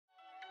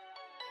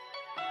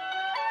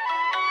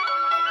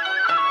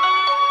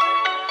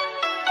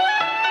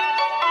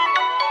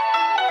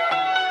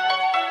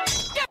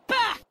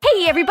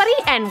everybody,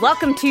 and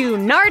welcome to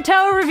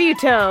Naruto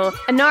Reviewto,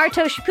 a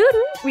Naruto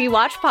Shippuden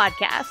rewatch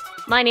podcast.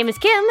 My name is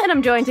Kim, and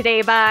I'm joined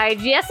today by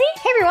Jessie.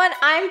 Hey everyone,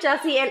 I'm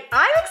Jessie, and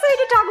I'm excited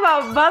to talk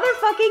about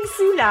motherfucking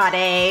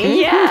Tsunade.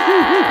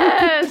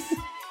 Yes!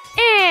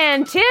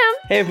 And Tim.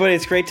 Hey everybody,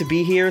 it's great to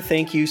be here.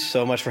 Thank you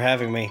so much for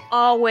having me.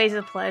 Always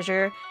a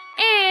pleasure.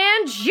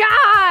 And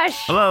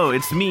Josh! Hello,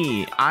 it's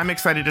me. I'm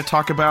excited to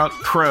talk about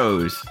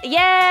crows.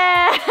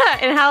 Yeah!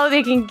 And how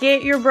they can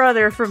get your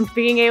brother from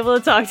being able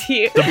to talk to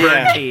you. The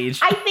bird cage.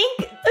 I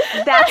think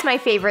that's my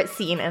favorite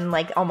scene in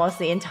like almost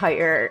the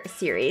entire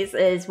series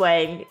is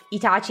when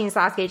Itachi and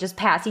Sasuke just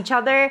pass each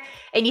other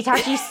and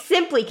Itachi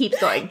simply keeps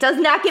going. Does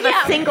not give a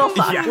single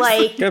fuck. Yes.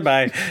 Like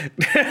Goodbye.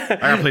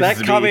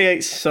 That caught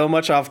me so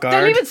much off guard.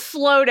 Don't even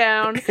slow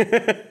down.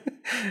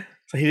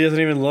 So he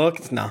doesn't even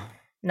look? No.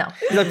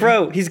 He's like,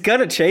 bro, he's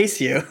gonna chase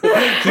you.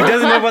 He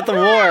doesn't know about the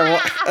war. Well,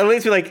 at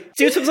least be like,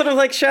 do some sort of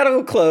like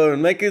shadow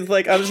clone. Like, it's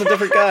like, I'm just a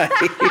different guy.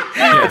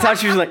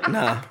 Itachi was like,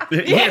 nah.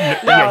 He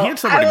had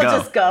somewhere I will to go.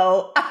 just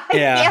go.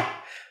 Yeah.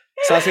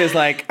 Sasuke's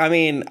like, I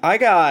mean, I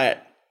got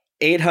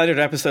 800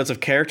 episodes of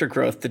character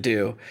growth to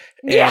do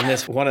in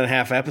this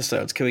 1.5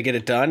 episodes. Can we get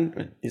it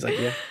done? He's like,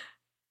 yeah.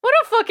 What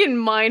a fucking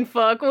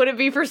mindfuck would it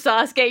be for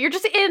Sasuke? You're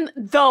just in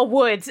the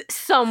woods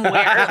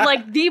somewhere,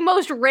 like the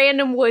most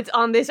random woods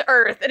on this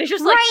earth, and it's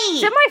just like,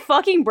 is that my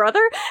fucking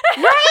brother?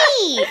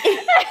 Right.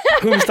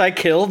 Whomst I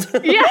killed?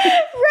 Yeah.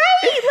 Right.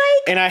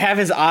 Like, And I have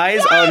his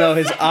eyes? Yes! Oh no,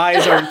 his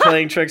eyes are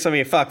playing tricks on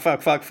me. Fuck.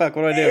 What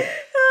do I do?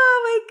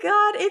 oh my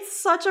god, it's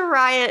such a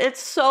riot.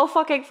 It's so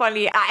fucking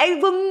funny. I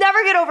will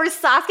never get over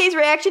Sasuke's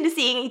reaction to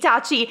seeing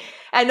Itachi,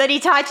 and then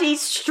Itachi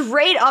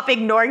straight up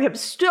ignoring him.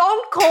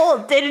 Stone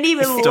cold, didn't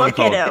even look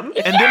at him.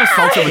 And then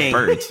assaults him with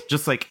birds.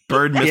 Just like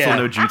bird missile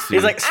no jutsu.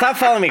 He's like, stop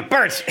following me,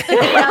 birds!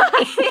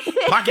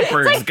 Pocket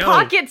birds, It's like go.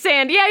 pocket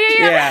sand.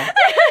 Yeah.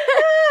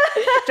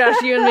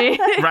 Josh, you and me.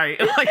 Right.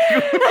 Like,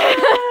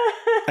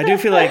 I do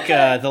feel like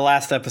the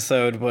last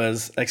episode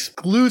was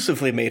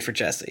exclusively made for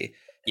Jessie.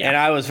 Yeah. And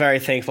I was very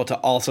thankful to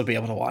also be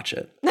able to watch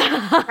it.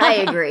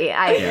 I agree.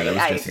 that was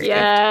just agree.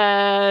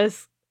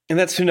 Yes. And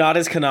that Tsunade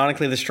is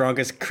canonically the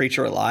strongest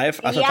creature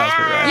alive. I thought that was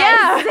pretty rad.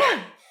 Yeah.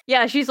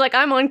 Yeah, she's like,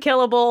 I'm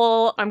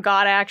unkillable. I'm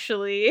God,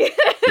 actually.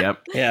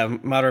 Yep. Yeah,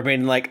 Madara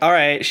being like, all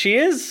right, she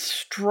is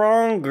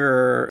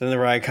stronger than the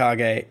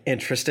Raikage.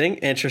 Interesting.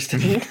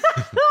 He's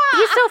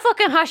so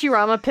fucking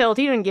Hashirama pilled.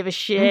 He didn't give a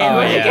shit. Oh,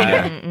 Like,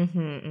 yeah.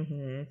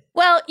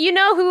 Well, you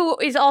know who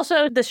is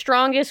also the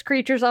strongest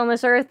creatures on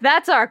this earth?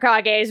 That's our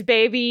Kages,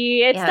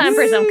 baby. It's time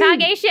for some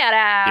Kage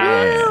shout-outs.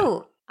 Yeah.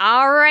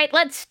 All right,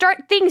 let's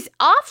start things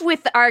off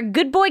with our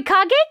good boy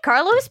Kage,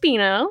 Carlo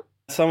Espino.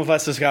 Some of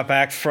us just got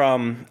back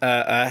from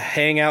a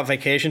hangout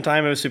vacation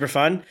time. It was super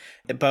fun.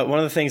 But one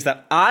of the things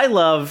that I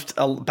loved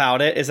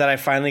about it is that I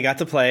finally got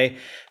to play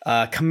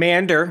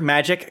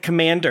Magic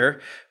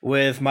Commander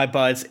with my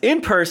buds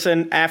in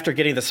person after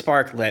getting the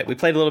spark lit. We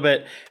played a little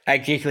bit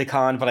at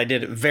GeeklyCon, but I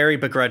did it very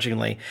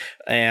begrudgingly.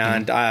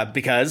 And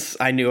because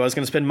I knew I was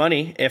going to spend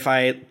money if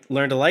I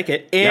learned to like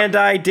it. And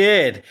I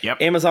did. Yep.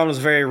 Amazon was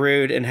very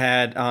rude and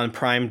had on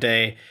Prime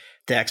Day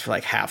decks for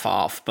like half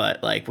off,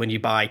 but like when you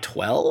buy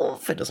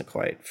 12, it doesn't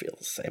quite feel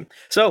the same.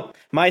 So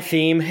my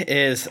theme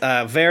is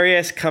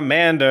various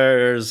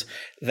commanders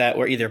that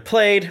were either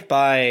played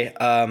by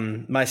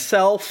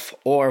myself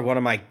or one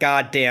of my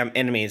goddamn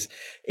enemies.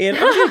 And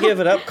I'm going to give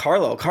it up,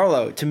 Carlo.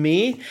 Carlo, to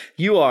me,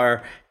 you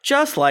are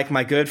just like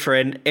my good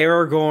friend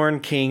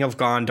Aragorn, King of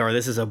Gondor.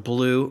 This is a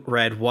blue,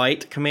 red,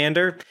 white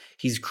commander.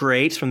 He's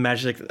great from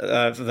Magic,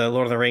 the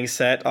Lord of the Rings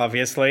set,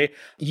 obviously.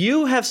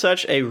 You have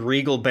such a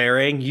regal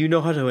bearing. You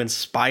know how to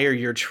inspire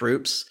your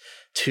troops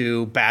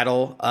to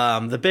battle.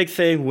 The big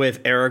thing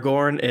with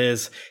Aragorn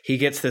is he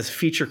gets this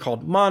feature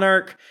called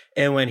Monarch.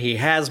 And when he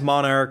has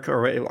Monarch,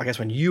 or I guess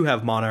when you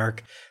have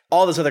Monarch,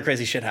 all this other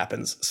crazy shit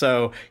happens.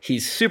 So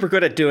he's super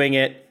good at doing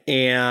it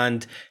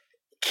and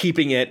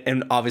keeping it,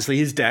 and obviously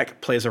his deck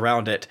plays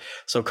around it.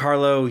 So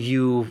Carlo,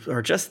 you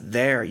are just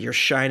there. You're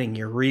shining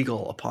your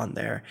regal upon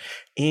there.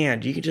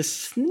 And you can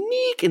just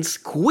sneak and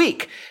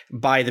squeak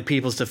by the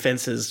people's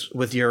defenses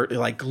with your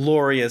like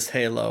glorious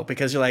halo,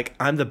 because you're like,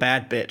 I'm the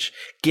bad bitch.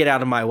 Get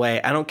out of my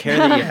way. I don't care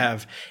that you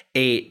have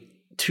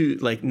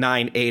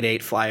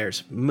 9/8/8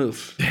 flyers.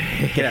 Move.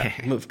 Get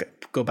out. Move.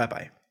 Go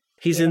bye-bye.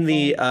 He's in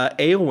the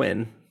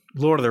Éowyn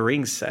Lord of the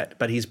Rings set,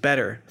 but he's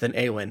better than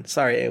Éowyn.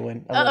 Sorry,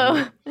 Éowyn.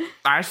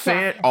 I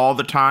say it all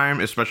the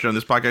time, especially on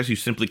this podcast. You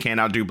simply can't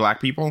outdo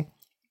black people,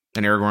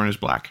 and Aragorn is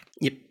black.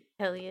 Yep.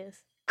 Hell yes.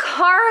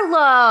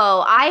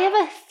 Carlo, I have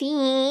a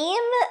theme.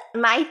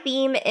 My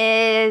theme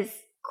is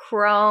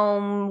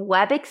Chrome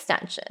web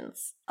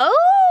extensions.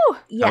 Oh!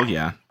 Yeah. Oh,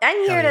 yeah.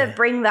 I'm here to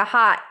bring the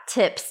hot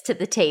tips to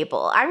the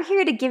table. I'm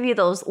here to give you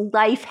those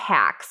life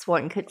hacks,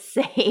 one could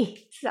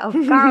say. So,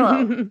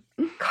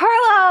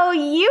 Carlo,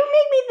 you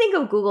make me think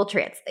of Google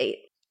Translate.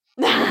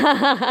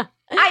 I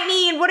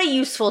mean, what a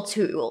useful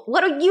tool.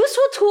 What a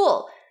useful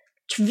tool.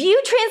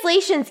 View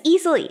translations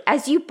easily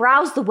as you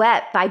browse the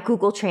web by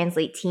Google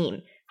Translate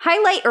team.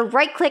 Highlight or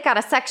right-click on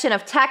a section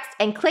of text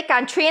and click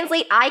on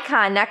Translate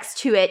icon next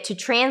to it to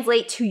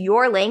translate to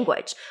your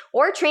language,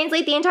 or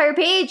translate the entire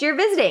page you're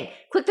visiting.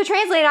 Click the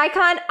Translate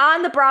icon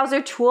on the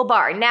browser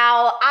toolbar.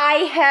 Now,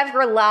 I have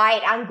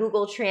relied on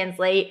Google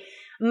Translate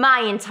my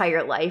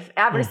entire life,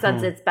 ever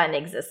since it's been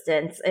in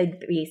existence,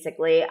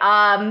 basically.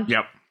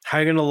 Yep. How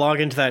are you going to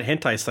log into that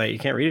hentai site? You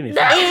can't read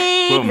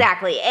anything.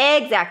 Exactly.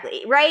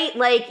 Right?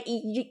 Like,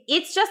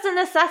 it's just a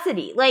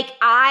necessity. Like,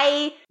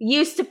 I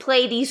used to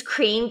play these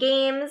crane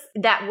games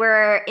that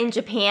were in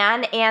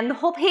Japan, and the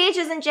whole page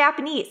is in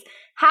Japanese.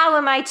 How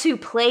am I to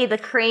play the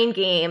crane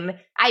game?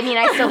 I mean,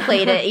 I still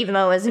played it even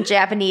though it was in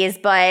Japanese,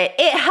 but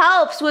it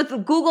helps with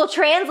Google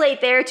Translate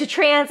there to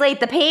translate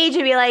the page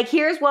and be like,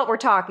 here's what we're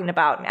talking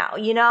about now,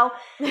 you know?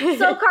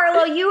 So,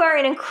 Carlo, you are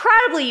an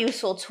incredibly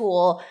useful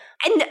tool.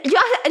 And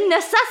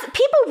just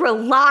people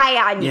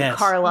rely on you,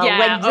 Carlo. Yeah.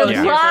 Like,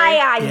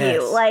 rely on Yes.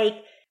 you.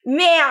 Like,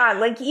 man,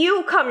 like,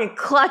 you come in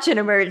clutch in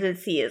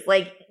emergencies.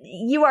 Like,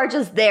 you are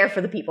just there for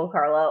the people,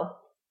 Carlo.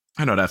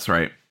 I know that's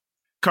right.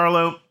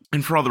 Carlo,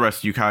 and for all the rest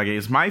of you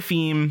Kages, my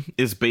theme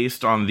is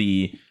based on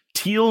the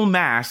Teal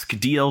Mask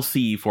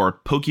DLC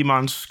for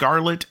Pokemon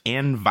Scarlet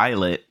and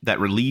Violet that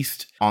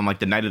released on like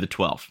the night of the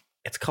 12th.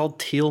 It's called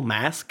Teal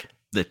Mask?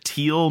 The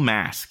Teal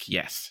Mask,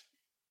 yes.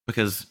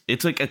 Because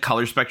it's like a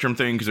color spectrum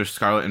thing, because there's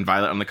Scarlet and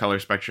Violet on the color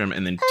spectrum,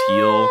 and then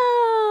Teal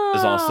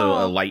is also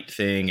a light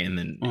thing, and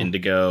then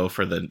Indigo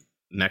for the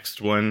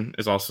next one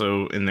is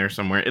also in there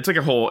somewhere. It's like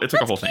a whole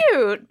thing.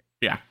 Cute.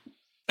 Yeah.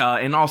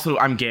 And also,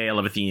 I'm gay. I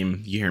love a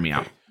theme. You hear me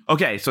out.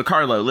 Okay, so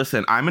Carlo,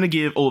 listen, I'm going to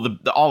give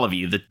all of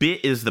you. The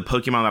bit is the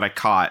Pokemon that I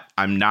caught.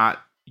 I'm not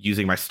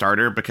using my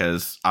starter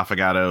because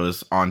Affogato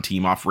is on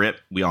team off rip.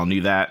 We all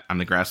knew that. I'm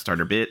the grass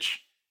starter bitch.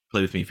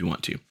 Play with me if you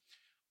want to.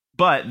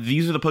 But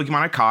these are the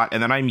Pokemon I caught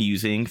and that I'm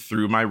using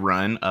through my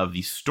run of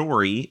the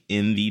story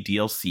in the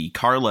DLC.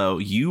 Carlo,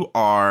 you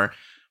are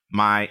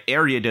my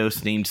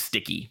Ariados named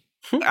Sticky.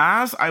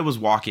 As I was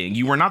walking,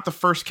 you were not the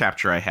first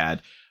capture I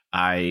had.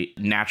 I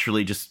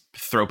naturally just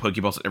throw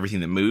Pokeballs at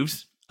everything that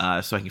moves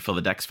so I can fill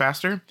the decks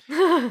faster.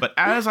 But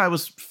as I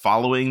was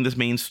following this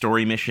main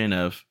story mission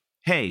of,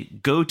 hey,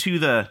 go to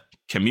the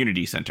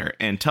community center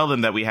and tell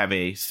them that we have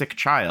a sick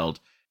child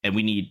and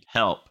we need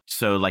help.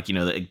 So, like, you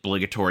know, the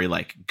obligatory,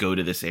 like, go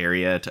to this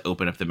area to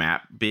open up the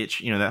map, bitch,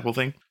 you know, that whole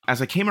thing.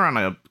 As I came around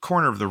a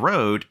corner of the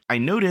road, I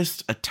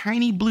noticed a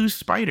tiny blue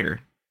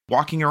spider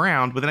walking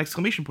around with an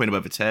exclamation point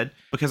above its head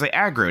because I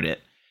aggroed it.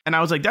 And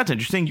I was like, that's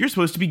interesting. You're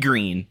supposed to be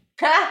green.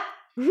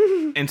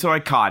 And so I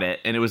caught it,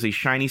 and it was a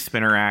shiny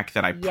Spinnerack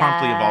that I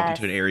promptly evolved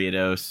into an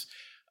Ariados.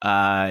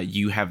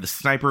 You have the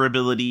sniper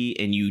ability,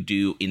 and you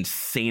do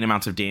insane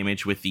amounts of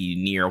damage with the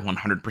near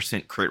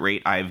 100% crit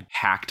rate I've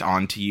hacked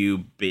onto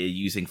you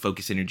using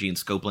focus energy and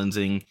scope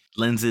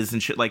lenses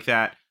and shit like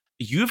that.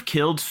 You've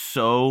killed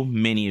so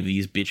many of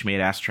these bitch-made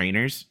ass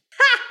trainers.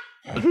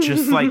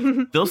 Just like,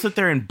 they'll sit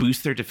there and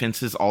boost their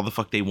defenses all the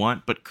fuck they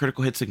want, but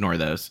critical hits ignore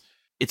those.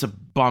 It's a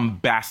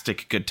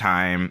bombastic good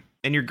time,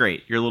 and you're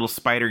great. You're a little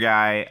spider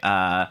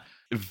guy.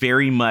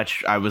 Very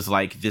much, I was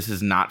like, this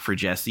is not for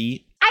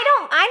Jesse.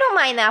 I don't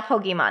mind that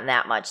Pokemon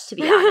that much, to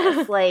be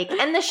honest. Like,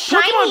 and the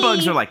shiny Pokemon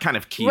bugs are like kind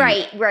of cute.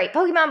 Right.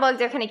 Pokemon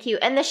bugs are kind of cute.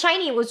 And the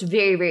shiny was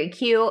very, very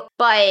cute.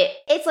 But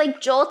it's like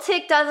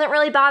Joltik doesn't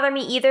really bother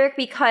me either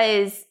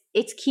because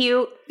it's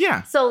cute.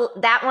 Yeah. So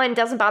that one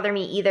doesn't bother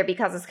me either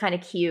because it's kind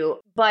of cute.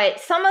 But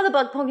some of the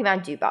bug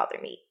Pokemon do bother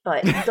me,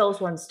 but those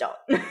ones don't.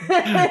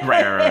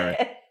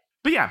 Right.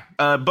 But yeah,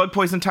 bug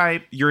poison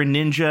type, you're a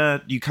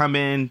ninja, you come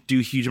in, do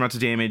huge amounts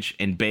of damage,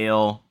 and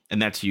bail,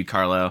 and that's you,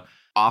 Carlo.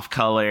 Off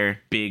color,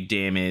 big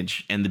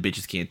damage, and the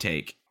bitches can't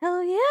take.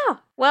 Hell yeah.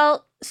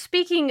 Well,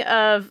 speaking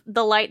of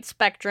the light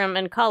spectrum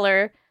and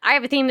color, I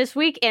have a theme this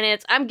week, and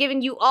it's I'm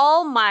giving you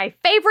all my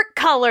favorite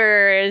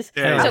colors.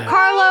 Yeah. So,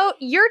 Carlo,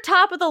 you're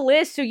top of the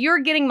list, so you're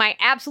getting my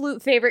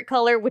absolute favorite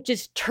color, which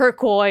is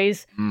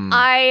turquoise.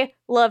 I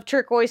love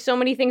turquoise. So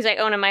many things I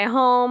own in my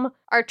home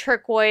are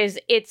turquoise.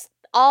 It's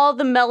all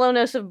the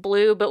mellowness of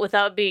blue, but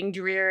without being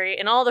dreary,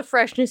 and all the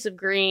freshness of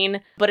green,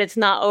 but it's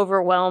not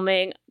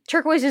overwhelming.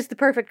 Turquoise is the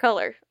perfect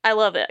color. I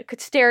love it. I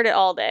could stare at it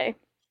all day.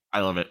 I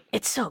love it.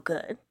 It's so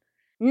good.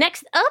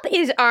 Next up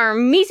is our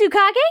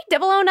Mizukage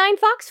 009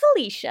 Fox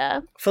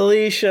Felicia.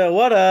 Felicia,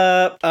 what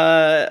up?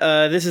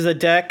 This is a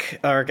deck,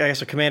 or I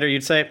guess a commander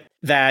you'd say,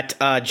 that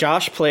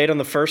Josh played on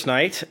the first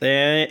night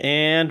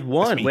and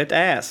won with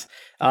ass.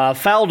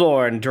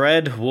 Faldorn,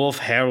 Dread Wolf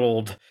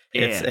Herald.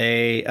 Yeah. It's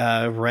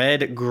a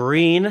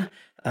red-green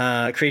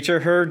creature.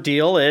 Her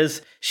deal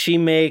is she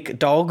make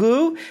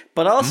Dolgu,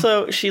 but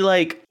also she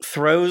like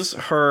throws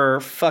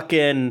her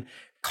fucking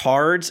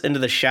cards into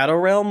the Shadow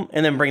Realm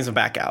and then brings them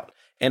back out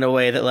in a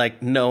way that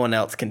like no one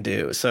else can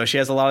do. So she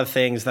has a lot of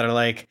things that are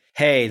like,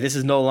 hey, this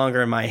is no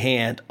longer in my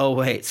hand. Oh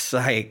wait,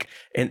 psych.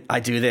 And I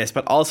do this,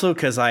 but also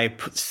because I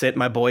sit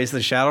my boys in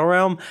the Shadow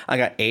Realm, I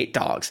got 8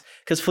 dogs.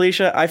 Because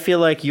Felicia, I feel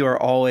like you are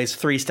always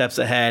 3 steps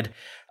ahead.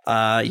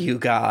 You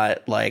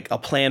got like a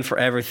plan for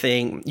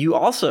everything. You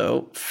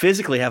also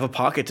physically have a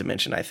pocket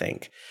dimension, I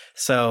think.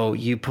 So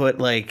you put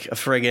like a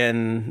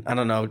friggin', I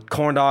don't know,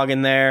 corn dog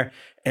in there,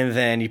 and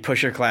then you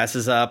push your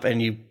glasses up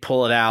and you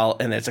pull it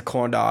out, and it's a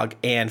corn dog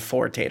and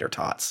 4 tater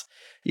tots.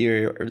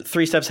 You're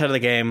 3 steps ahead of the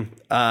game,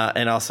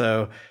 and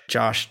also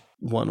Josh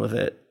won with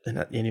it,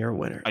 and you're a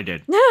winner. I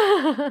did.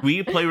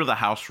 We play with a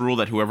house rule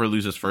that whoever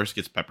loses first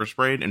gets pepper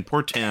sprayed, and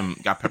poor Tim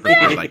got pepper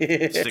sprayed like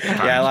 6 times.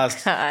 Yeah, I lost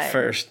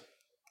first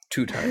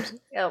 2 times.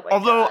 Oh my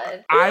Although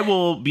God. I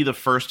will be the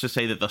first to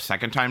say that the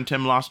second time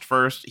Tim lost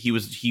first, he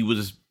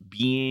was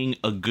being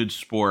a good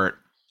sport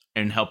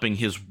and helping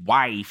his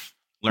wife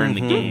learn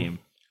the game,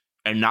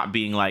 and not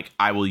being like,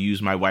 I will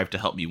use my wife to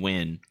help me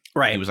win.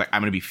 Right. He was like,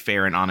 I'm going to be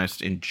fair and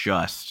honest and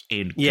just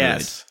and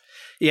Yes.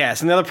 Yes,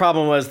 and the other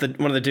problem was that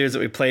one of the dudes that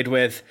we played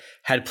with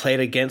had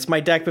played against my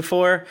deck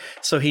before,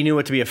 so he knew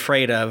what to be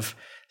afraid of.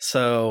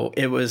 So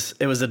it was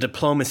a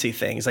diplomacy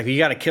thing. He's like, you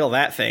got to kill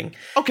that thing.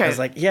 Okay. I was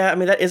like, yeah, I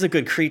mean, that is a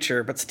good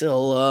creature, but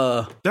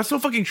still, That's so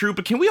fucking true.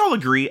 But can we all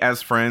agree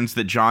as friends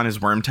that John is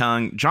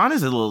Wormtongue? John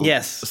is a little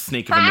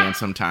snake of a man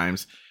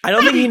sometimes. I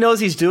don't think he knows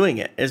he's doing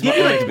it. Is what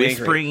He's makes like me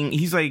angry. whispering.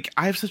 He's like,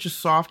 I have such a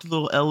soft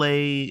little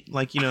LA,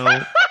 like, you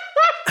know,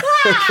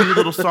 cute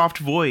little soft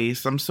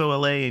voice. I'm so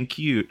LA and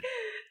cute.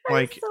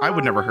 Like, I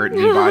would never hurt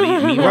anybody.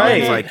 Meanwhile,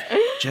 Right. he's like,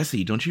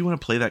 Jesse, don't you want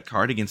to play that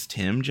card against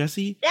Tim,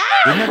 Jesse?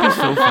 Wouldn't that be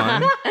so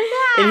fun?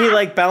 And he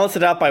like balanced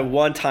it out by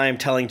one time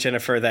telling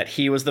Jennifer that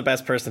he was the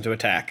best person to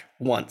attack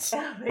once.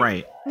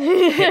 Right.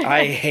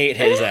 I hate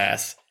his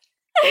ass.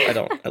 I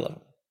love him.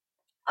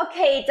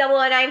 Okay,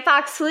 009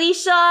 Fox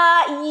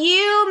Felicia,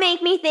 you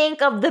make me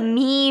think of the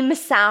meme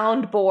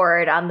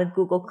soundboard on the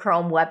Google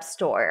Chrome web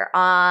store.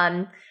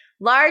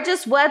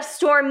 Largest web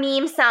store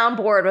meme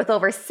soundboard with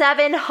over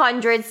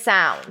 700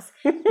 sounds,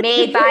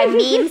 made by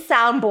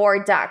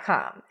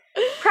memesoundboard.com.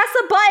 Press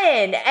a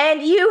button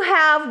and you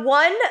have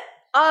one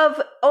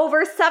of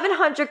over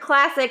 700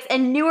 classics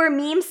and newer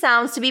meme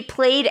sounds to be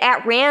played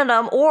at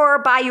random or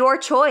by your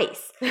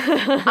choice.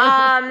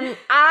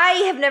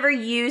 I have never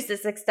used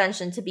this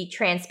extension, to be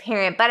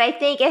transparent, but I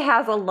think it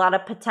has a lot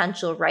of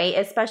potential, right?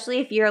 Especially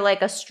if you're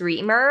like a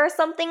streamer or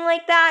something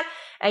like that,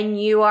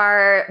 and you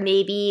are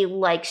maybe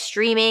like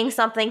streaming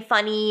something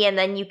funny, and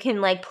then you can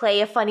like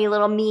play a funny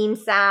little meme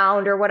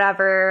sound or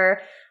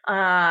whatever.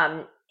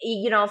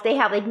 You know, if they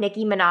have like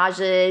Nicki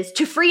Minaj's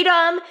 "To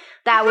Freedom,"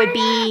 that would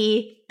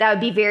be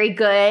very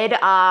good.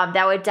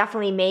 That would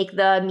definitely make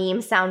the meme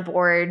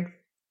soundboard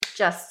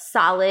just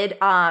solid.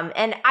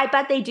 And I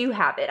bet they do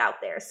have it out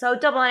there. So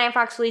 009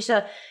 Fox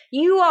Felicia,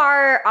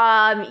 you're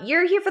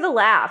here for the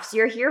laughs.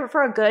 You're here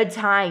for a good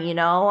time, you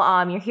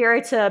know. You're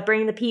here to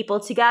bring the people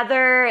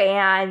together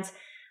and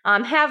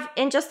have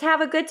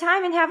a good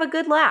time and have a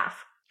good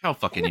laugh. Hell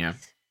fucking yeah.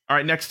 All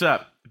right, next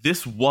up.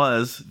 This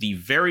was the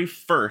very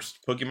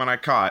first Pokemon I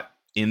caught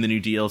in the new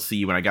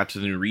DLC when I got to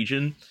the new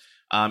region.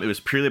 It was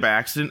purely by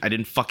accident. I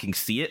didn't fucking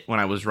see it when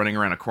I was running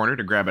around a corner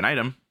to grab an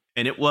item.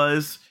 And it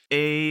was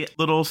a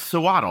little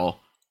Sewaddle,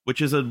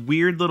 which is a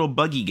weird little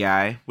buggy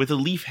guy with a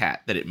leaf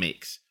hat that it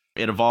makes.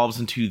 It evolves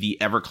into the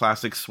ever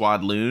classic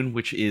Swadloon,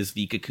 which is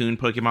the cocoon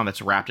Pokemon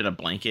that's wrapped in a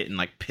blanket and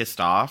like pissed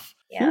off.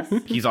 Yes.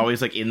 He's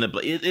always like in the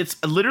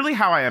it's literally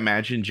how I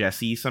imagine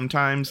Jesse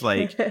sometimes,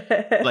 like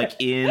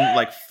in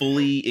like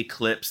fully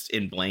eclipsed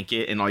in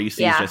blanket, and all you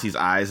see is Jesse's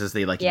eyes as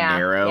they like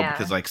narrow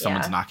because like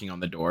someone's knocking on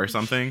the door or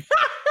something.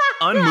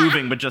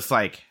 Unmoving, but just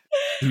like,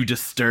 who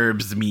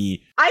disturbs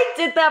me? I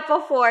did that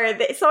before.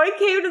 Someone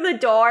came to the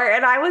door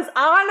and I was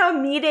on a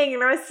meeting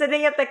and I was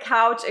sitting at the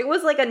couch. It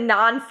was like a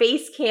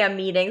non-face cam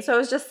meeting. So I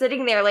was just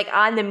sitting there like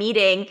on the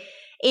meeting.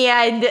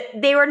 And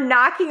they were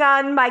knocking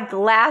on my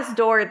glass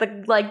door.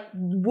 The like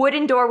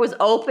wooden door was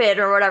open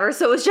or whatever.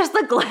 So it was just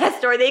the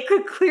glass door. They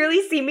could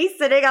clearly see me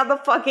sitting on the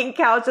fucking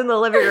couch in the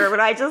living room.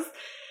 And I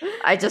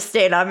just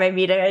stayed on my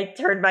meeting. I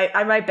turned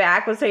my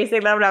back was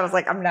facing them. And I was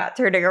like, I'm not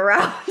turning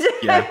around.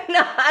 Yeah.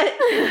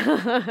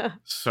 I'm not.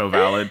 So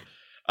valid.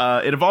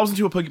 It evolves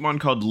into a Pokemon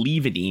called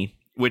Leaveney,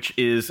 which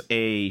is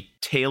a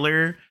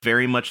tailor,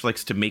 very much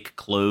likes to make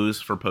clothes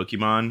for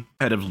Pokemon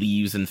out of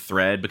leaves and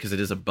thread because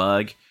it is a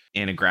bug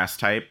and a grass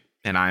type,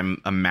 and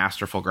I'm a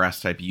masterful grass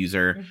type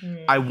user.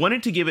 Mm-hmm. I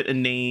wanted to give it a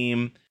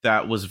name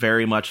that was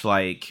very much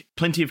like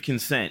Plenty of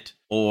Consent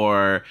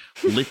or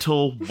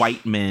Little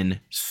White Men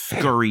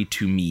Scurry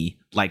to Me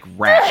Like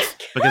Rats,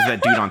 because of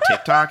that dude on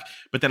TikTok.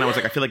 But then I was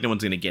like, I feel like no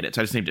one's gonna get it,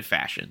 so I just named it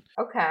Fashion.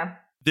 Okay.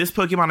 This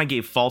Pokemon I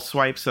gave false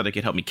swipes so that it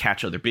could help me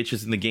catch other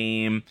bitches in the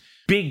game.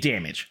 Big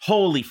damage.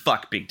 Holy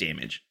fuck, big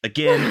damage.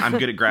 Again, I'm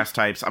good at grass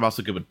types. I'm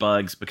also good with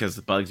bugs because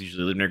the bugs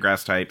usually live near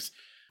grass types.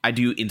 I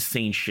do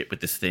insane shit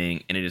with this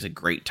thing, and it is a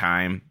great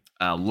time.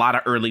 A lot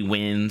of early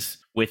wins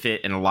with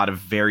it, and a lot of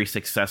very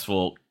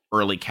successful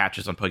early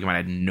catches on Pokemon I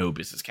had no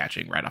business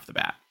catching right off the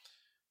bat.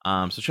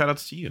 So shout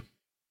outs to you.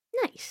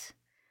 Nice.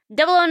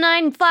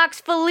 009 Fox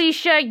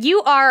Felicia,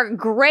 you are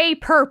gray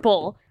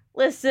purple.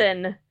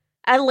 Listen,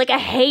 I like a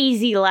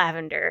hazy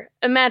lavender.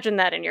 Imagine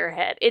that in your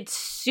head. It's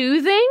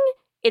soothing,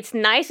 it's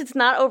nice, it's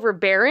not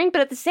overbearing,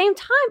 but at the same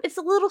time, it's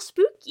a little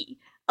spooky,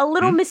 a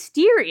little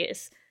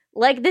mysterious.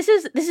 Like, this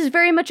is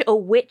very much a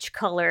witch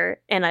color,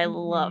 and I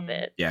love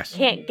it. Yes.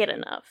 Can't get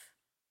enough.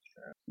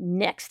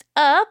 Next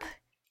up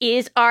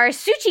is our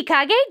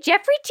Tsuchikage,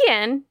 Jeffrey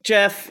Tien.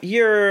 Jeff,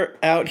 you're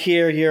out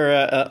here. You're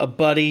a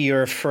buddy.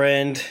 You're a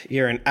friend.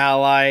 You're an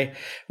ally,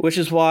 which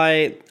is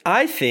why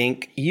I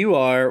think you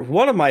are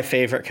one of my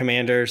favorite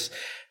commanders,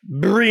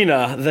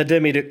 Brina, the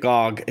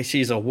demagogue.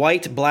 She's a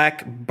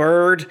white-black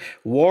bird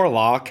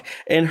warlock,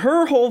 and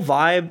her whole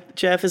vibe,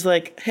 Jeff, is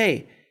like,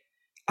 hey,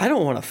 I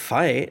don't want to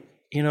fight.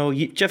 You know,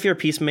 Jeff, you're a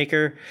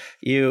peacemaker.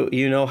 You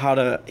know how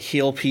to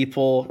heal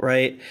people,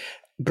 right?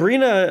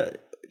 Brina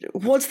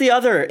wants the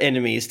other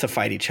enemies to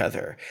fight each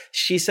other.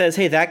 She says,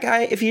 hey, that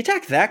guy, if you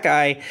attack that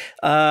guy,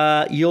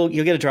 you'll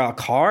get to draw a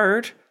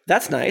card.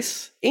 That's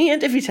nice.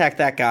 And if you attack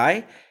that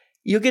guy,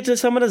 you'll get to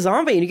summon a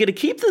zombie and you get to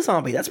keep the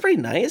zombie. That's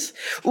pretty nice.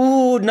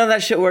 Ooh, none of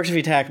that shit works if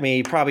you attack me.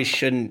 You probably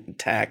shouldn't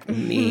attack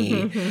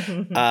me.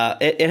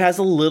 It has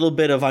a little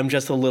bit of I'm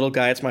just a little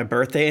guy, it's my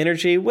birthday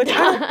energy, which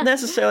I don't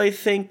necessarily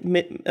think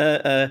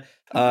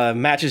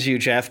matches you,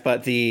 Jeff,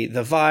 but the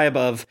vibe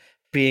of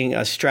being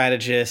a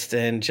strategist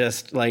and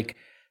just like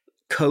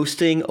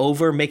coasting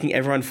over, making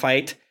everyone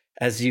fight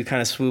as you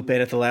kind of swoop in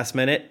at the last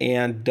minute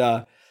and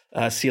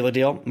seal a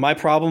deal. My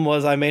problem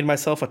was I made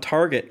myself a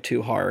target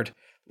too hard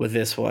with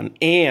this one.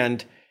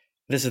 And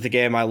this is the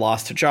game I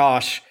lost to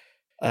Josh.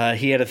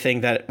 He had a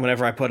thing that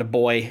whenever I put a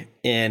boy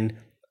in,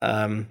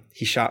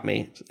 he shot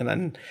me and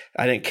then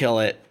I didn't kill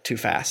it too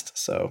fast.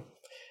 So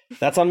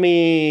that's on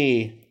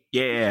me.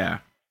 Yeah.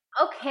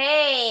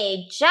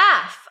 Okay,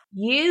 Jeff,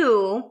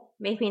 you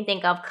make me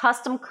think of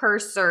custom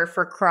cursor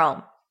for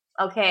Chrome.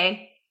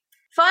 Okay.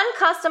 Fun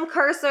custom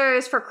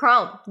cursors for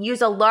Chrome.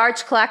 Use a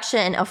large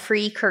collection of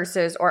free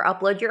cursors or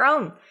upload your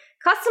own.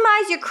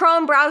 Customize your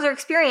Chrome browser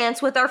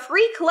experience with our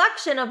free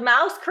collection of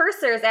mouse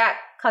cursors at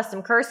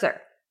Custom Cursor.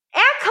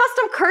 At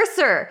Custom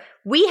Cursor,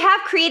 we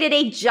have created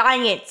a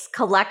giant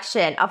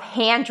collection of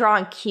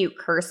hand-drawn cute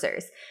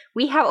cursors.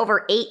 We have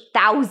over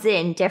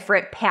 8,000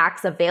 different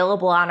packs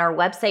available on our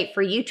website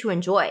for you to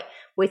enjoy.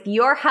 With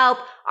your help,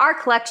 our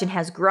collection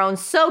has grown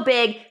so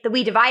big that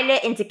we divided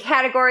it into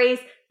categories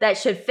that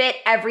should fit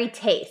every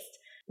taste.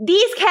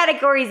 These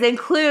categories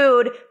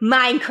include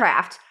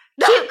Minecraft,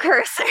 cute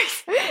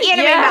cursors,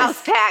 anime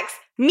mouse packs,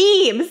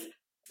 memes,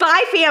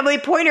 Spy Family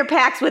pointer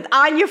packs with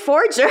Anya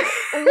Forger.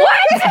 What?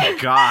 Oh,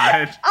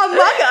 God.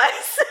 Among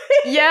Us.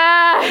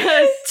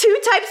 Yes. 2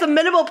 types of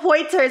minimal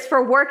pointers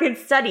for work and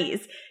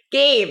studies,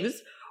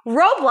 games,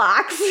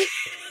 Roblox,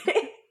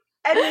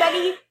 and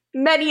many,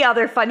 many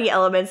other funny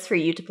elements for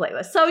you to play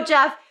with. So,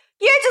 Jeff,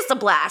 you're just a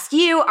blast.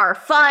 You are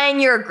fun.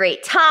 You're a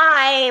great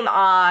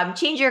time.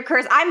 Change your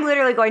cursor. I'm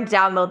literally going to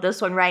download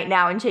this one right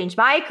now and change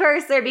my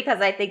cursor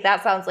because I think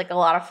that sounds like a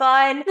lot of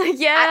fun.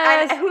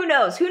 Yes. And who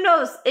knows? Who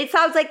knows? It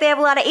sounds like they have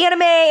a lot of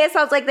anime. It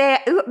sounds like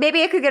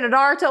maybe I could get a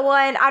Naruto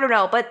one. I don't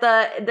know. But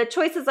the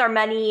choices are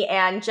many.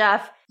 And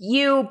Jeff,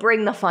 you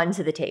bring the fun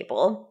to the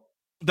table.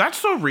 That's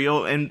so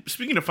real. And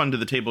speaking of fun to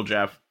the table,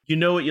 Jeff, you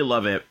know it, you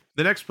love it.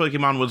 The next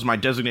Pokemon was my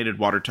designated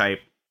water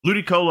type,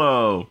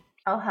 Ludicolo.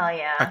 Oh, hell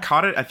yeah. I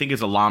caught it, I think,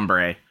 as a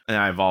Lombre, and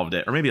I evolved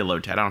it. Or maybe a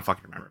Lotad, I don't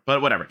fucking remember.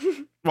 But whatever.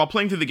 While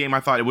playing through the game, I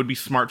thought it would be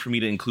smart for me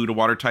to include a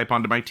water type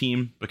onto my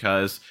team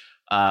because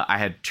I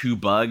had 2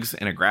 bugs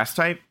and a grass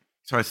type.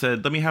 So I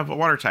said, let me have a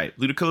water type.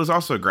 Ludicolo is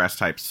also a grass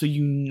type. So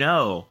you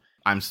know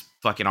I'm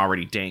fucking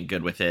already dang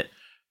good with it.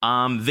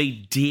 They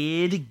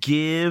did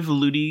give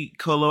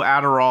Ludicolo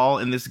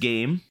Adderall in this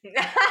game.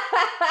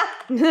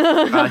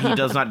 He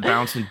does not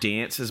bounce and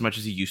dance as much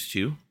as he used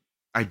to.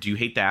 I do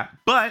hate that.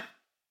 But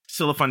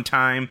still a fun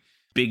time.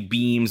 Big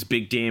beams,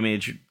 big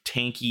damage,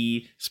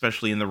 tanky,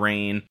 especially in the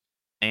rain.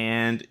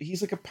 And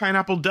he's like a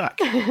pineapple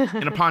duck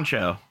in a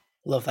poncho.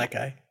 Love that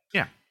guy.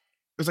 Yeah.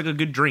 It's like a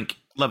good drink.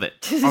 Love it.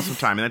 Awesome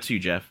time. And that's you,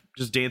 Jeff.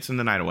 Just dancing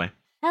the night away.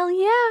 Hell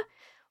yeah.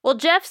 Well,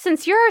 Jeff,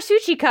 since you're a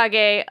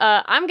Tsuchikage,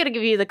 I'm going to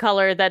give you the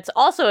color that's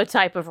also a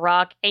type of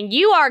rock, and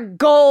you are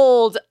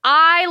gold.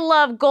 I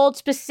love gold,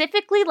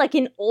 specifically like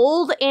an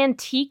old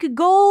antique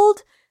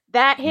gold.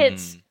 That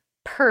hits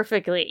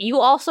perfectly. You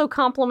also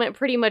complement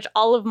pretty much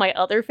all of my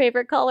other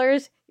favorite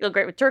colors. You look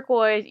great with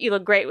turquoise. You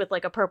look great with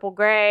like a purple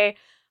gray.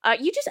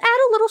 You just add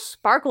a little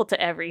sparkle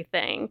to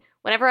everything.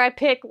 Whenever I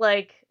pick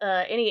like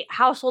any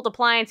household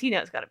appliance, you know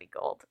it's got to be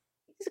gold.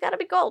 It's got to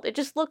be gold. It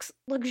just looks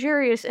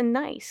luxurious and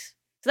nice.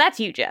 So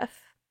that's you, Jeff.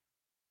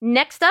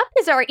 Next up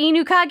is our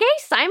Inukage,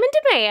 Simon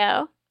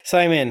DeMeo.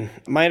 Simon,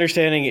 my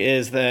understanding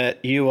is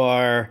that you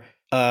are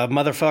a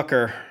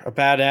motherfucker, a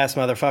badass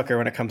motherfucker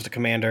when it comes to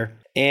Commander.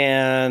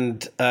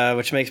 And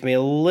which makes me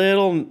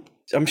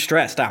I'm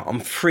stressed out. I'm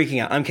freaking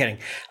out. I'm kidding.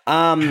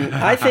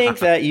 I think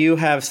that you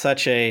have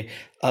such a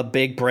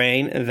big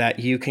brain that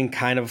you can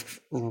kind of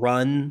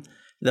run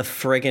the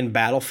friggin'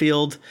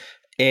 battlefield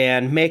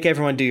and make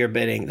everyone do your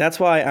bidding. That's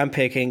why I'm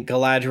picking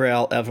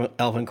Galadriel,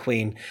 Elven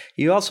Queen.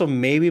 You also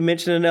maybe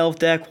mentioned an elf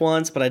deck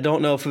once, but I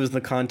don't know if it was in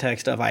the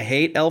context of I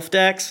hate elf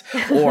decks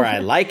or I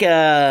like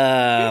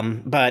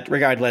them. But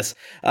regardless,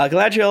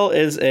 Galadriel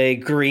is a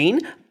green,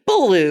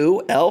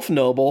 blue elf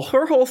noble.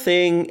 Her whole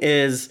thing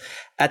is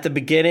at the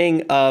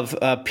beginning of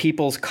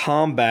people's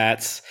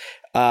combats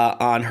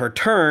on her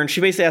turn, she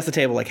basically asks the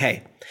table like,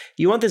 hey,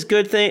 you want this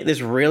good thing,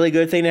 this really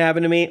good thing to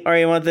happen to me, or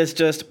you want this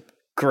just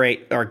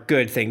great or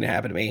good thing to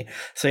happen to me.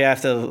 So you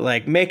have to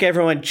like make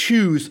everyone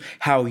choose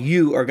how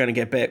you are going to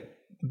get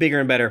bigger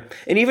and better.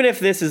 And even if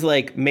this is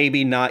like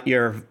maybe not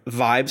your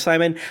vibe,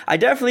 Simon, I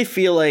definitely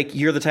feel like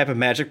you're the type of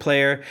Magic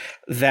player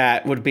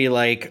that would be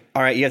like,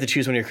 all right, you have to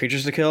choose one of your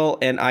creatures to kill,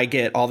 and I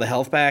get all the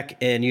health back,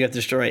 and you have to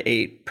destroy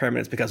 8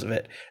 permanents because of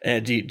it.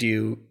 Do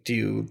you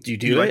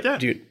like it? that?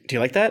 Do you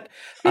like that?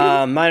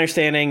 My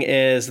understanding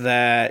is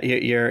that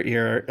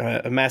you're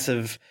a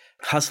massive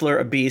hustler,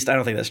 a beast. I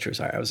don't think that's true.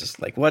 Sorry, I was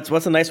just like, what's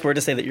a nice word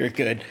to say that you're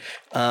good?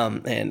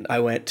 And I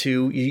went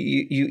to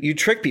you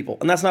trick people,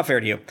 and that's not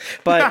fair to you.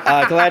 But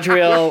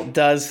Galadriel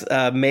does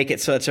make it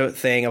such a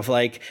thing of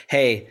like,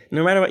 hey,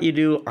 no matter what you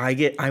do,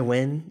 I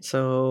win.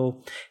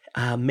 So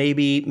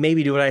maybe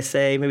do what I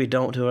say, maybe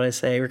don't do what I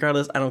say.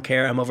 Regardless, I don't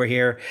care. I'm over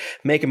here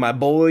making my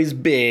boys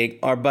big.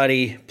 Our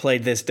buddy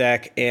played this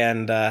deck,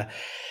 and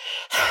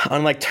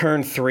on like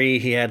turn 3,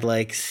 he had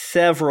like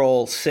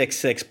several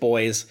 6/6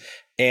 boys.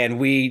 And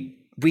we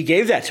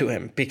gave that to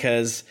him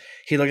because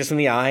he looked us in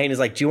the eye and is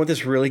like, do you want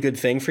this really good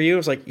thing for you? I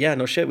was like, yeah,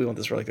 no shit, we want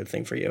this really good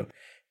thing for you.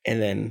 And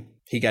then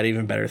he got an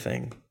even better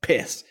thing.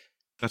 Pissed.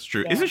 That's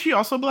true. Yeah. Isn't she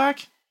also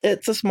black?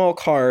 It's a small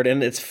card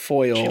and it's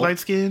foil. She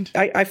light-skinned?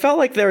 I felt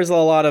like there was a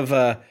lot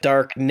of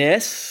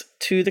darkness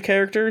to the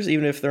characters,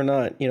 even if they're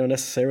not,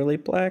 necessarily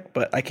black,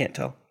 but I can't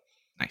tell.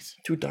 Nice.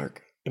 Too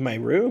dark in my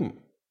room.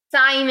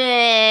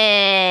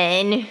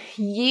 Simon,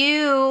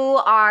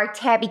 you are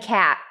Tabby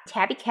Cat.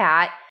 Tabby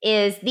Cat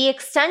is the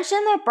extension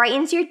that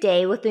brightens your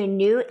day with a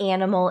new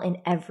animal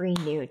in every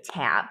new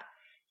tab.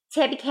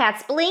 Tabby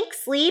Cats blink,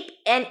 sleep,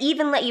 and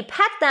even let you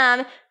pet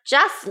them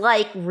just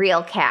like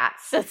real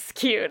cats. That's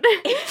cute.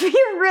 If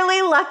you're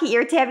really lucky,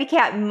 your Tabby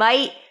Cat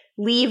might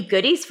leave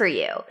goodies for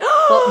you.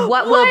 But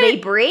what will they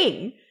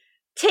bring?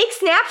 Take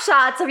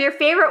snapshots of your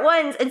favorite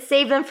ones and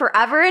save them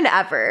forever and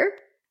ever.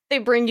 They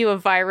bring you a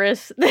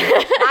virus.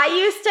 I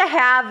used to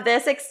have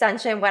this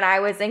extension when I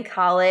was in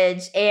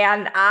college,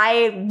 and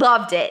I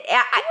loved it.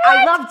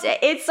 I loved it.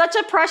 It's such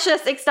a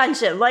precious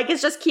extension. Like,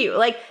 it's just cute.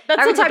 Like,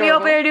 every time you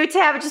open a new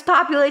tab, it just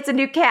populates a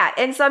new cat.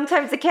 And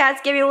sometimes the cats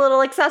give you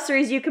little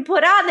accessories you can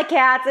put on the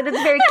cats, and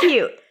it's very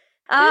cute.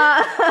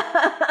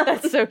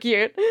 That's so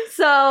cute.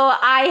 So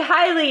I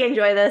highly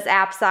enjoy this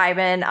app,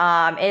 Simon.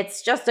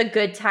 It's just a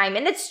good time,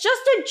 and it's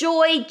just a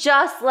joy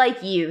just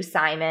like you,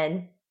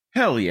 Simon.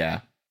 Hell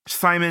yeah.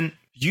 Simon,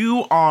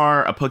 you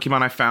are a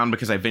Pokemon I found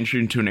because I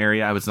ventured into an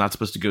area I was not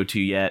supposed to go to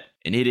yet,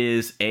 and it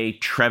is a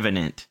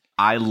Trevenant.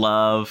 I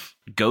love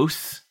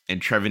ghosts,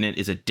 and Trevenant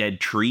is a dead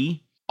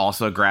tree,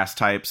 also a grass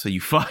type, so you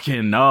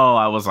fucking know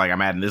I was like,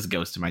 I'm adding this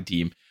ghost to my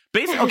team.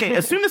 Basically, okay,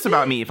 assume this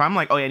about me. If I'm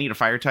like, oh yeah, I need a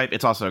fire type,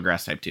 it's also a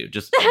grass type too.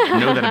 Just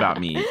know that about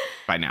me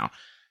by now.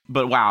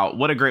 But wow,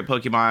 what a great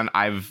Pokemon.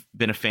 I've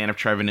been a fan of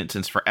Trevenant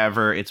since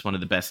forever. It's one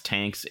of the best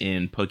tanks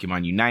in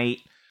Pokemon Unite.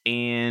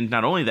 And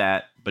not only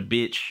that, but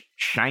bitch,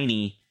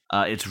 shiny.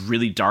 It's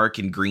really dark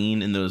and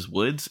green in those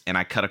woods. And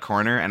I cut a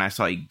corner and I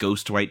saw a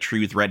ghost white tree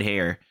with red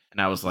hair.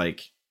 And I was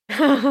like,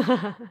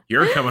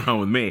 you're coming home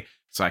with me.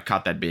 So I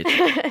caught that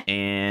bitch.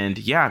 And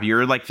yeah,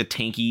 you're like the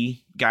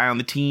tanky guy on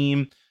the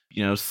team.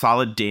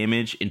 Solid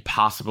damage,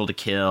 impossible to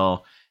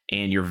kill.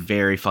 And you're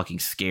very fucking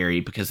scary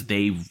because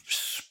they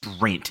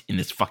sprint in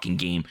this fucking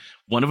game.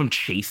 One of them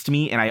chased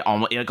me and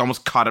it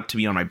almost caught up to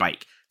me on my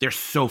bike. They're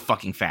so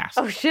fucking fast.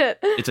 Oh, shit.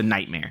 It's a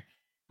nightmare.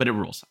 But it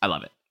rules. I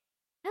love it.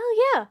 Hell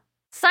yeah.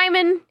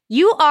 Simon,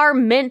 you are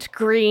mint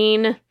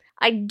green.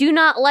 I do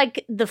not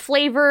like the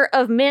flavor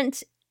of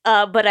mint,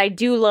 but I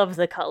do love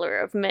the color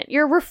of mint.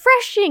 You're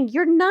refreshing.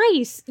 You're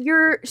nice.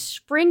 You're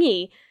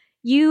springy.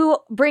 You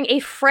bring a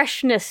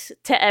freshness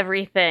to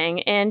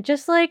everything and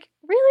just really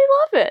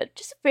love it.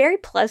 Just a very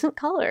pleasant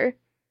color.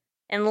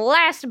 And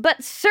last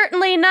but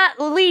certainly not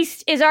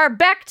least is our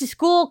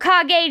back-to-school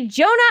Kage,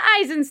 Jonah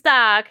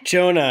Eisenstock.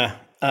 Jonah,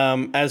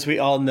 as we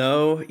all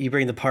know, you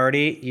bring the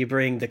party, you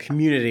bring the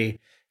community,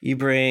 you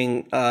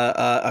bring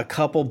a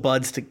couple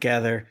buds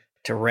together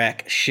to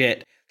wreck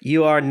shit.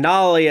 You are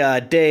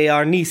Nalia de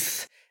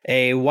Arnis,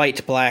 a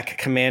white-black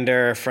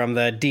commander from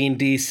the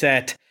D&D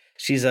set.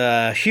 She's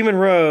a human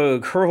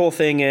rogue. Her whole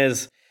thing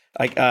is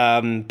like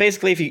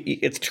basically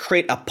it's to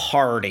create a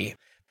party,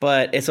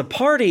 but it's a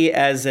party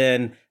as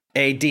in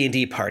a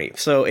D&D party.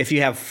 So if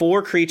you have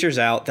 4 creatures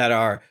out that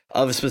are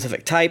of a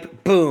specific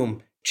type,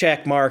 boom,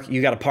 check mark,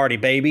 you got a party,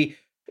 baby.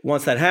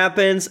 Once that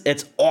happens,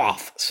 it's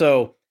off.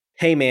 So,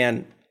 hey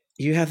man,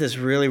 you have this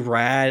really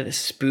rad,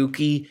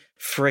 spooky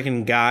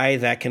freaking guy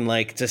that can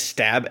just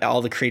stab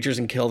all the creatures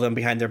and kill them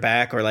behind their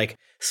back or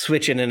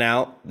switch in and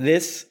out.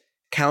 This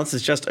counts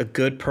as just a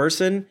good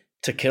person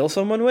to kill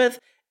someone with,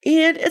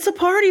 and it's a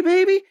party,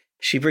 baby.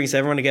 She brings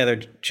everyone together.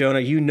 Jonah,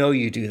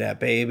 you do that,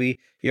 baby.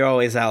 You're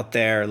always out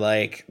there,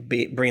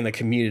 bringing the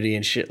community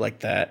and shit like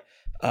that.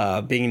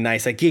 Being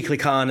nice, like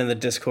GeeklyCon and the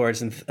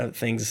Discords and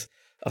things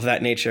of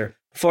that nature.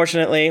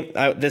 Fortunately,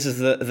 this is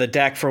the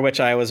deck for which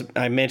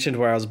I mentioned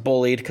where I was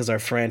bullied because our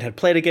friend had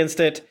played against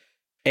it.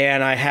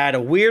 And I had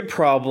a weird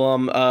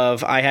problem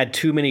of I had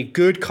too many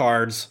good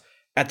cards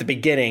at the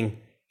beginning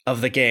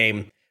of the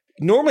game.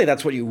 normally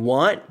that's what you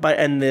want, but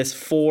in this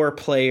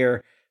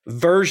 4-player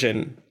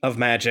version of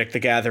Magic the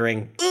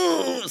Gathering,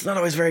 it's not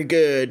always very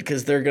good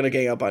because they're going to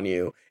gang up on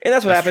you. And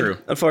that's what happened. True.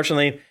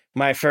 Unfortunately,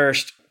 my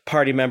first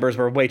party members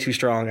were way too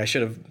strong. I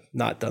should have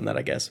not done that,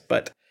 I guess.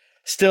 But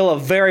still a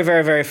very,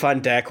 very, very fun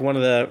deck. One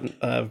of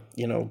the,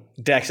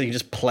 decks that you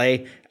just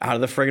play out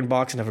of the friggin'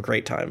 box and have a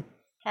great time.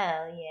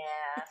 Hell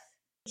yeah.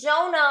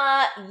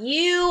 Jonah,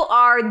 you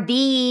are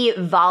the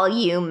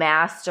volume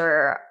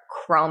master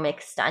Chrome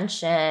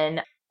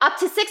extension. Up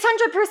to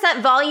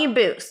 600% volume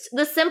boost,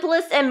 the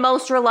simplest and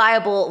most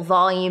reliable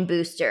volume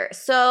booster.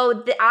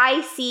 So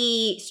I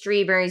see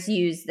streamers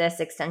use this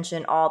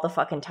extension all the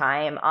fucking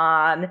time.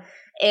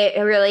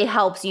 It really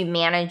helps you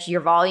manage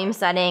your volume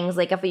settings.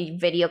 Like if a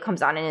video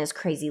comes on and is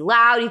crazy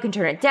loud, you can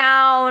turn it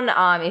down.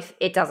 If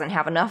it doesn't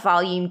have enough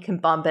volume, you can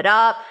bump it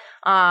up.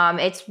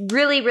 It's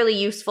really, really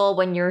useful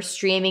when you're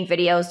streaming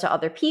videos to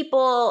other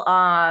people,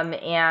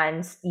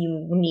 and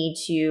you need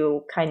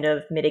to kind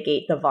of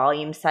mitigate the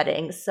volume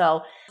settings.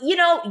 So,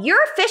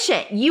 you're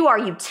efficient. You are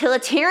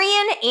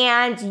utilitarian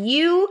and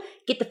you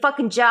get the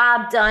fucking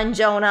job done,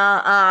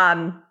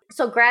 Jonah.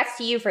 So grats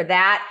to you for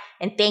that.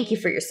 And thank you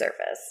for your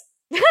service.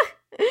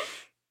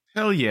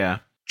 Hell yeah.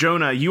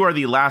 Jonah, you are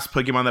the last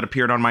Pokemon that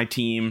appeared on my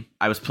team.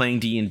 I was playing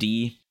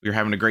D&D. We were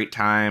having a great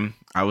time.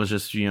 I was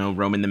just,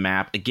 roaming the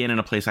map, again, in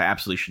a place I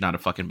absolutely should not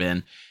have fucking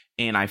been.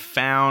 And I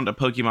found a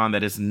Pokemon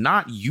that is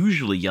not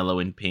usually yellow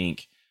and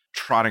pink,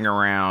 trotting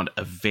around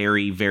a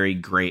very, very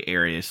gray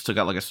area. Still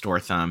got like a store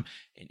thumb.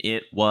 And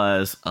it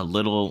was a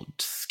little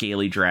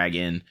scaly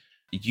dragon.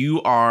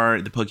 You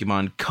are the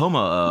Pokemon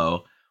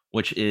Komo-o,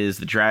 which is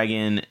the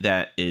dragon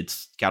that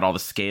it's got all the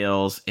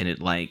scales and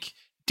it like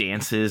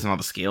dances and all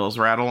the scales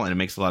rattle and it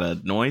makes a lot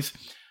of noise.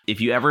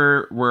 If you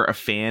ever were a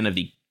fan of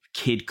the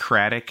Kid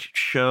Craddock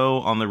show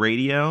on the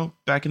radio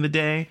back in the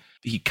day,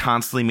 he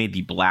constantly made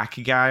the black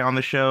guy on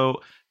the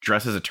show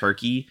dress as a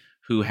turkey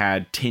who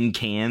had tin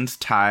cans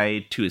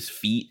tied to his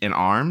feet and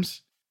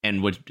arms,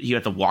 and he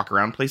had to walk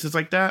around places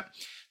like that.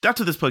 That's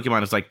what this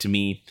Pokemon is like to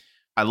me.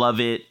 I love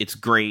it. It's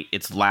great.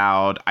 It's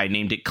loud. I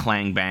named it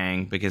Clang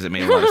Bang because it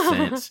made a lot of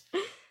sense.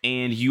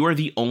 And you are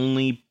the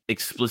only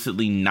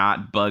explicitly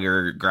not bug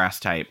or grass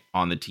type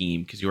on the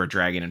team because you are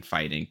dragon and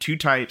fighting. 2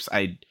 types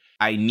I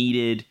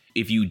needed.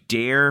 If you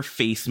dare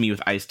face me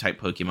with ice type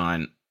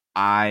Pokemon,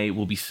 I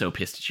will be so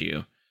pissed at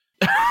you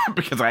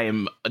because I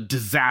am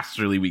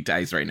disastrously weak to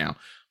ice right now.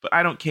 But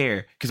I don't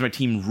care because my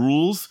team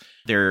rules.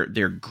 They're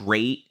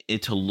great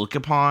to look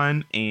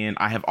upon, and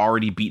I have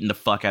already beaten the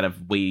fuck out of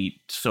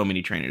so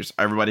many trainers.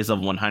 Everybody's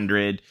level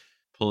 100,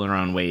 pulling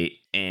around weight,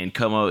 and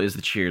Como is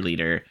the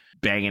cheerleader,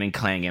 banging and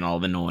clanging all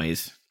the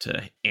noise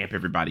to amp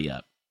everybody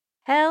up.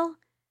 Hell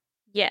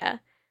yeah.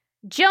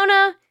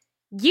 Jonah,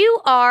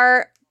 you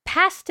are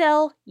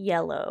pastel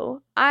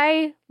yellow.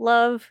 I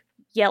love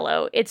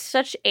yellow. It's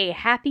such a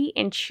happy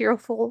and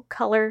cheerful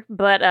color,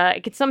 but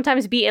it can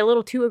sometimes be a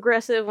little too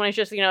aggressive when it's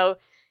just,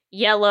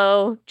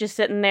 yellow just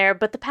sitting there.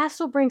 But the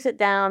pastel brings it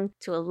down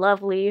to a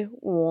lovely,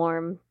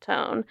 warm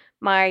tone.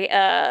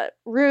 My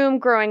room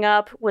growing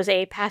up was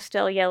a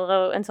pastel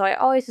yellow, and so I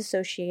always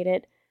associate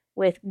it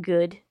with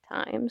good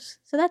times.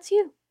 So that's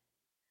you.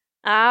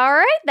 All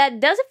right,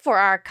 that does it for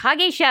our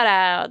Kage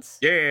shoutouts.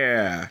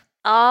 Yeah.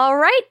 All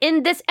right,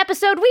 in this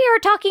episode, we are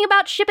talking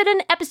about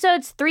Shippuden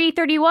episodes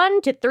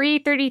 331 to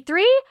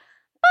 333.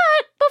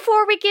 But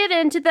before we get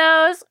into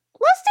those,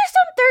 let's do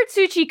some Third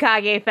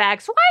Tsuchikage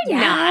facts. Why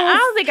not? I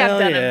don't think I've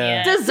done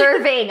them yet.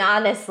 Deserving,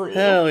 honestly.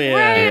 Hell yeah.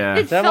 Right?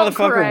 Yeah. That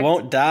motherfucker correct.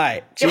 won't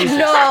die. Jesus.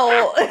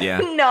 No. Yeah.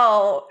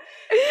 No.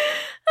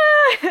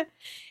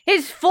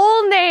 His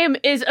full name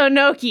is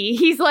Onoki.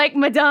 He's like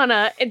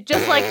Madonna, and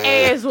just like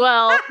A as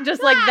well.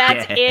 Just like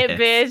that's it,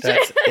 bitch.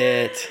 That's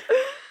it.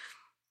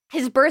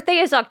 His birthday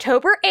is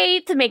October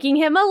 8th, making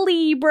him a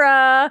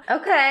Libra.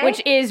 Okay.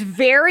 Which is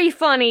very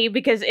funny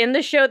because in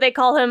the show they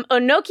call him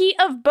Onoki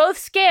of both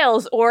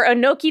scales or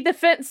Onoki the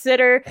fence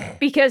sitter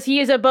because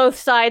he is a both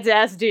sides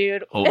ass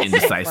dude. Oh,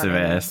 indecisive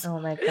ass. Oh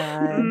my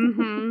god.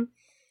 Mm-hmm.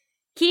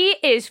 He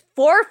is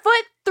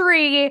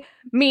 4'3",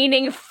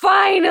 meaning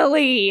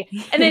finally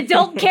an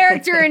adult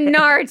character in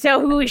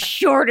Naruto who is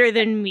shorter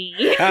than me.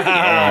 Take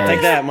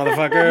that,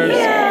 motherfuckers.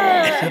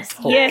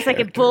 Yes, I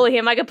could bully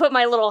him. I could put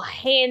my little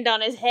hand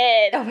on his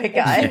head. Oh my and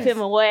god. keep him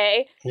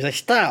away. He's like,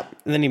 stop.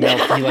 And then he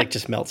melts. He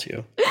just melts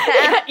you.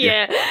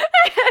 Yeah.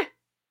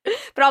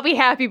 But I'll be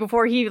happy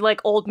before he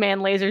old man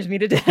lasers me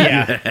to death.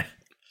 Yeah.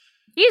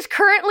 He's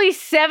currently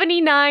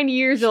 79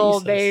 years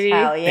old, baby.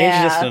 Hell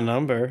yeah. Age just a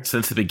number.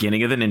 Since the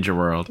beginning of the ninja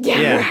world.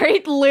 Yeah,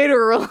 right?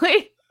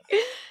 Literally.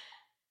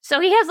 So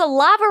he has a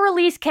lava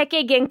release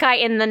Kekkei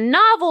Genkai in the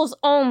novels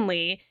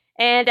only.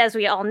 And as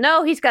we all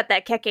know, he's got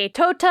that Kekkei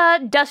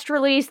Tota dust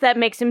release that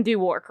makes him do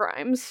war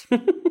crimes.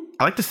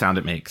 I like the sound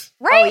it makes.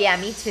 Right? Oh yeah,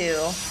 me too.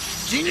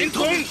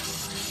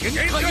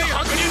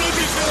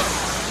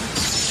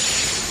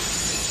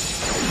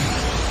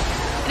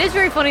 It is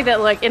very funny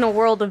that, in a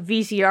world of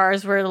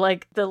VCRs where,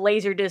 the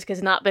laser disc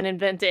has not been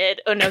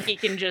invented, Onoki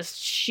can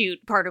just shoot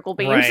particle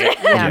beams. Right.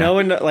 Yeah. No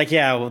one,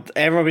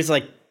 everybody's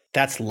like,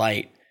 that's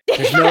light.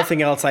 There's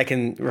nothing else I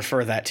can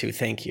refer that to.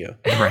 Thank you.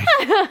 Right.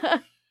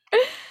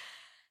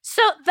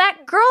 So that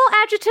girl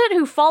adjutant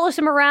who follows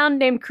him around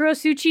named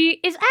Kurosuchi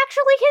is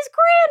actually his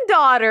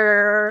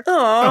granddaughter.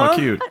 Aww. Oh,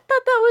 cute. I thought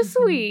that was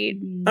sweet.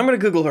 I'm gonna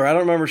Google her. I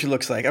don't remember what she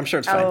looks like. I'm sure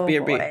it's fine. Oh, B-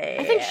 boy.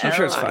 I think I'm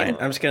sure it's fine.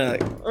 I'm just gonna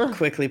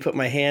quickly put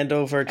my hand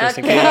over just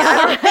in Okay, case.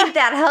 I don't think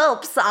that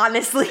helps,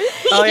 honestly.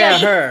 Oh yeah,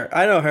 her.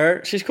 I know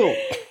her. She's cool.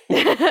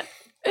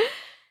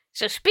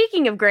 So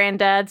speaking of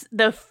granddads,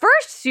 the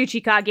first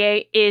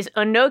Tsuchikage is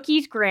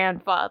Onoki's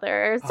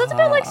grandfather. So it's a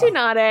bit like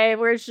Tsunade,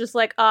 where it's just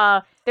like,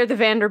 they're the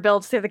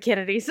Vanderbilts, they're the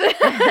Kennedys.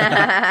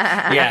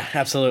 Yeah,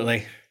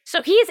 absolutely.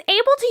 So he is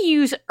able to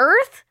use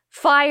earth,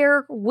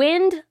 fire,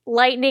 wind,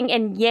 lightning,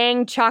 and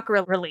yang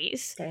chakra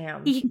release.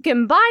 Damn. He can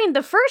combine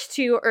the first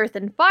two, earth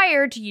and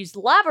fire, to use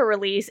lava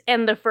release,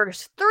 and the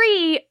first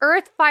three,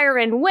 earth, fire,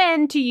 and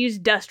wind, to use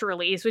dust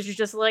release, which is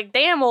just like,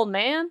 damn, old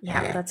man.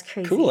 Yeah, that's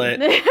crazy. Cool it.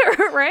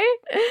 Right?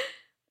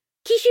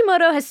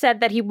 Kishimoto has said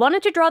that he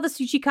wanted to draw the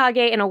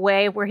Tsuchikage in a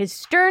way where his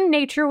stern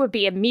nature would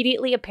be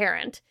immediately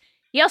apparent.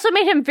 He also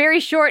made him very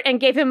short and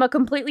gave him a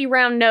completely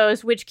round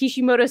nose, which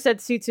Kishimoto said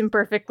suits him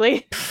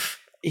perfectly.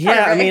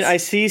 Yeah, I mean, Perfect. I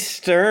see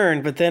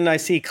Stern, but then I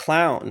see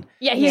Clown.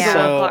 Yeah, he's Yeah. a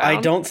So clown.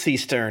 I don't see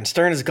Stern.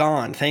 Stern is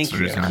gone. Thank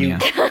Stern you. is gone,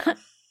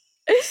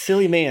 You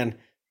silly man.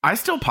 I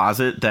still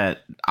posit that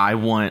I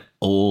want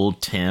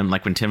old Tim,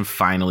 like when Tim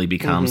finally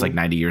becomes like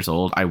 90 years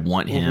old, I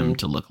want him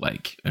to look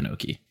like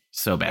Inoki.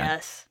 So bad.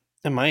 Yes.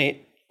 I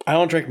might. I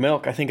don't drink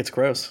milk. I think it's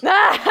gross.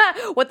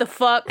 What the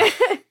fuck?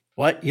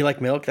 What? You like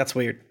milk? That's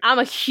weird. I'm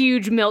a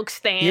huge milk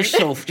stan.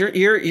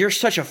 You're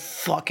such a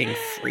fucking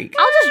freak.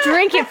 I'll just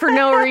drink it for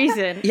no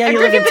reason. Yeah, I you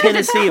drink live in it because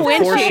it's Tennessee. Of course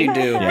quenching. you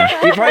do.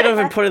 Yeah. You probably don't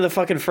even put it in the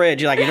fucking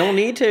fridge. You're like, you don't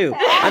need to.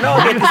 I know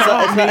I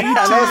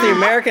know it's the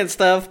American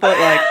stuff, but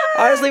like,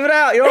 I just leave it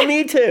out. You don't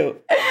need to.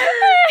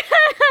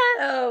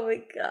 Oh my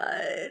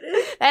god.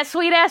 That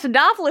sweet ass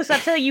Adophilus, I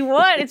tell you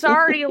what, it's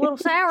already a little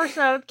sour,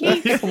 so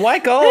keep. Why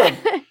cold?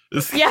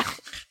 Yeah.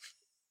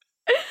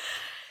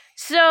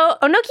 So,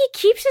 Onoki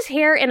keeps his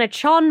hair in a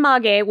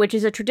chonmage, which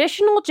is a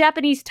traditional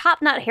Japanese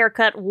top knot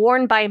haircut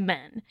worn by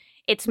men.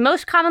 It's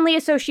most commonly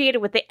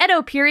associated with the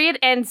Edo period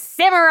and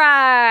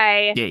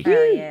samurai. Yay.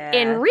 Oh yeah.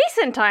 In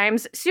recent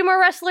times, sumo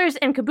wrestlers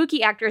and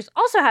kabuki actors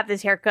also have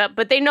this haircut,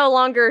 but they no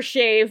longer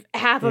shave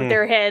half of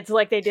their heads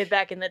like they did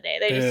back in the day.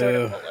 They just sort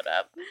of Ew. pull it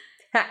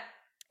up.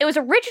 It was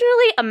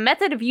originally a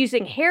method of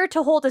using hair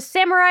to hold a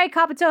samurai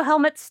kabuto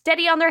helmet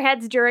steady on their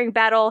heads during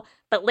battle,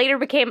 but later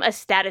became a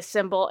status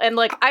symbol. And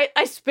like, I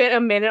spent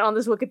a minute on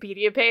this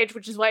Wikipedia page,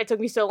 which is why it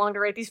took me so long to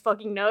write these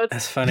fucking notes.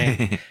 That's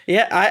funny.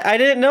 Yeah, I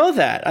didn't know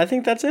that. I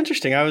think that's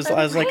interesting. I was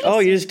like, oh,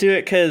 you just do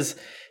it because,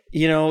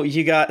 you know,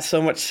 you got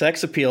so much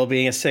sex appeal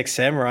being a sixth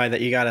samurai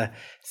that you got to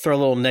throw a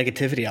little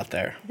negativity out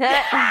there.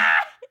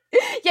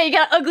 Yeah, you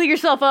gotta ugly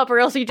yourself up or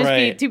else you just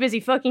be Right. too busy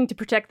fucking to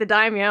protect the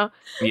daimyo.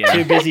 Yeah.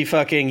 Too busy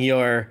fucking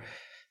your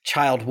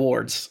child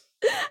wards.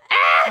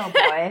 Oh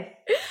boy.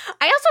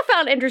 I also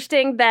found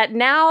interesting that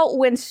now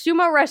when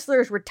sumo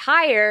wrestlers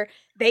retire,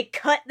 they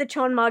cut the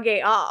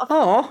chonmage off.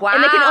 Oh, Wow.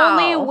 And they can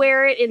only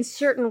wear it in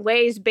certain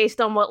ways based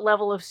on what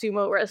level of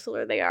sumo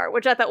wrestler they are,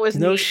 which I thought was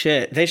no neat.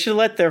 shit. They should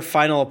let their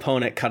final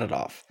opponent cut it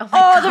off. Oh,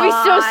 Oh, that'd be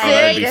so God.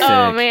 that'd sick. be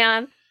Oh, sick.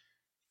 man.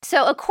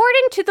 So,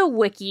 according to the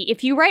wiki,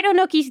 if you write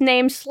Onoki's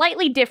name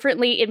slightly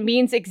differently, it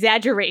means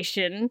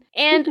exaggeration.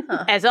 And,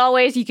 Huh. as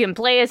always, you can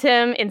play as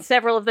him in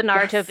several of the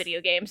Naruto Yes.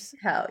 video games.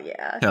 Hell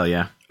yeah. Hell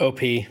yeah.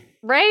 OP. It's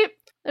Right?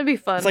 That'd be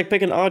fun. like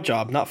picking Odd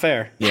Job. Not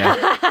fair.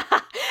 Yeah.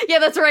 Yeah,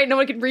 that's right. No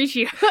one can reach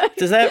you.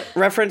 Does that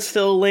reference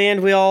still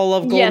land? We all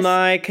love Yes.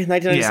 GoldenEye,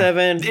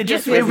 1997. It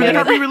just Yes, it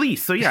got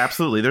re-released. So yeah,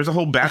 absolutely. There's a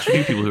whole batch of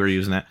new people who are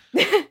using that.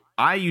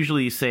 I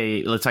usually say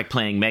it's like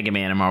playing Mega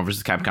Man in Marvel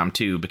vs. Capcom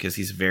 2 because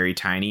he's very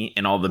tiny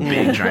and all the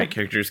big giant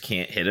characters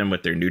can't hit him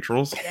with their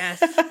neutrals.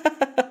 Yes.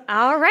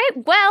 All right.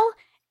 Well,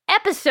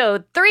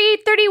 episode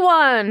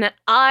 331,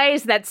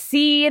 Eyes That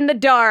See in the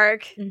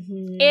Dark.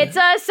 It's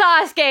a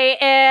Sasuke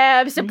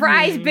ebb.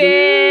 Surprise,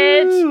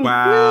 bitch.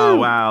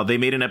 Wow. They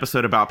made an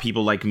episode about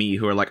people like me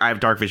who are like, I have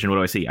dark vision. What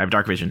do I see? I have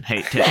dark vision.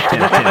 Hey, Tim, I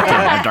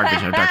have dark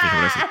vision. I have dark vision.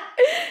 What do I see?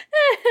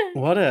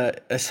 What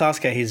a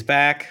Sasuke. He's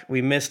back.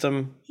 We missed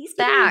him. He's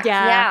back.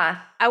 Yeah. Yeah.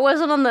 I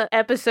wasn't on the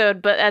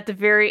episode, but at the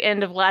very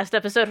end of last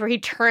episode where he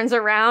turns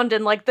around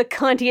in like the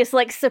cuntiest,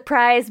 like,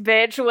 surprise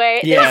bitch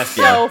way. Yes,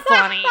 It was so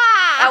funny.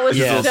 That was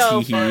Yes. so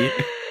Hee hee. fun.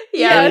 That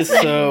Yes.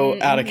 is so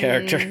out of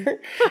character.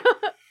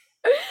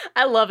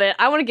 I love it.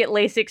 I want to get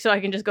LASIK so I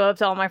can just go up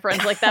to all my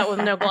friends like that with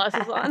no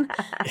glasses on.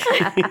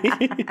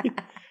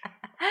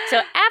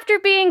 So after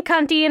being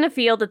cunty in a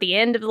field at the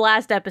end of the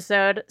last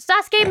episode,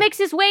 Sasuke makes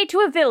his way to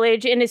a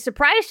village and is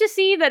surprised to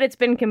see that it's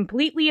been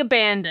completely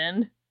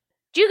abandoned.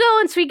 Jugo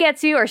and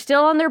Suigetsu are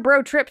still on their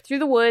bro trip through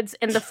the woods,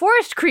 and the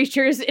forest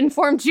creatures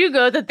inform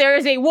Jugo that there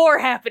is a war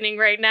happening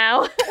right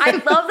now. I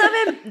love them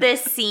in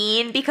this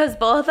scene because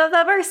both of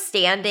them are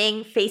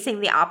standing facing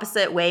the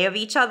opposite way of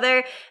each other.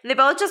 And they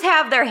both just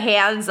have their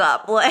hands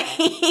up. Like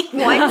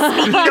one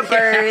speaking to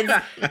birds,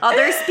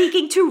 other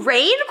speaking to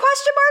rain,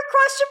 question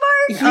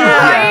mark?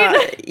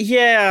 Yeah.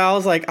 Yeah, I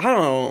was like,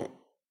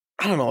 I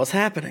I don't know what's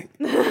happening.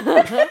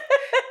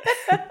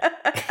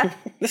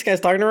 This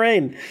guy's talking to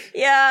Rain.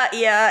 Yeah.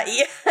 I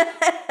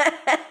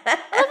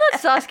love that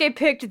Sasuke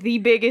picked the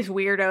biggest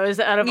weirdos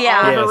out of all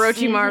Yeah. of Yes.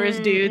 Orochimaru's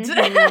Mhm, dudes.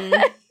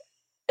 mhm.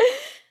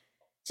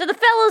 So the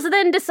fellas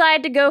then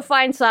decide to go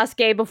find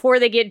Sasuke before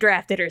they get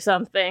drafted or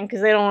something,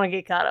 because they don't want to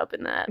get caught up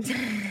in that.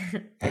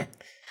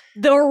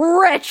 The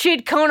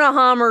wretched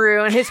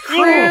Konohamaru and his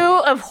crew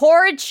of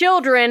horrid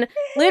children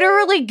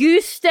literally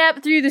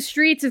goose-step through the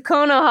streets of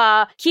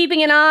Konoha,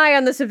 keeping an eye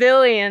on the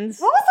civilians.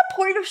 What was the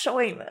point of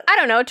showing this? I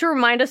don't know, to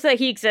remind us that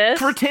he exists.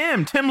 For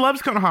Tim. Tim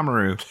loves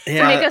Konohamaru.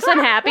 To make us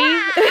unhappy.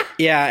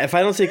 Yeah, if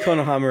I don't see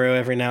Konohamaru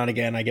every now and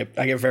again, I get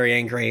very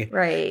angry.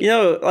 Right. You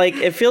know, like,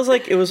 it feels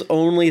like it was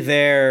only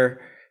there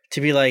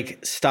to be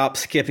like, stop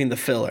skipping the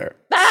filler.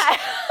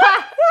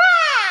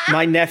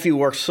 My nephew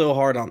worked so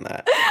hard on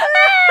that.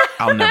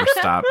 I'll never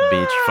stop,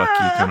 bitch. Fuck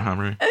you,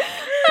 Konohamaru.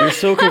 You're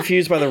so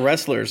confused by the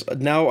wrestlers.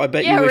 Now I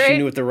bet Yeah, you wish right? you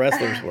knew what the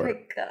wrestlers Oh were. my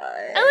god.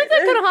 I like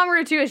that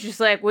Konohamaru too is just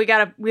like, we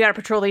gotta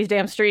patrol these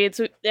damn streets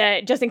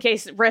just in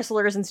case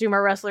wrestlers and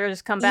sumo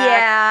wrestlers come back.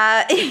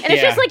 Yeah. And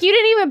it's just like, you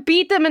didn't even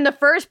beat them in the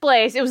first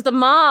place. It was the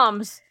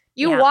moms.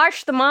 You Yeah.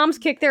 watched the moms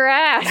kick their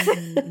ass.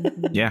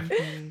 Yeah.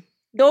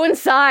 Go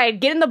inside.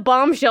 Get in the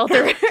bomb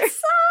shelter.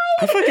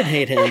 I fucking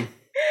hate him.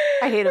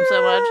 I hate him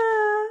so much.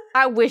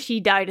 I wish he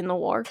died in the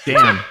war.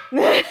 Damn.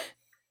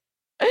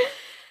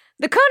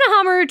 The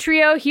Konohamaru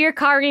trio hear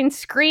Karin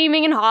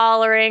screaming and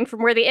hollering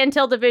from where the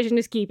intel division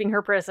is keeping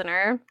her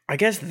prisoner. I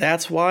guess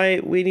that's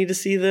why we need to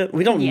see them.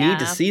 We don't Yeah. need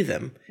to see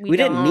them. We We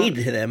didn't don't. need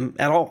them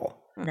at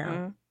all.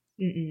 No.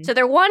 So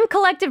their one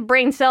collective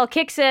brain cell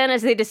kicks in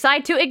as they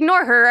decide to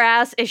ignore her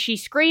ass as she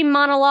scream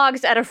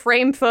monologues at a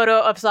framed photo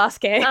of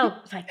Sasuke. Oh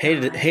my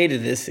god.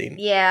 Hated this scene.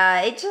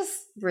 Yeah, it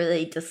just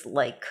really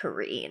dislike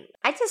Kareen.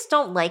 I just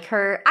don't like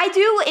her. I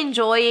do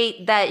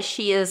enjoy that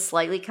she is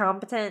slightly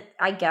competent,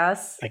 I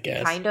guess.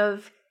 Kind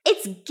of.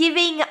 It's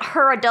giving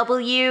her a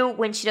W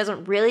when she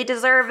doesn't really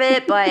deserve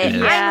it, but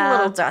Yeah. I'm a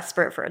little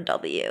desperate for a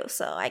W,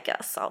 so I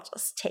guess I'll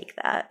just take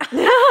that.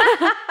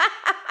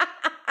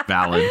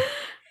 Valid.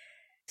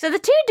 So the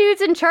two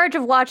dudes in charge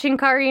of watching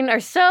Karin are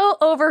so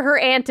over her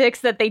antics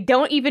that they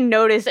don't even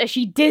notice as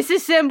she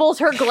disassembles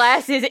her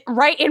glasses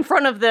right in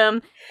front of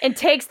them and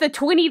takes the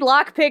 20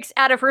 lockpicks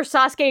out of her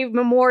Sasuke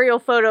memorial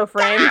photo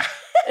frame.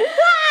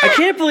 I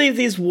can't believe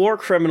these war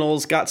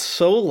criminals got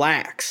so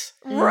lax.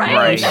 Right?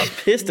 I'm just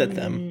pissed at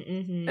them.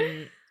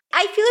 Mhm.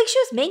 I feel like she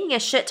was making a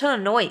shit ton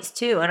of noise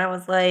too, and I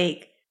was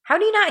like, how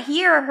do you not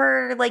hear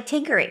her like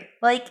tinkering?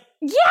 Like,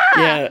 Yeah!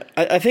 Yeah,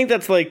 I think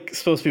that's like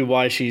supposed to be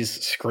why she's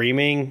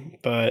screaming,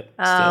 but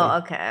still. oh,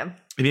 okay.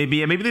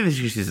 Maybe they think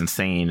she's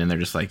insane, and they're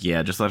just like,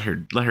 yeah, just let her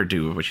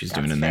do what she's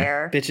doing That's in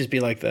fair. Bitches be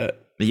like that.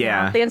 there.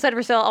 Yeah. The inside of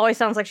her cell always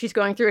sounds like she's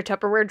going through a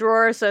Tupperware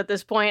drawer, so at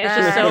this point it's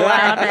just so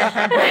loud.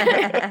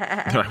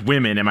 They're like,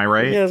 women, am I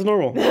right? Yeah, it's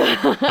normal.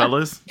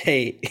 Fellas?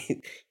 Hey,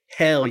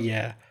 hell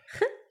yeah.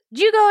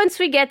 Jugo and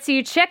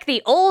Suigetsu check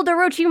the old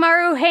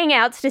Orochimaru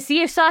hangouts to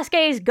see if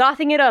Sasuke is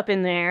gothing it up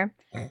in there.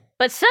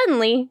 But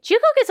suddenly,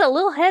 Jugo gets a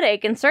little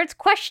headache and starts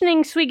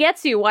questioning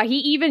Suigetsu why he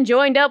even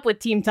joined up with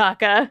Team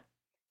Taka.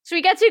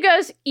 Suigetsu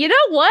goes, you know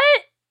what?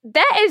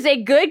 That is a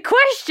good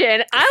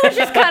question. I was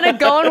just kind of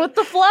going with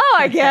the flow,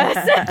 I guess.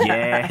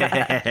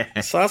 Yeah.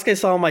 Sasuke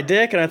saw my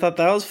dick, and I thought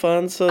that was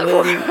fun, so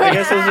then I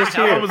guess it was just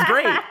That here. was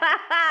great.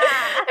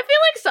 I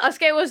feel like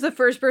Sasuke was the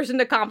first person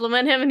to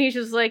compliment him, and he's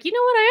just like, you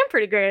know what? I am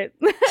pretty great.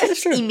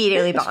 That's true.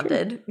 Immediately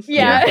bonded.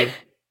 Yeah.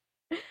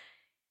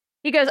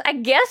 He goes, I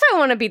guess I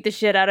want to beat the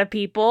shit out of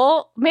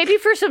people. Maybe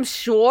for some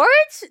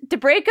swords? To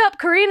break up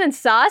Karin and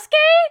Sasuke?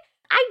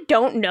 I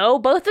don't know.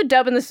 Both the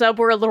dub and the sub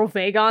were a little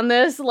vague on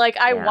this. Like,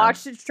 I Yeah.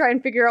 watched it to try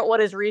and figure out what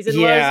his reason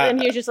Yeah. was, and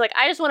he was just like,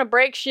 I just want to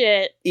break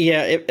shit.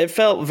 Yeah, it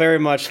felt very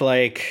much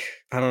like,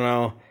 I don't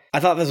know. I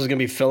thought this was going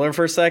to be filler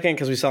for a second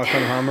because we saw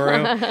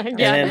Konohamaru. Yeah. And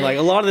then, like,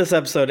 a lot of this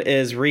episode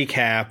is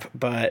recap,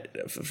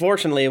 but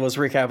fortunately, it was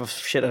recap of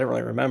shit I don't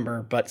really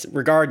remember. But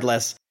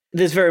regardless,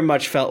 this very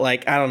much felt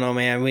like, I don't know,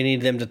 man, we need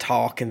them to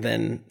talk and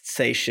then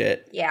say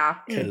shit. Yeah.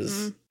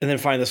 And then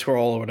find the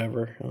scroll or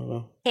whatever. I don't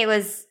know. It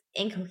was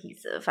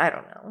incohesive. I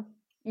don't know.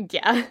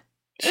 Yeah.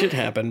 Should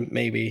happen,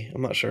 maybe.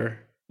 I'm not sure.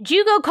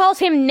 Jugo calls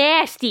him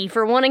nasty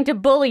for wanting to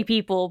bully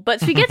people, but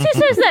Suigetsu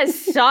says that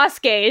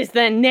Sasuke is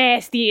the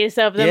nastiest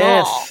of them all.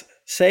 Yes,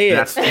 say it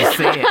That's just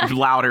say it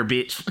louder,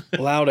 bitch.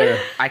 louder.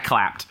 I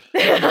clapped.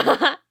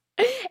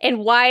 And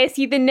why is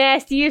he the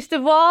nastiest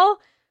of all?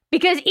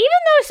 Because even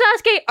though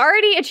Sasuke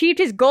already achieved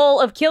his goal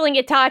of killing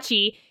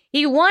Itachi,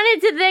 he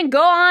wanted to then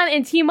go on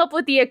and team up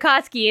with the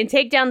Akatsuki and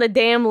take down the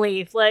damn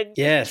leaf. Like,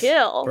 Yes,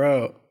 chill.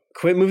 bro.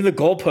 Quit moving the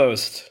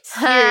goalpost.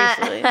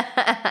 Seriously.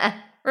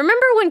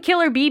 Remember when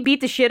Killer Bee beat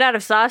the shit out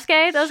of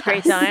Sasuke? That was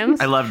great times.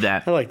 I love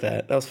that. I like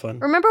that. That was fun.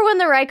 Remember when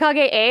the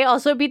Raikage A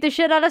also beat the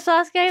shit out of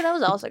Sasuke? That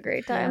was also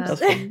great times. That was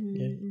fun.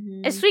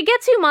 Yeah. As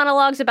Suigetsu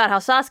monologues about how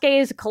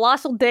Sasuke is a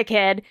colossal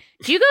dickhead,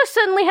 Jugo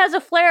suddenly has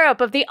a flare-up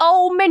of the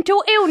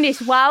mental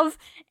illness, wav,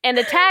 and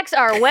attacks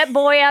our wet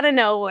boy out of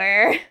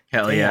nowhere.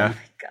 Hell yeah.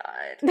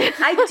 God.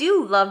 I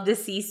do love to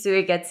see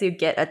Suigetsu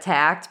get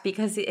attacked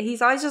because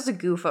he's always just a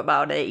goof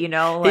about it, you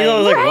know? He's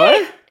always like,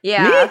 what?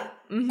 Yeah.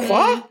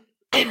 What?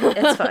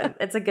 It's fun.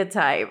 It's a good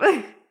time.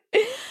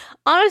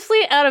 Honestly,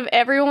 out of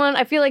everyone,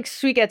 I feel like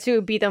Suigetsu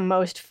would be the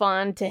most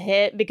fun to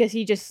hit because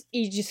you just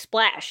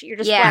splash. You're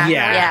just splashing.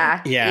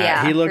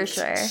 Yeah, He looked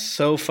for sure.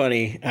 so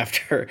funny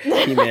after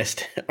he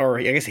missed, or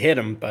I guess hit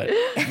him, but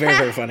very,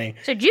 very funny.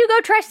 So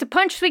Jugo tries to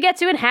punch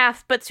Suigetsu in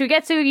half, but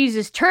Suigetsu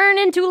uses turn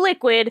into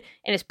liquid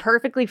and is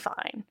perfectly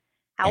fine.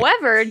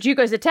 However,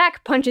 Jugo's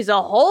attack punches a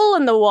hole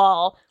in the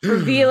wall,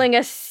 revealing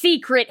a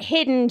secret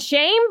hidden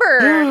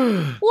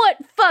chamber. What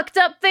fucked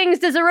up things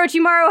does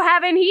Orochimaru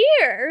have in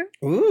here?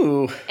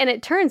 Ooh. And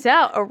it turns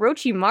out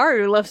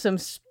Orochimaru left some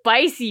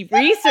spicy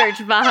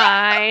research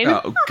behind.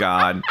 Oh,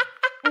 God.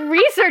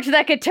 Research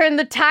that could turn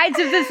the tides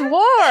of this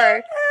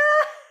war.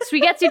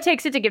 Suigetsu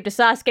takes it to give to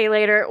Sasuke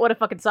later. What a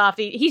fucking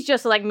softie. He's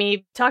just like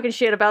me, talking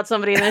shit about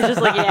somebody and then just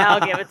like, yeah,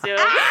 I'll give it to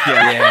him.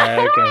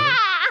 Yeah, okay.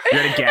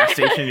 You're at a gas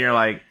station, you're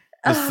like,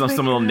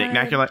 some little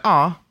knickknack, you're like,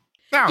 aw.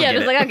 Yeah,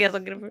 just like, I guess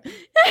I'll get it.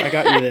 I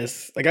got you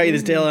this. I got you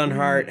this Dale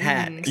Earnhardt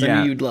hat because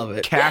I knew you'd love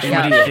it. Cash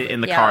money shit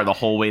in the car the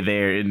whole way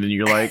there, and then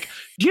you're like,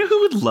 do you know who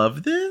would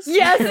love this?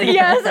 Yes.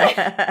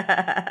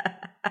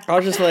 I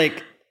was just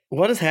like,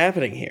 what is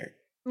happening here?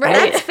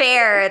 That's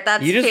fair.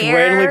 That's You just fair.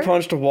 randomly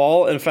punched a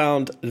wall and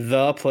found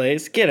the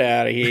place? Get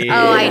out of here.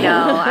 Oh,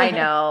 I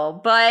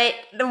know. But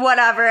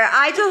whatever.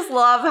 I just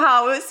love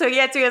how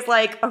Suigetsu is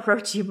like,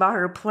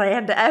 Orochimaru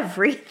planned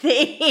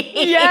everything.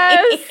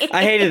 Yes.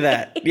 I hated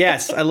that.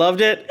 Yes, I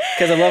loved it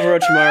because I love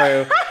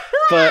Orochimaru,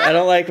 but I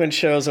don't like when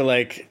shows are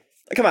like,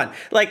 come on.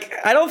 Like,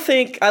 I don't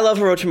think I love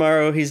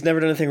Orochimaru. He's never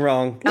done anything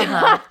wrong.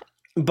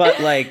 But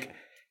like,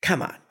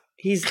 come on.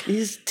 He's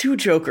too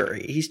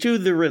jokery. He's too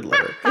the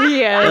Riddler.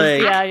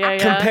 Yes. Like, Yeah.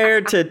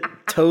 Compared to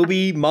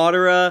Toby,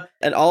 Madara,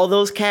 and all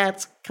those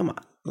cats, come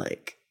on.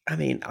 Like, I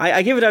mean,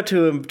 I give it up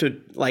to him to,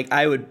 like,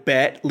 I would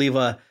bet leave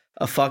a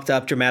fucked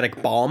up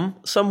dramatic bomb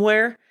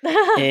somewhere.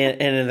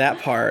 and in that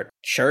part,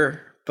 sure.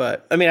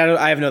 But, I mean,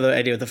 I have no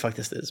idea what the fuck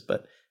this is.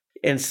 But,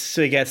 and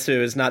Suigetsu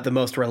is not the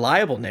most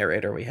reliable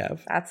narrator we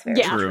have. That's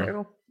very True.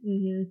 true.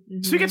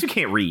 Suigetsu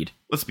can't read.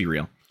 Let's be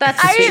real.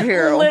 That's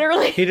true.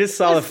 Literally. He just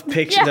saw the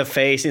picture, the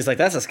face. He's like,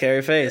 that's a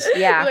scary face.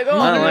 Yeah. Like, oh,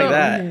 I don't no. like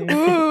that.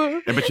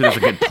 Ooh. I bet you there's a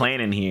good plan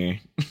in here.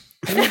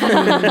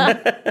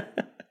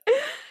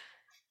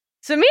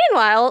 So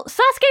meanwhile,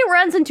 Sasuke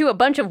runs into a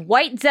bunch of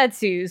white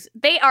Zetsus.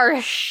 They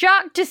are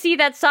shocked to see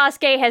that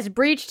Sasuke has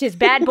breached his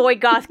bad boy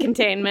goth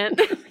containment.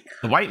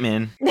 The white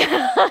man.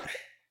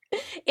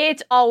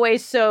 It's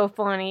always so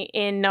funny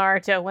in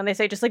Naruto when they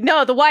say just like,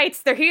 no, the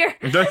whites, they're here.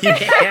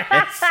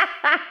 Yes.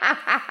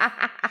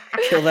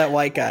 Kill that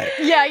white guy.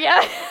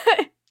 Yeah.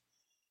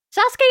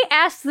 Sasuke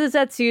asks the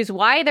Zetsus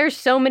why there's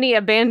so many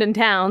abandoned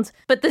towns,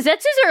 but the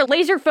Zetsus are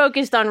laser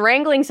focused on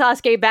wrangling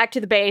Sasuke back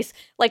to the base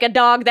like a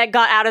dog that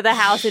got out of the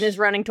house and is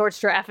running towards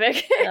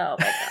traffic. Oh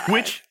my god.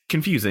 Which,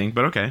 confusing,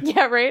 but okay.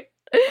 Yeah, right?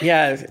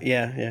 Yeah.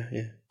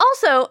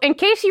 Also, in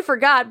case you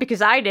forgot,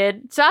 because I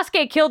did,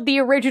 Sasuke killed the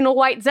original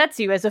white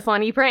Zetsu as a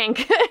funny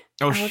prank.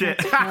 Oh, shit.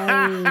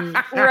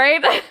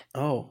 Right?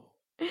 Oh.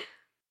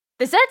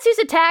 The Zetsus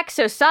attack,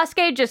 so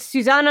Sasuke just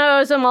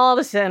Susanoo's them all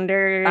to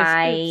cinders.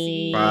 Bye.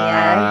 Oopsie.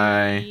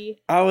 Bye.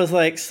 I was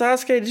like,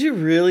 Sasuke, did you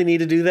really need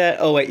to do that?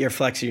 Oh, wait, you're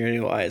flexing your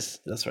new eyes.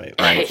 That's right.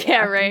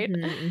 Yeah, right.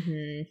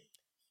 Mm-hmm.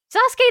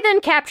 Sasuke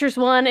then captures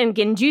one and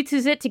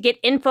genjutsus it to get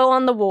info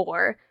on the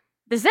war.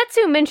 The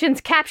Zetsu mentions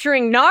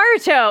capturing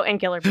Naruto and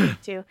Killer Bee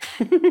too.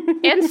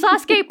 And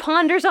Sasuke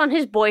ponders on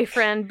his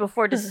boyfriend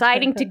before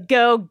deciding to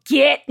go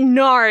get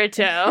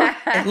Naruto.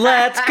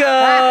 Let's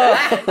go!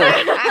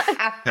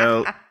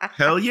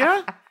 Hell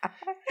yeah?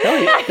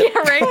 Yeah,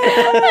 right?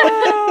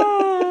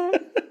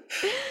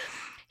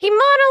 He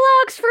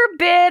monologues for a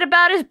bit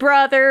about his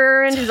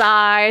brother and his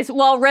eyes,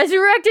 while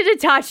resurrected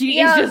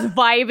Itachi is just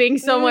vibing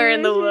somewhere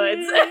in the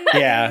woods.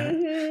 Yeah.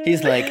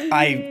 He's like,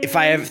 if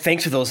I have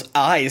thanks for those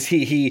eyes,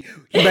 he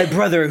my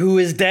brother who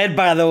is dead,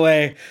 by the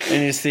way.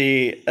 And you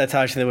see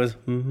Itachi that was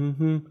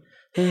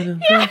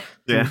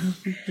Yeah.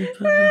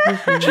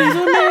 She's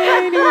a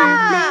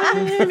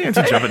maniac. It's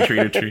a jumping tree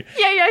to tree.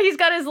 Yeah, he's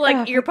got his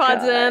ear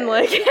pods in,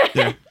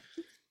 Yeah.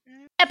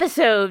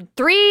 Episode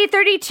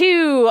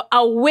 332,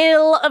 A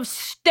Will of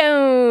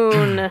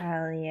Stone.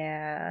 Hell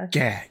yeah.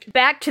 gag.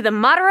 Back to the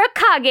Madara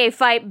Kage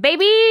fight,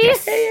 baby!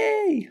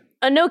 Hey.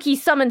 Inoki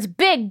summons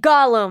Big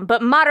Gollum,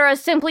 but Madara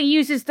simply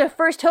uses the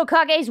first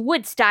Hokage's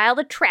wood style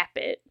to trap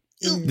it.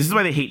 This is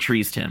why they hate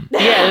trees, Tim.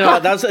 Yeah, no,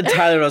 that was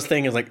entirely what I was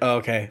thinking. I was like, oh,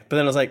 okay. But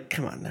then I was like,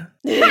 come on now.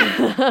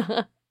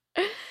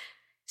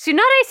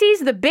 Tsunade sees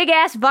the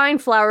big-ass vine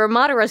flower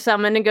Madara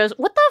summoned and goes,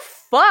 what the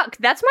fuck?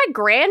 That's my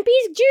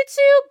grandpiece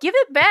jutsu? Give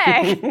it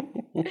back.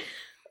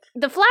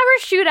 The flowers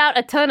shoot out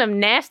a ton of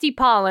nasty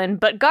pollen,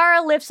 but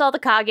Gaara lifts all the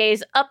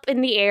Kages up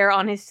in the air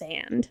on his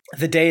sand.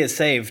 The day is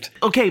saved.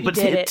 Okay, but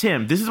did it.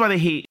 Tim, this is why they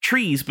hate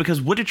trees,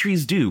 because what do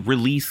trees do?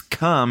 Release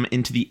cum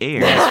into the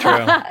air. That's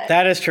true.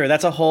 That is true.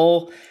 That's a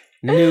whole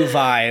new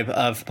vibe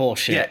of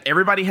bullshit. Yeah,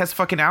 everybody has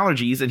fucking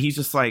allergies, and he's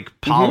just like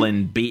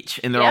pollen, bitch,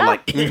 and they're all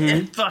like,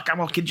 "Fuck, I'm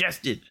all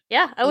congested."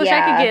 Yeah, I wish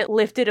I could get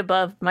lifted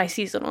above my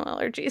seasonal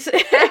allergies.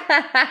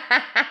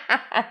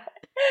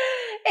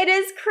 It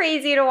is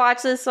crazy to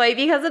watch this fight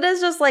because it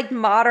is just like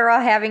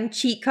Madara having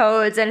cheat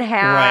codes and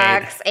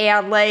hacks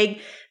and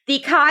like the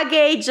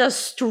Kage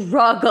just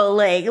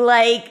struggling,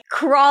 like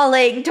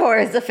crawling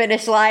towards the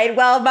finish line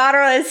while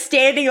Madara is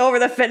standing over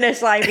the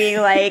finish line being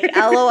like,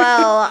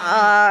 LOL,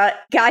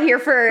 got here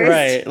first.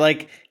 Right.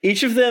 Like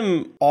each of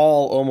them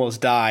all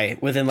almost die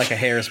within like a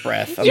hair's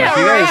breath. I'm like,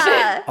 you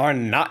guys are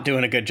not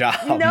doing a good job.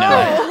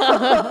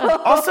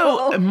 No.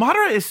 Also,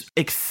 Madara is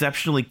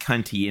exceptionally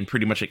cunty in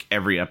pretty much like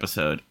every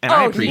episode. And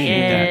I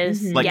appreciate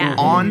that. Like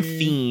on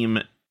theme,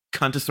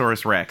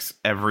 Cuntosaurus Rex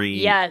every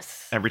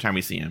time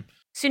we see him.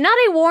 Tsunade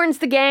warns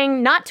the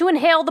gang not to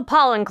inhale the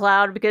pollen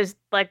cloud because,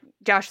 like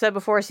Josh said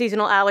before,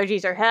 seasonal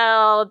allergies are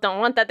hell. Don't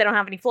want that. They don't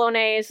have any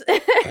Flonase.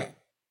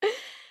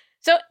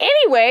 So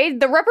anyway,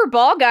 the rubber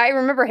ball guy,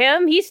 remember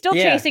him? He's still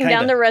chasing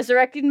down the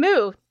resurrected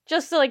Mu.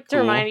 Just to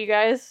remind you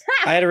guys.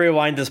 I had to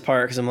rewind this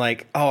part because I'm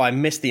like, oh, I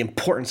missed the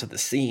importance of the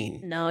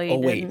scene. No, you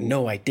didn't. Wait,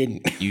 no, I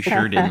didn't. You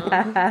sure didn't.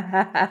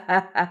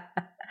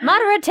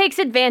 Madara takes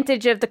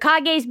advantage of the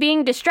Kages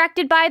being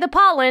distracted by the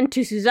pollen to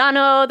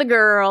Susanoo the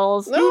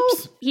girls.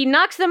 Oops. He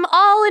knocks them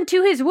all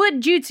into his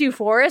wood jutsu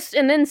forest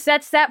and then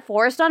sets that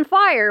forest on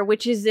fire,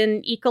 which is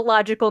an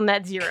ecological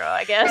net zero,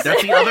 I guess.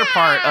 That's the other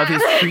part of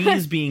his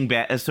trees being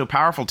so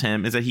powerful,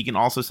 Tim, is that he can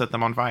also set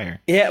them on fire.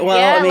 Yeah, well,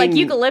 I mean, like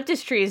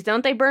eucalyptus trees,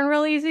 don't they burn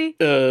real easy?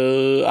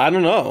 I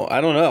don't know.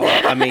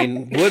 I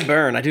mean, wood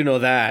burn. I do know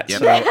that. Yep.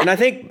 So, and I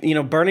think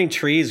burning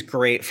trees is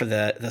great for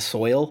the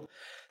soil.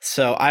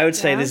 So I would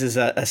say this is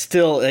a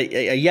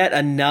yet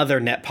another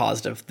net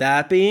positive.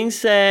 That being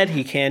said,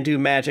 he can do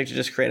magic to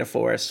just create a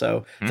forest.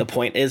 So the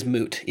point is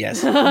moot.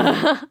 Yes,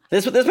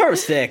 this part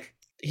was sick.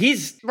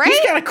 He's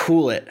got to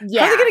cool it.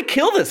 Yeah. How are they going to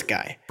kill this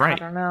guy? Right. I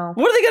don't know.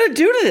 What are they going to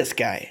do to this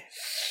guy?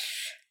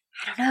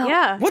 I don't know.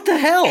 Yeah. What the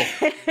hell?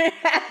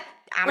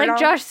 Like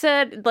Josh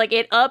said, like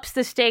it ups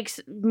the stakes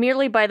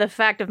merely by the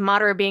fact of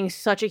Madara being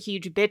such a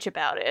huge bitch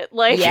about it.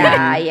 Like,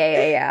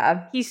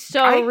 yeah. He's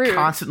so rude. I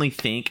constantly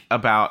think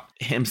about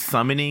him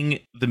summoning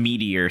the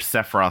meteor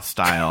Sephiroth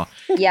style.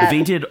 Yeah.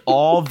 They did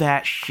all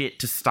that shit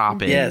to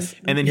stop it. Yes.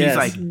 And then he's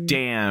like,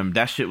 damn,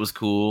 that shit was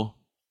cool.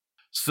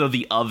 So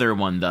the other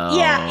one, though.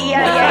 Yeah.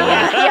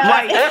 Yeah.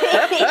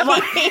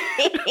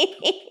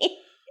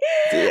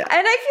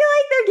 And I feel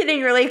like they're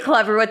getting really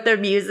clever with their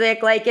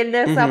music. Like in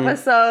this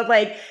episode,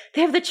 like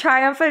they have the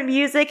triumphant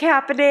music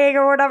happening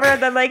or whatever,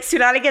 and then like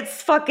Tsunade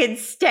gets fucking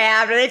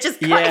stabbed and it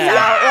just cuts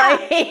out.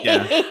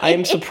 Like, I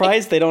am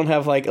surprised they don't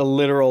have like a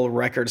literal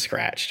record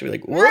scratch to be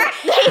like, what?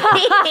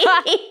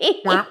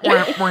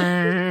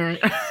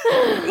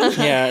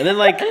 Yeah, and then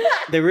like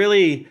they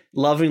really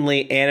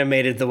lovingly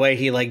animated the way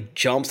he like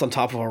jumps on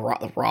top of a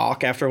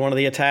rock after one of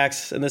the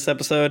attacks in this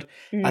episode.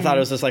 I thought it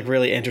was just like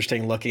really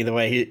interesting looking the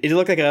way he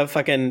looked like a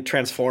fucking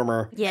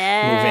transformer moving.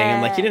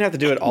 And like you didn't have to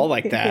do it all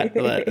like that.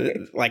 But,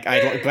 like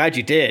I'm glad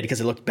you did because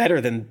it looked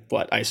better than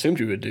what I assumed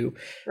you would do,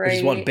 which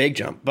is one big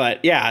jump.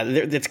 But yeah,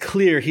 it's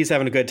clear he's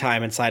having a good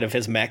time inside of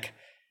his mech.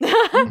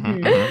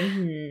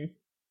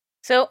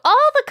 So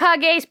all the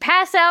Kages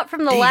pass out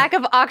from the lack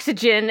of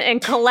oxygen and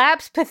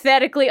collapse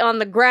pathetically on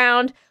the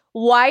ground.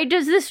 Why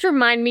does this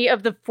remind me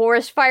of the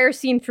forest fire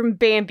scene from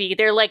Bambi?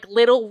 They're like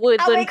little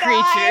woodland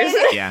creatures.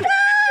 Yeah.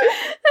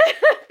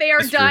 They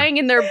are dying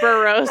in their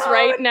burrows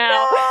right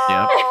now.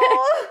 Yep.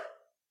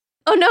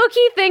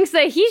 Onoki thinks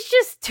that he's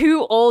just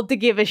too old to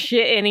give a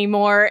shit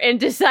anymore and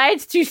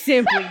decides to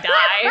simply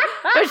die.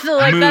 Which is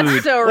like,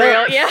 that's so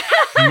real. Yeah.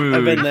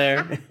 I've been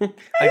there.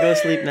 I go to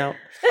sleep now.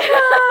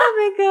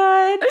 oh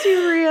my god,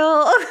 too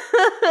real.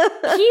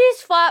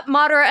 He's fought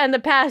Madara in the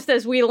past,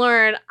 as we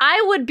learn.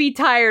 I would be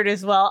tired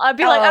as well. I'd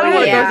be like, I don't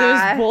want to go through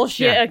this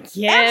bullshit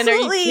again.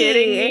 Absolutely. Are you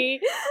kidding me?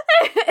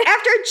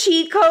 After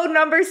cheat code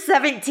number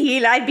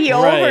 17, I'd be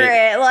over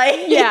it.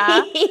 Like,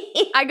 yeah,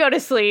 I go to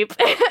sleep.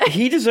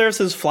 He deserves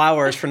his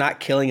flowers for not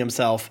killing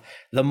himself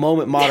the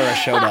moment Madara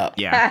showed up.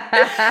 Yeah.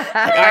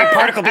 Like, all right,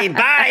 particle beam,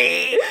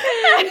 bye.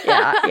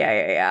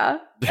 Yeah.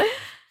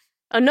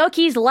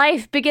 Onoki's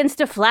life begins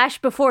to flash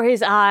before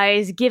his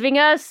eyes, giving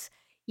us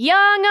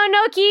young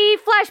Onoki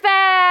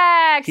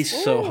flashbacks. He's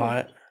so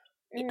hot.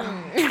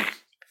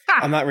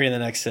 I'm not reading the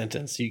next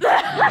sentence.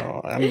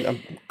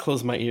 I'm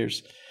closing my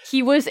ears.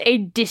 He was a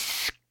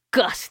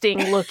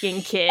disgusting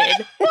looking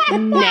kid.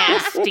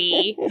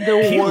 Nasty.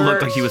 He Worst.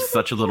 looked like he was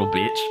such a little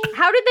bitch.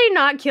 How did they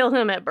not kill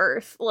him at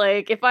birth?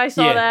 Like, if I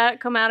saw that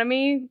come out of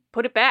me,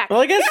 put it back. Well,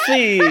 I guess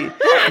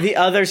the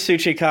other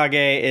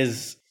Tsuchikage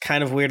is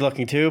kind of weird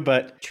looking too,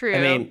 but True. I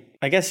mean,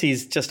 I guess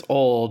he's just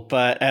old,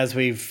 but as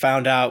we've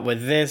found out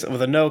with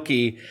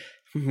Onoki,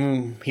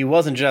 he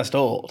wasn't just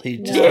old. He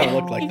just kind of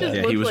looked like that.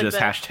 Yeah, he was just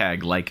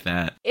hashtag like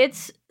that.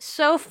 It's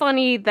so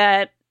funny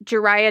that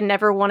Jiraiya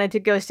never wanted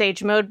to go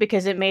sage mode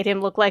because it made him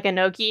look like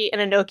Onoki,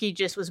 and Onoki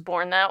just was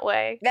born that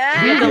way. He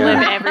had to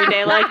live every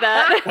day like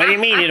that. What do you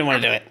mean you didn't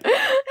want to do it?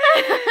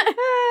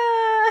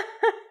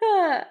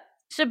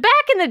 So back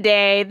in the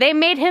day, they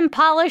made him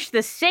polish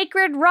the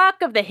sacred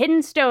rock of the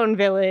Hidden Stone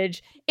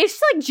Village. It's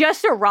like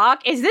just a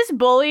rock. Is this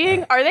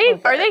bullying? Are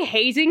they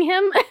hazing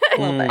him?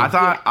 I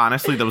thought,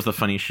 honestly, that was the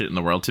funniest shit in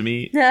the world to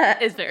me.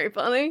 It's very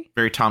funny.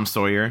 Very Tom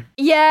Sawyer.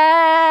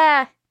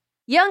 Yeah.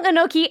 Young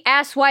Inoki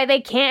asks why they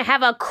can't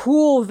have a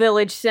cool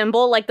village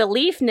symbol like the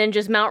Leaf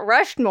Ninjas Mount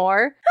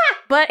Rushmore.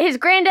 But his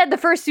granddad, the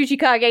first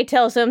Tsuchikage,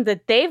 tells him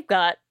that they've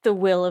got the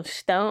Will of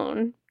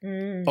Stone.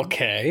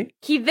 Okay.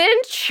 He then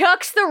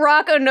chucks the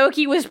rock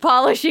Inoki was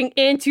polishing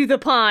into the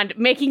pond,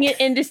 making it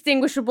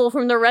indistinguishable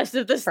from the rest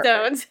of the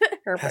stones.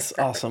 That's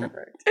awesome.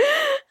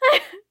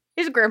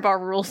 His grandpa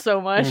rules so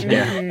much.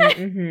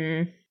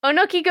 Yeah.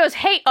 Inoki goes,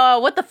 hey,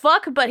 what the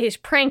fuck? But his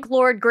prank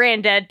lord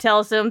granddad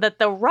tells him that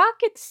the rock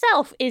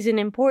itself isn't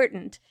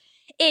important.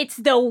 It's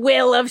the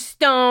Will of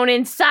Stone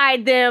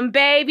inside them,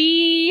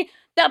 baby!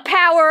 The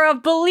power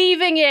of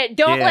believing it!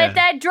 Don't let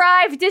that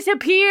drive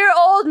disappear,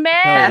 old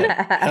man!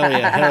 Hell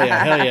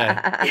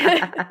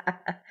yeah.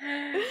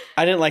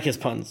 I didn't like his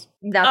puns.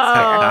 That's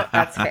fair.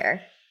 That's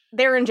fair.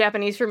 They're in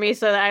Japanese for me,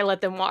 so that I let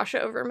them wash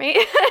over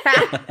me.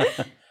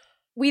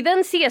 We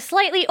then see a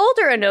slightly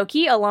older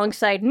Inoki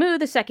alongside Mu,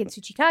 the second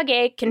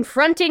Tsuchikage,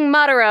 confronting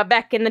Madara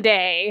back in the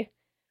day.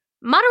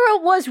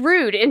 Madara was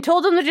rude and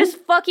told him to just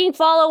fucking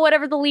follow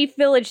whatever the Leaf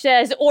Village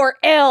says, or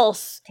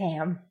else.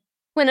 Damn.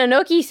 When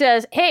Inoki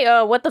says, hey,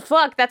 what the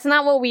fuck, that's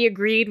not what we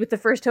agreed with the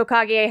first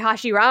Hokage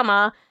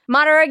Hashirama,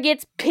 Madara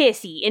gets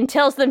pissy and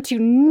tells them to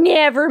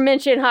never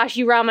mention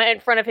Hashirama in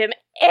front of him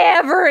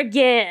ever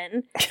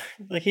again.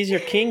 Like, he's your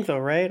king, though,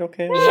 right?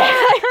 Okay. Yeah.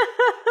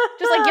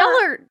 Just like,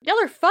 y'all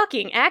are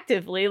fucking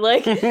actively,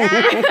 like.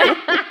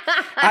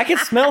 I can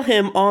smell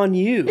him on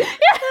you.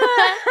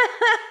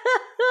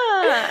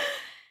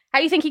 How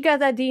do you think he got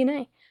that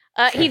DNA?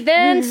 He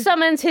then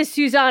summons his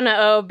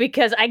Susanoo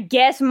because I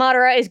guess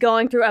Madara is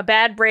going through a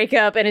bad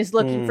breakup and is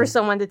looking for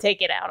someone to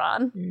take it out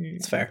on.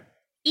 It's fair.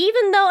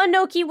 Even though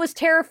Inoki was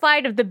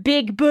terrified of the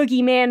big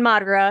boogeyman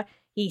Madara,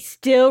 he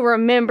still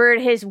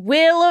remembered his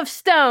Will of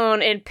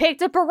Stone and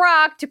picked up a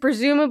rock to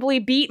presumably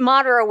beat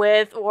Madara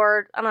with,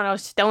 or, I don't know,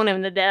 stone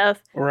him to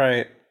death.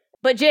 Right.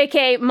 But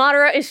JK,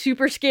 Madara is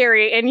super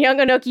scary, and young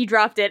Inoki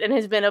dropped it and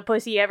has been a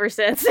pussy ever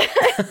since.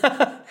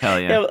 Hell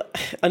yeah.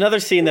 Another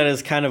scene that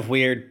is kind of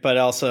weird, but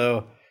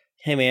also,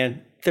 hey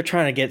man, they're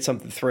trying to get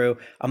something through.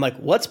 I'm like,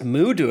 what's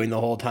Moo doing the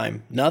whole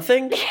time?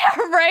 Nothing? Yeah,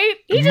 right?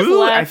 He just Moo,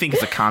 left. I think,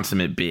 is a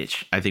consummate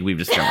bitch. I think we've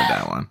discovered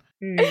that one.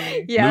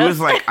 Yeah. Moo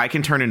is like, I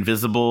can turn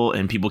invisible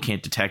and people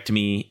can't detect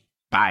me.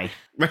 Bye.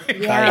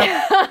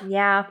 Yeah.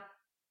 Yeah.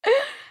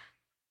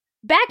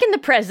 Back in the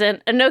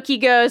present,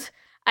 Inoki goes,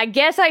 I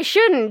guess I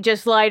shouldn't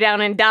just lie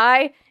down and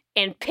die,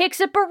 and picks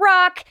up a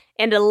rock,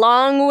 and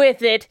along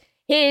with it,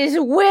 his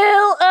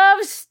Will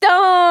of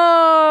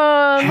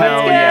Stone!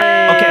 Hell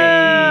yeah.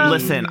 Okay,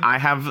 listen, I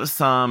have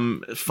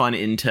some fun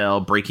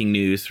intel, breaking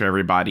news for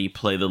everybody.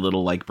 Play the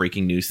little, like,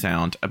 breaking news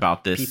sound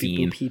about this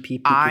scene.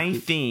 I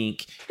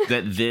think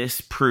that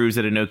this proves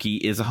that Inoki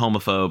is a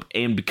homophobe,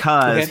 and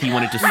because he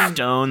wanted to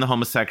stone the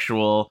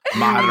homosexual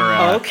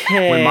Madara,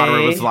 when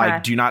Madara was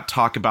like, do not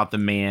talk about the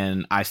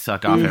man I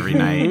suck off every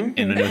night,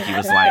 and Inoki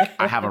was like,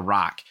 I have a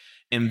rock.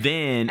 And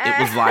then it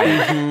was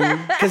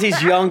like, because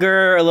he's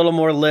younger, a little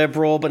more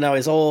liberal, but now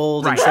he's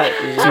old. Right. So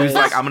he was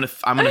like, I'm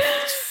gonna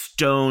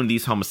stone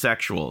these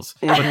homosexuals.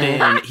 But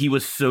then he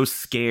was so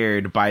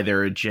scared by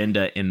their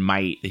agenda and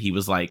might that he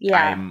was like,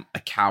 I'm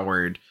a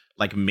coward,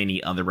 like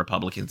many other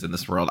Republicans in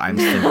this world. I'm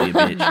simply a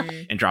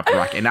bitch, and dropped the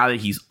rock. And now that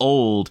he's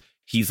old,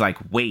 he's like,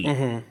 wait,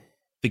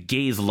 the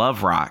gays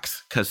love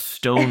rocks because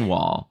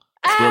Stonewall.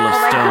 Will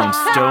of Stone,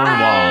 Stonewall.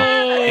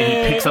 And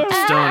he picks up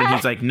the stone and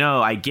he's like,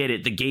 no, I get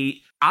it.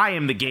 I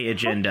am the gay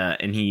agenda,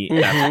 and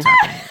that's what's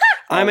happening.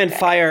 I'm in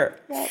Fire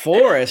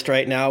Forest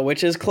right now,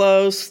 which is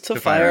close to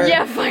Fire.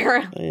 Yeah,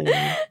 Fire.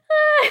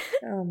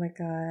 Oh my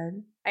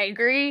god. I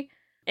agree.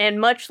 And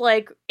much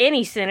like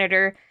any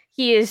senator,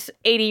 he is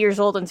 80 years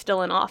old and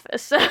still in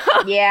office. So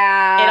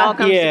yeah. It all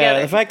comes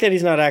together. The fact that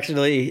he's not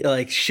actually,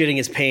 like, shitting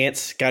his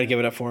pants, gotta give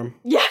it up for him.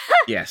 Yeah.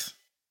 Yes.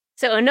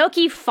 So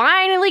Inoki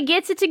finally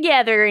gets it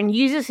together and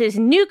uses his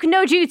nuke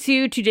no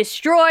jutsu to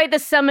destroy the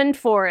summoned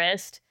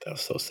forest. That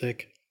was so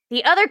sick.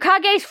 The other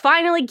Kages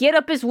finally get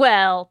up as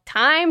well.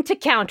 Time to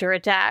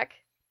counterattack.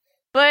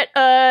 But,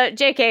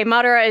 JK,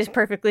 Madara is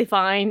perfectly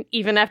fine,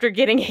 even after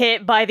getting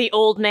hit by the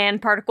old man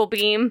particle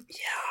beam. Yeah.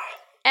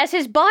 As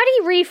his body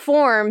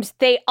reforms,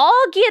 they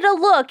all get a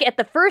look at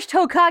the first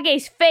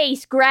Hokage's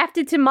face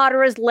grafted to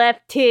Madara's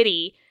left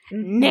titty.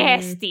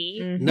 Nasty.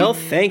 No,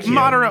 thank you.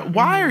 Madara,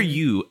 why are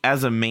you,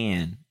 as a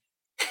man,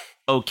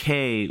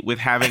 okay with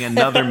having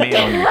another man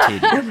on your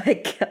titty? Oh my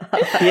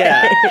god.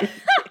 Yeah.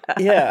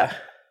 Yeah.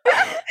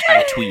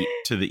 I tweet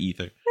to the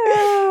ether.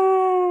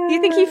 You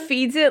think he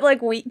feeds it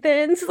like wheat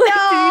thins? Like,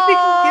 do you think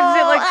he gives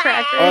it like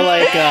crackers? Or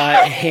like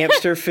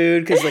hamster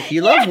food, because like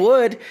you love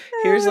wood.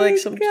 Here's like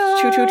some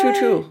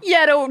chew.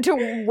 Yeah,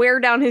 to wear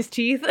down his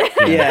teeth.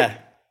 Yeah.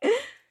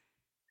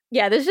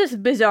 Yeah, this is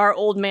just bizarre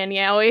old man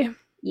yaoi.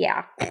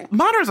 Yeah.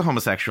 Madara's a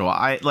homosexual.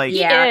 I like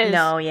Yeah. is.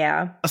 No,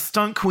 yeah. a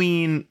stunt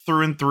queen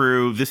through and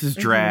through. This is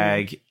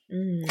drag.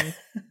 Mhm.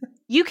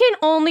 You can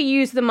only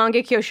use the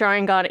Mangekyo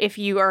Sharingan if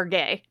you are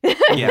gay.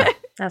 Yeah.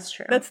 That's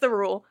true. That's the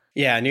rule.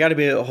 Yeah, and you got to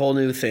be a whole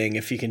new thing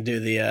if you can do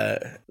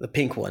the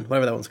pink one,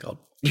 whatever that one's called.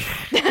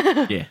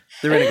 Yeah.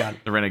 The Rinnegan.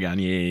 The Renegon.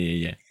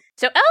 Yeah.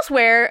 So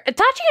elsewhere,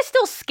 Itachi is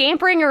still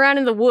scampering around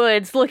in the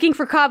woods looking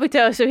for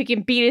Kabuto so he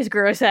can beat his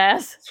gross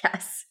ass.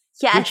 Yes.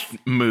 Yes.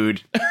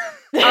 Mood.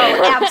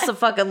 Oh,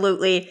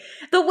 absolutely.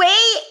 The way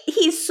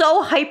he's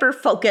so hyper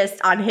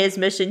focused on his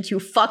mission to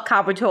fuck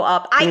Kabuto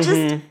up, I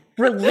just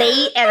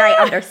relate and I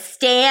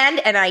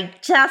understand, and I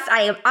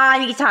am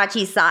on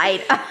Itachi's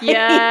side.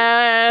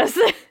 Yes.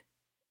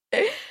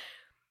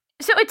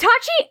 So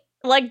Itachi,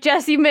 like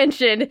Jesse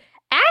mentioned,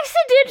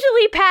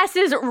 accidentally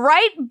passes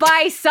right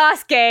by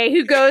Sasuke,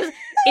 who goes,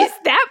 "Is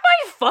that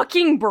my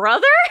fucking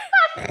brother?"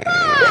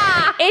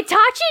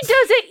 Itachi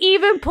doesn't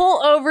even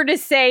pull over to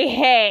say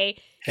hey.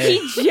 He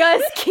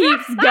just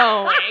keeps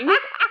going.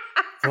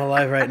 I'm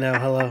alive right now.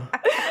 Hello.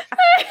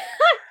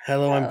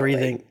 Hello, I'm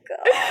breathing.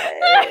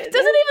 Doesn't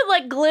even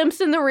like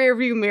glimpse in the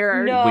rearview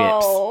mirror.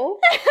 No.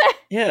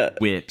 Yeah.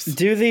 Whips.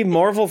 Do the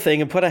Marvel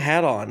thing and put a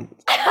hat on.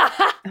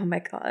 Oh my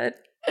god.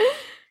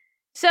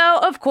 So,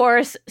 of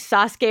course,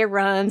 Sasuke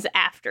runs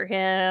after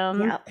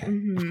him. Yeah.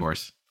 Mhm. Of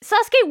course.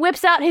 Sasuke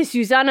whips out his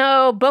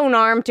Susanoo bone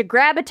arm to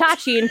grab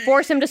Itachi and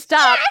force him to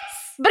stop.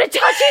 But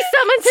Itachi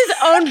summons his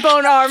own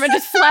bone arm and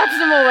just slaps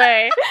him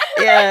away.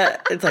 Yeah,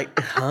 it's like,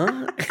 huh?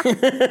 That's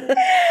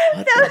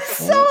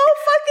so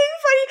fucking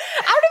funny.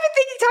 I don't even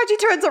think Itachi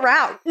turns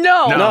around.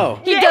 No.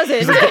 He doesn't.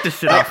 He's like, get this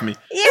shit off me.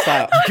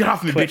 Stop. Get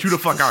off me, bitch. Who the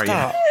fuck are you?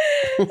 Stop.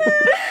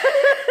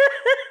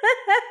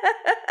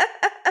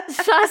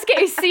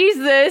 Sasuke sees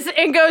this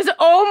and goes,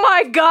 "Oh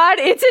my god,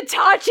 it's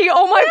Itachi!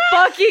 Oh my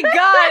fucking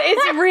god,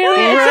 it's really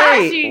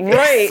Itachi!"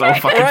 Right. So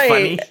fucking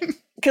funny.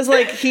 Because,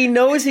 like, he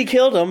knows he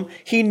killed him.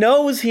 He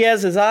knows he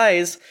has his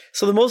eyes.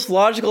 So the most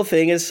logical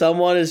thing is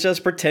someone is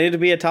just pretending to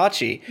be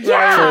Itachi.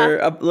 Yeah. For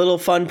a little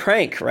fun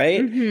prank,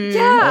 right?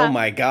 Yeah. Oh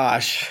my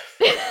gosh.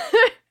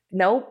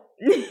 Nope.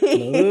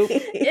 Nope.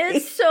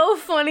 It's so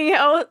funny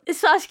how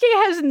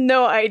Sasuke has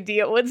no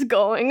idea what's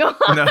going on.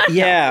 No.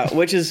 Yeah,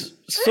 which is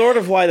sort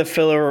of why the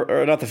filler,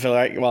 or not the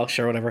filler, well,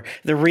 sure, whatever.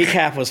 The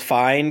recap was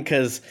fine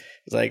because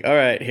it's like, all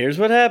right, here's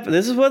what happened.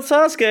 This is what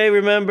Sasuke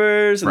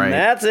remembers, and Right.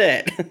 that's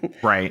it.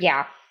 Right.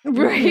 Yeah.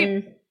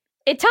 Right.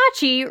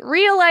 Itachi,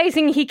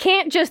 realizing he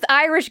can't just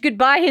Irish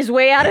goodbye his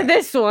way out of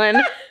this one,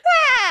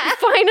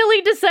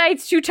 finally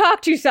decides to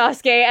talk to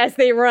Sasuke as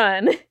they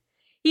run.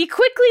 He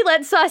quickly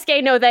lets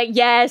Sasuke know that,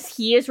 yes,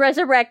 he is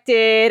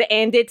resurrected,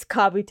 and it's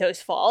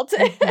Kabuto's fault.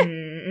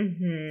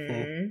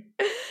 Mhm.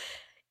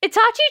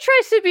 Itachi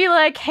tries to be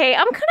like, "Hey,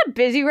 I'm kind of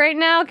busy right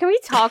now. Can we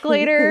talk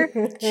later?"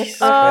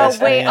 Jesus Oh,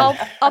 Christ, wait, man.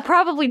 I'll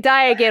probably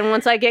die again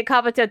once I get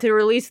Kabuto to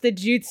release the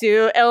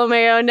jutsu.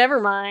 LMAO, never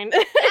mind.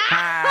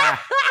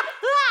 Ah.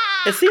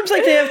 It seems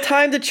like they have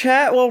time to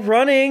chat while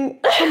running.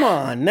 Come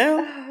on, now.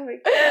 Oh my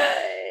god.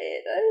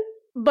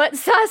 But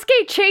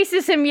Sasuke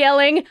chases him,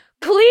 yelling,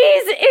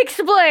 "Please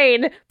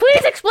explain!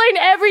 Please explain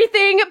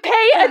everything!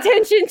 Pay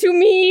attention to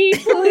me,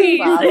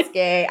 please!"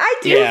 Sasuke. I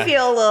do Yeah.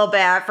 feel a little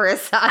bad for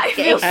Sasuke. I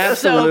feel so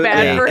Absolutely.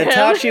 bad for him.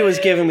 Itachi was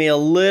giving me a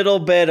little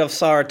bit of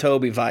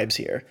Saratobi vibes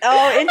here.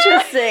 Oh,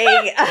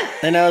 interesting.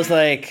 And I was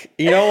like,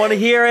 you don't want to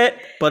hear it,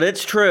 but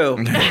it's true.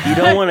 You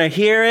don't want to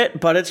hear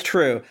it, but it's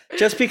true.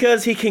 Just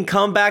because he can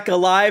come back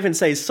alive and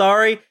say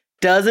sorry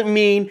doesn't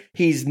mean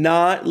he's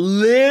not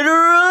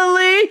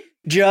literally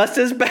just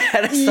as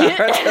bad as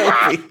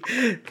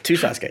Saratobi. To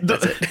Sasuke,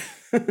 that's it.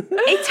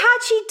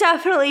 Itachi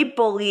definitely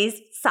bullies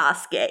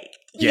Sasuke.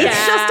 Yes.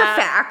 It's just a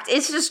fact.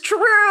 It's just true.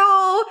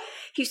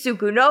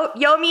 Hisuku no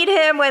Yomi'd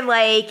him when,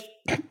 like,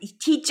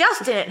 he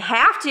just didn't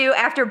have to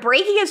after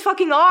breaking his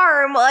fucking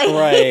arm. Like,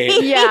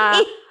 Right.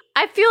 Yeah.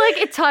 I feel like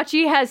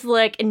Itachi has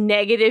like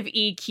negative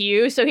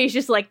EQ, so he's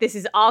just like, "This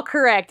is all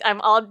correct.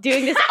 I'm all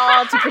doing this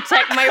all to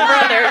protect my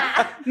brother."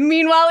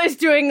 Meanwhile, is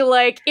doing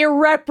like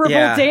irreparable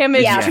Yeah.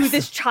 damage Yes. to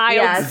this child's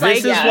Yes. psyche.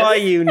 This is why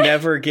you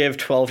never give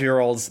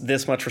 12-year-olds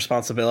this much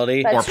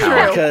responsibility. That's Or power.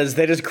 true. Because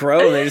they just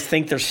grow and they just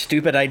think their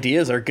stupid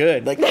ideas are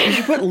good. Like, you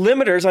should put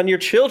limiters on your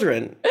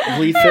children.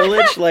 Leaf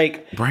Village,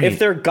 like, Right. if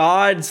they're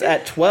gods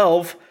at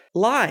 12,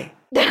 lie.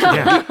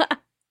 Yeah.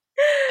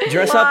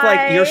 Dress up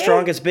like your Lie.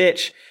 strongest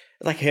bitch.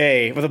 Like,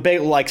 hey, with a big,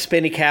 like,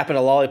 spinny cap and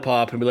a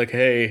lollipop, and be like,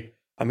 hey,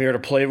 I'm here to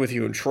play with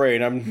you and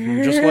train.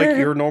 I'm just like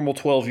your normal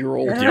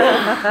 12-year-old.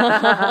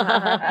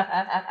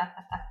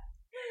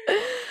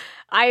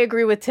 I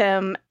agree with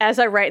Tim. As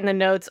I write in the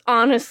notes,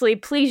 honestly,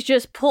 please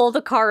just pull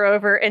the car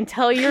over and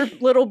tell your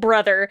little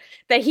brother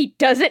that he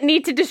doesn't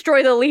need to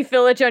destroy the Leaf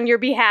Village on your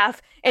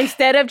behalf,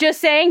 instead of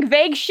just saying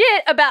vague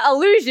shit about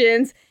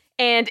illusions.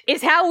 And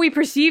is how we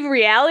perceive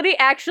reality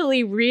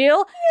actually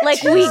real?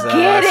 Like, we Jesus.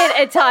 get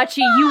it, Itachi.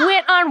 You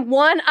went on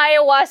one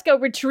ayahuasca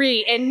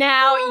retreat, and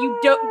now you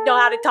don't know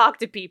how to talk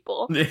to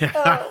people.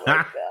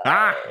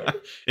 Oh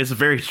It's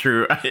very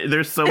true.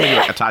 There's so many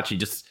like Itachi,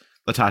 just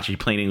Itachi,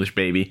 plain English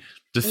baby.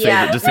 Just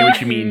say what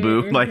you mean,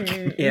 boo.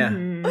 Like,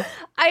 Yeah.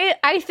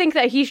 I think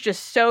that he's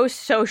just so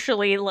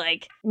socially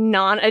like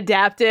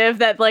non-adaptive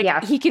that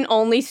like he can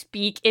only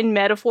speak in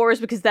metaphors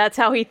because that's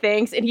how he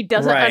thinks, and he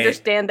doesn't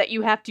understand that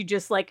you have to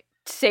just like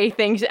say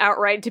things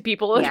outright to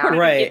people in order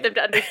to get them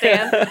to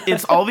understand.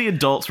 It's all the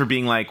adults for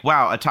being like,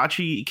 wow,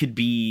 Itachi could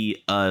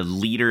be a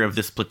leader of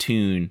this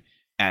platoon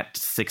at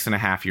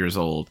 6.5 years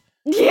old.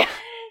 Yeah.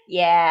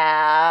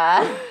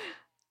 Yeah.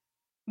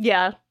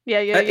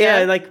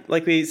 Yeah.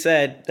 Like we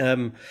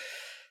said,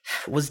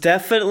 was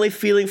definitely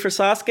feeling for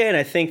Sasuke, and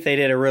I think they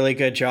did a really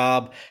good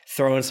job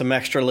throwing some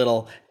extra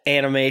little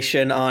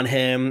animation on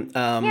him.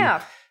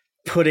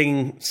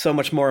 Putting so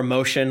much more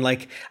emotion.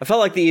 Like, I felt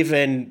like they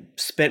even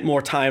spent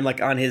more time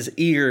like on his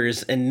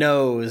ears and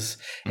nose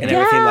and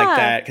everything like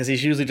that, because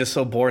he's usually just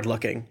so bored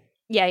looking.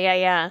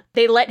 Yeah.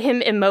 They let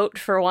him emote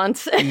for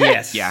once.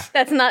 Yes. Yeah.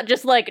 That's not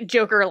just like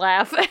Joker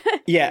laugh.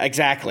 Yeah,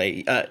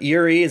 exactly.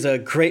 Yuri is a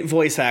great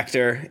voice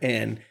actor,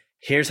 and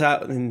here's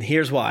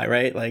why,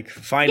 right? Like,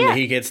 finally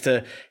he gets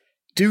to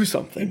do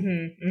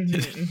something.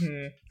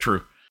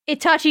 True.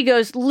 Itachi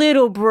goes,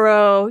 "Little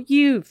bro,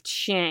 you've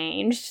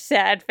changed,"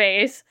 sad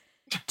face.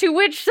 To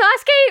which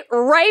Sasuke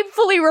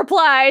rightfully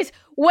replies,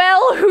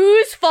 "Well,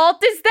 whose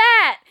fault is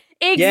that?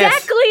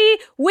 Exactly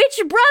which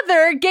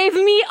brother gave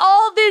me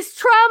all this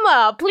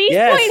trauma? Please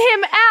point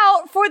him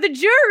out for the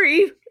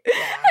jury."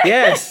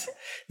 Yes.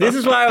 This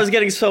is why I was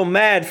getting so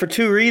mad for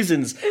two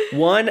reasons.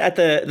 One, at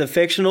the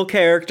fictional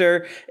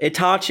character,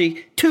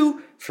 Itachi.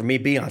 Two, for me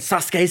being on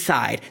Sasuke's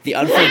side, the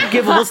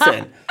unforgivable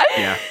sin.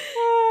 Yeah.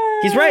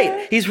 He's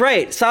right.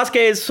 Sasuke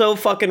is so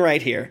fucking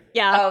right here.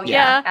 Yeah. Oh,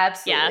 yeah.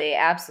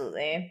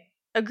 Absolutely.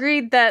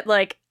 Agreed that,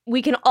 like,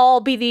 we can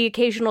all be the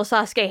occasional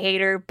Sasuke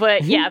hater,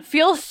 but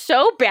feel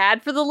so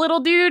bad for the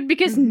little dude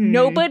because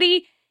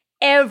nobody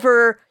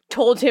ever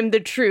told him the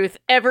truth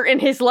ever in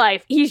his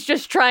life. He's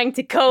just trying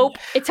to cope.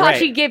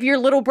 Itachi, give your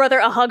little brother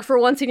a hug for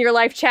once in your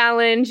life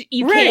challenge.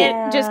 You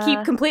can't just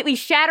keep completely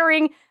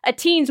shattering a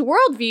teen's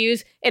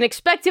worldviews and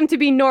expect him to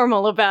be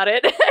normal about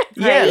it.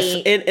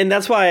 Yes, and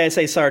that's why I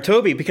say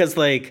Saratobi, because,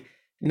 like,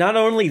 not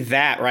only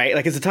that, right?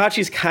 Like,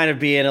 Itachi's kind of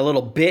being a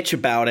little bitch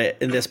about it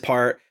in this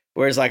part,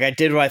 whereas, like, I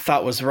did what I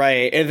thought was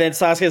right. And then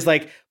Sasuke's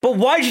like, but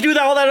why'd you do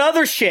all that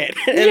other shit?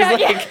 And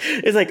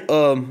it's like,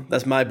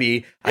 that's my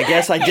B. I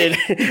guess I did.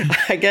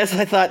 I guess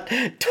I thought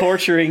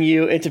torturing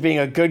you into being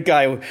a good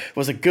guy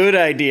was a good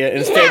idea.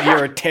 Instead,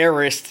 you're a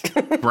terrorist.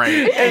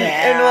 Right.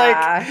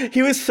 and like,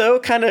 he was so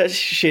kind of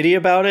shitty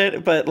about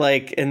it, but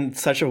like in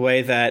such a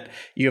way that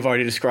you have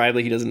already described,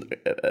 like he doesn't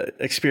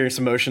experience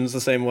emotions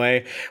the same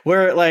way.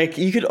 Where like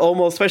you could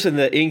almost, especially in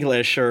the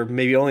English, or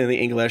maybe only in the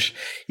English,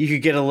 you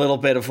could get a little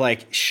bit of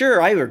like,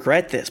 sure, I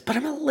regret this, but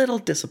I'm a little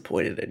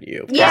disappointed in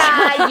you.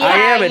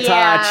 I am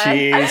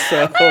Itachi,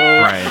 so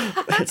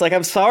it's like,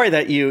 I'm sorry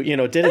that you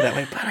did it that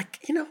way, but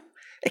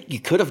you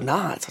could have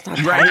not. It's not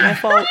my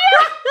fault.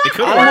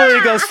 I'm willing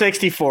to go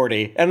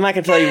 60-40, and I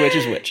can tell you which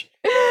is which.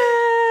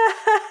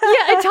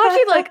 Yeah,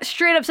 Itachi like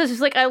straight up says, it's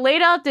like, I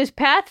laid out this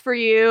path for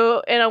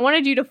you and I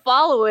wanted you to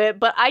follow it,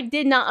 but I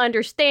did not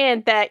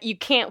understand that you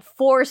can't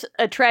force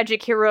a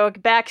tragic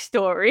heroic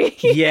backstory.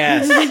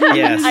 Yes.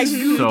 I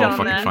goofed so on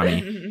fucking that.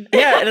 funny.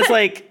 Yeah, and it's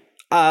like,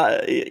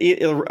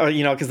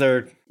 because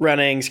they're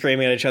running,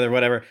 screaming at each other,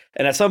 whatever.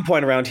 And at some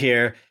point around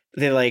here,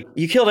 they're like,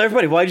 you killed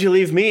everybody. Why did you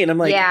leave me? And I'm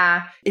like,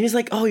 and he's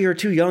like, oh, you're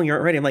too young. You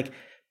aren't ready. I'm like,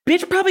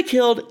 bitch probably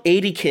killed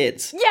 80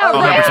 kids. Yeah,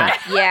 right.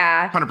 100%.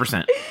 Yeah.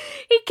 100%.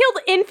 He killed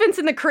infants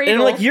in the cradle.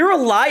 And I'm like, you're a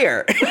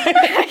liar.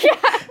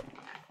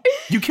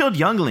 You killed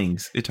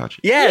younglings, Itachi.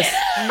 Yes.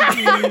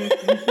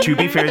 To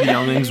be fair, the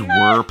younglings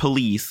were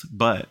police,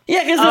 but...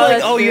 Yeah, because they're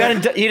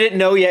like, you didn't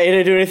know yet. You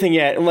didn't do anything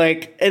yet. I'm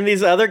like, and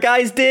these other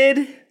guys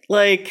did?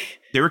 Like...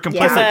 They were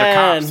complicit.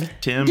 The cops,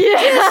 Tim.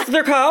 Yes,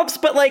 they're cops,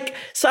 but like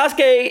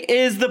Sasuke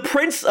is the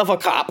prince of a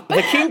cop,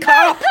 the king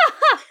cop.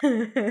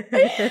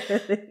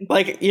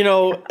 Like,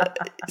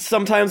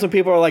 sometimes when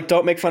people are like,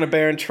 don't make fun of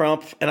Barron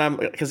Trump, and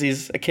because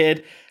he's a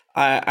kid,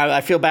 I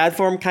feel bad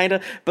for him, kind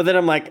of. But then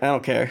I'm like, I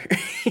don't care.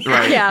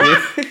 Right.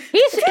 Yeah.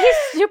 He's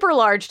super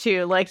large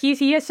too. Like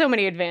he has so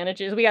many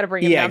advantages. We got to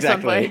bring him down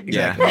some point.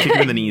 Yeah, kick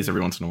him in the knees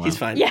every once in a while. He's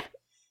fine. Yeah.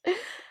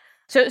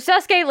 So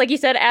Sasuke, like you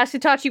said, asked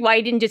Itachi why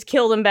he didn't just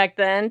kill them back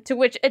then, to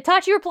which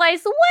Itachi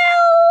replies,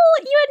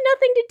 well, you had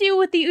nothing to do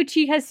with the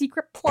Uchiha's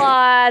secret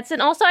plots,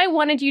 and also I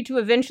wanted you to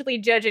eventually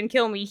judge and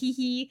kill me,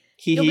 hee.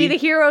 You'll be the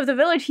hero of the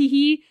village,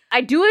 hee.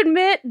 I do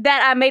admit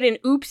that I made an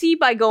oopsie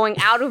by going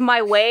out of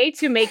my way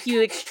to make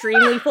you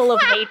extremely full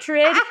of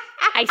hatred.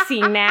 I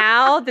see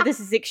now that this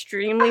is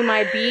extremely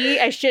my B.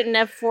 I shouldn't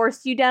have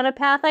forced you down a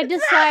path I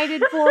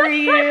decided for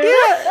you.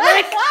 Yeah,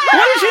 like,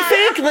 what did you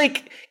think?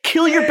 Like,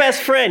 kill your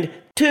best friend.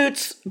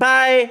 Toots,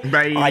 bye.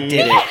 Bye. Oh, I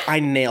did it. I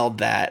nailed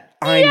that.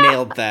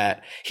 Nailed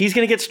that. He's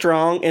going to get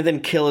strong and then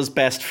kill his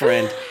best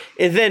friend.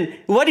 And then,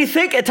 what do you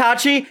think,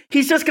 Itachi?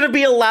 He's just going to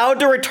be allowed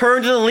to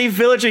return to the Leaf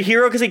Village a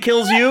hero because he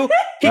kills you?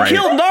 He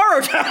killed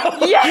Naruto!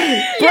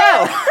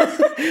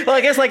 Bro! Well,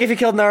 I guess, like, if he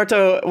killed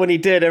Naruto when he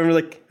did,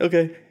 everyone's like,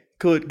 okay,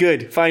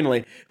 good,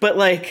 finally. But,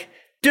 like,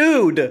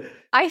 dude,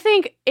 I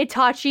think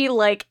Itachi,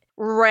 like,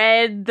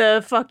 read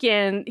the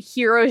fucking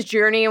hero's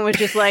journey and was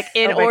just like,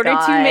 in Oh my order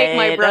to make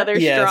my God. brother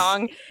Yes.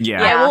 strong,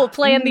 Yeah. I will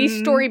plan these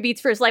story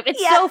beats for his life.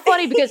 It's Yeah. so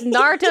funny because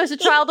Naruto's a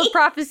child of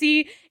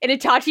prophecy, and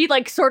Itachi,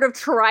 like, sort of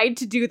tried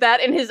to do that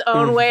in his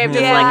own way of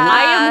just like, Yeah.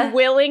 I am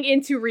willing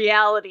into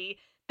reality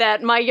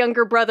that my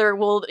younger brother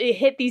will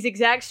hit these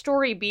exact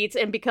story beats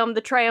and become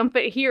the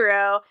triumphant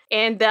hero,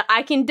 and that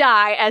I can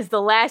die as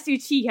the last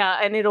Uchiha,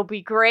 and it'll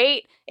be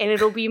great, and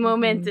it'll be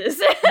momentous.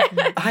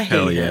 I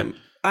Hell hate yeah. him.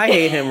 I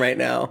hate him right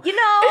now. You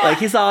know, Like,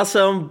 he's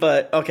awesome,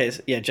 but okay,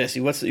 so, yeah, Jesse,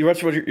 what's your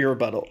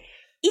rebuttal?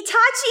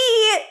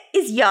 Itachi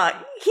is young.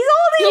 He's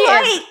only He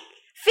like is.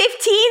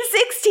 15,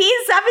 16,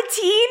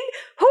 17.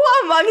 Who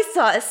amongst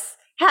us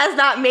has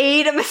not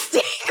made a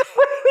mistake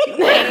when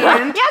we were in our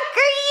And-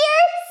 younger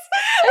years?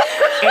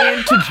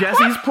 And to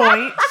Jesse's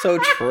point, So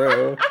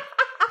true.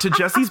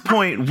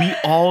 we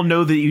all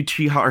know that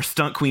Uchiha are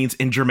stunt queens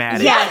and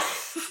dramatic.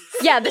 Yes.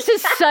 Yeah, this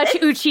is such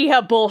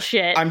Uchiha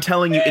bullshit. I'm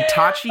telling you,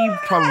 Itachi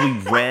probably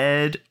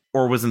read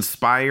or was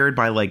inspired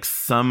by like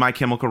some My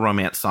Chemical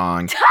Romance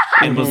song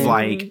and was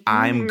like,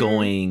 I'm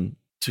going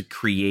to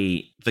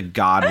create the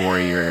God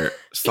Warrior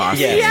Sasuke.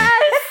 Yes.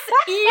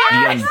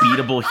 The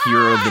unbeatable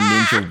hero of the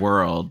ninja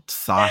world,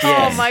 Sasuke.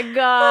 Yes. Oh my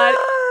god.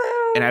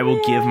 And I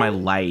will give my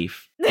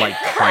life like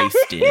Christ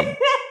did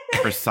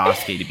for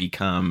Sasuke to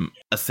become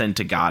ascend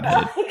to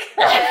godhood.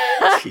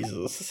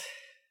 Jesus.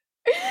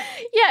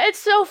 Yeah, it's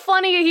so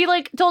funny. He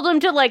like told him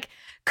to like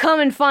come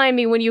and find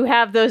me when you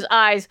have those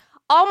eyes.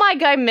 All my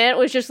guy meant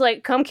was just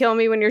like, come kill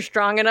me when you're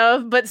strong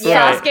enough. But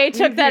Yeah. Sasuke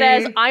took that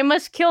as, I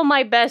must kill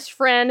my best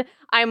friend.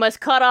 I must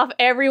cut off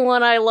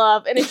everyone I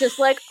love. And it's just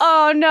like,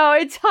 oh no,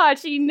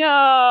 Itachi, no.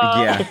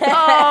 Yeah.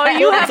 Oh,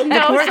 you have the no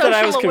part that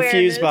I was social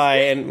confused awareness. by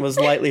and was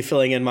lightly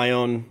filling in my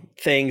own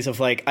things of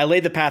like, I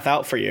laid the path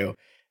out for you.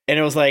 And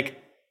it was like,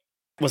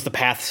 was the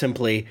path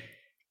simply,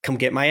 come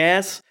get my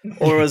ass?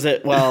 Or was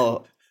it,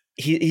 well,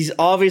 he's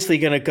obviously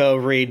going to go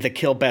read the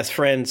kill best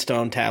friend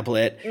stone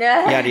tablet,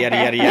 yada, yada,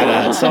 yada,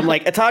 yada. So I'm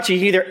like, Itachi,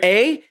 you either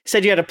A,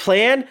 said you had a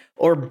plan,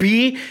 or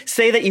B,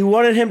 say that you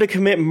wanted him to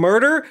commit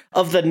murder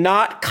of the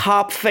not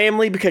cop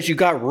family because you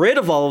got rid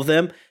of all of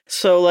them.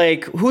 So,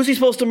 like, who's he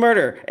supposed to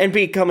murder and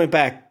be coming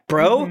back?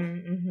 Bro?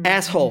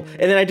 Asshole.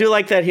 And then I do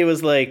like that he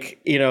was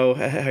like, you know,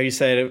 how you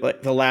said it,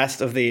 like the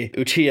last of the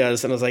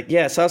Uchihas. And I was like,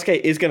 yeah, Sasuke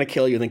is going to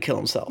kill you and then kill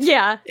himself.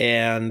 Yeah.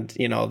 And,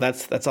 you know,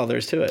 that's all there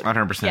is to it.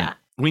 100%. Yeah.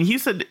 When he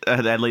said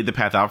that I laid the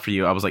path out for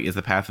you, I was like, is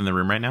the path in the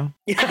room right now?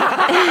 Is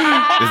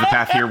the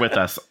path here with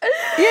us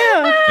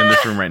Yeah. in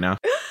this room right now?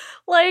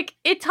 Like,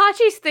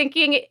 Itachi's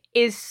thinking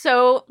is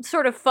so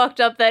sort of fucked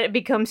up that it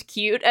becomes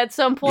cute at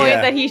some point,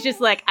 Yeah. that he's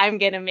just like, I'm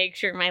gonna make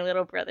sure my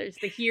little brother's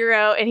the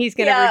hero and he's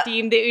gonna Yeah.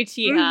 redeem the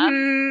Uchiha.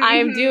 Mhm, I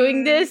am mhm.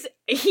 doing this.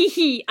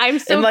 I'm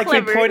so And like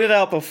clever. we pointed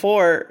out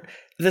before,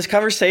 this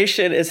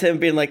conversation is him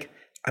being like,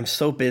 I'm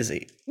so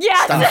busy.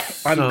 Yes!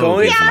 Stop. I'm So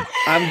going busy.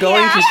 I'm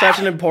going to such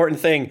an important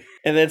thing.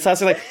 And then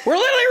Sasuke's like, we're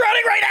literally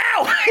running right now.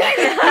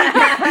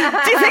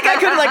 Do you think I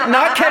could like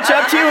not catch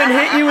up to you and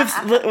hit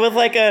you with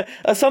like a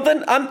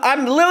something?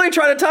 I'm literally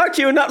trying to talk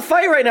to you and not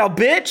fight right now,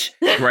 bitch.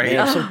 Right.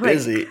 Man, I'm so Oh my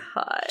busy.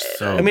 God.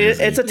 So I mean,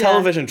 busy. it's a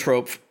television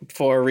trope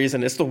for a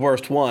reason. It's the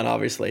worst one,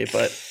 obviously,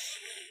 but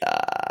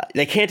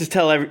they can't just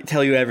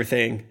tell you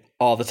everything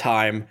all the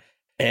time.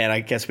 And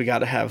I guess we got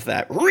to have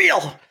that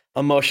real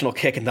emotional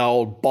kick in the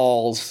old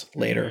balls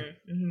later.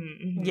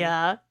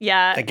 Yeah,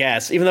 yeah. I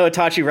guess, even though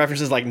Itachi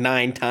references like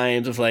 9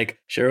 times of like,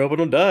 sure hope I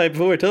don't die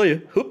before I tell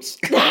you. Oops.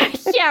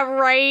 Yeah,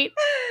 right.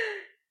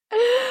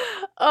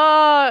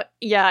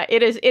 Yeah,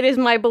 it is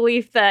my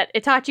belief that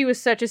Itachi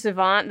was such a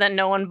savant that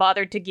no one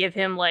bothered to give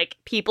him like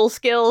people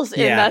skills,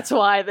 and Yeah. that's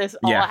why this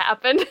all Yeah.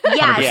 happened.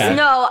 Yes, Yeah.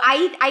 no,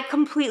 I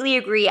completely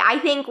agree. I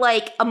think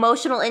like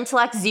emotional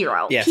intellect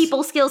 0, Yes.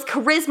 people skills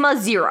charisma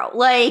 0.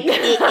 Like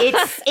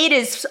it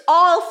is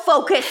all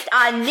focused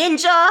on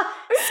ninja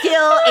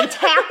skill and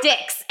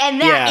tactics, and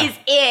that Yeah. is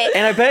it.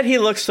 And I bet he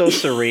looks so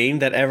serene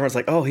that everyone's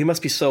like, oh, he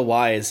must be so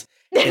wise.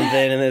 And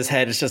then in his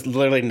head, it's just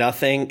literally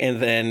nothing.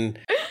 And then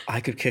I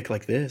could kick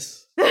like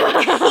this.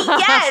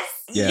 Yes,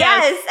 Yeah.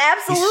 yes,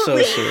 He's so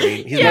absolutely.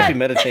 serene. He's Yeah. must be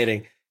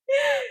meditating.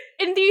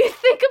 And do you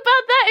think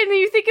about that? And then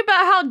you think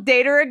about how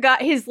Datara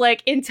got his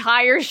like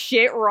entire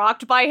shit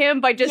rocked by him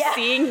by just Yeah.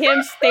 seeing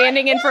him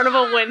standing in front of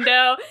a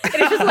window. And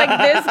it's just like,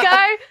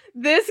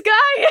 this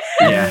guy.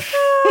 Yeah.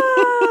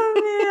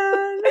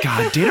 Oh man.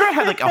 God, Datara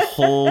had like a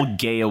whole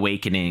gay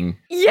awakening,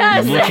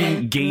 Yes.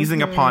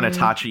 gazing upon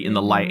Itachi in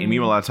the light, and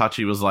meanwhile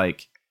Itachi was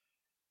like,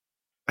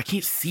 I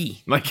can't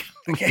see. Like,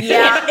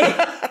 Yeah.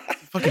 what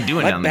you fucking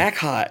doing My down there? back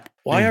hot.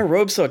 Why are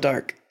robes so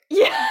dark?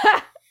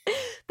 Yeah.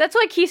 That's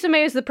why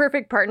Kisame is the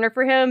perfect partner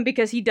for him,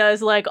 because he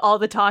does like all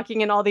the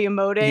talking and all the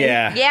emoting.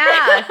 Yeah.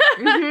 Yeah.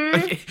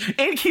 Mhm.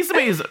 And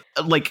Kisame is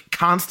like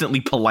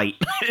constantly polite.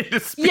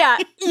 Yeah.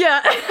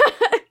 Yeah.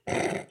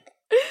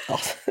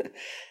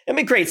 I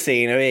mean, great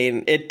scene. I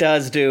mean, it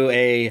does do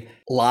a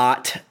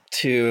lot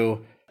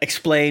to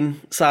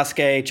explain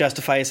Sasuke,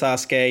 justify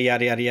Sasuke,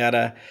 yada, yada,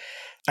 yada.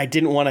 I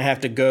didn't want to have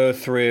to go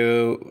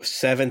through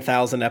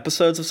 7,000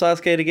 episodes of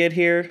Sasuke to get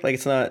here. Like,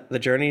 it's not, the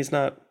journey's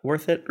not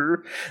worth it.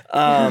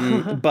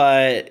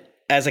 But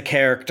as a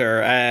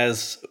character,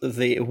 as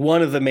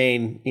one of the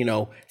main,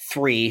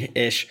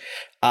 3-ish,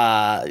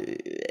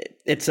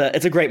 it's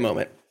a great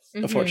moment,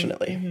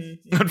 unfortunately.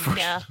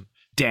 Unfortunately. Yeah.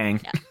 Dang.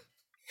 Yeah.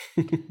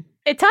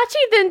 Itachi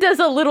then does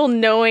a little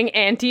knowing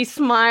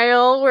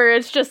anti-smile where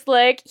it's just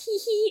like, hee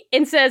hee,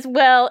 and says,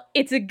 well,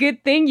 it's a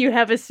good thing you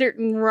have a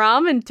certain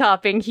ramen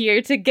topping here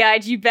to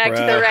guide you back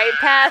to the right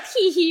path.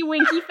 Hee hee,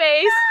 winky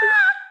face.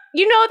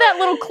 You know that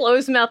little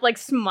closed mouth, like,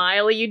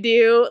 smile you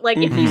do? Like,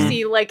 if you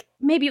see, like,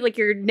 maybe, like,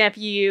 your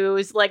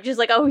nephew's, like, just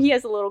like, oh, he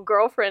has a little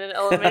girlfriend in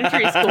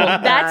elementary school.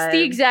 That's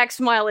the exact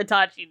smile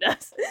Itachi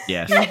does.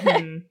 Yes.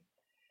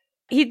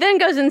 He then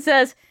goes and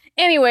says,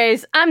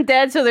 anyways, I'm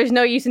dead, so there's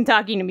no use in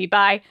talking to me.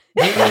 Bye.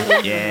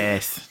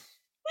 Yes.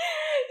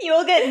 You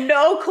will get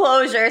no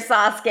closure,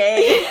 Sasuke.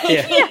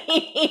 Yeah.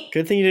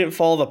 Good thing you didn't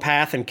follow the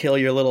path and kill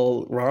your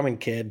little ramen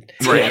kid.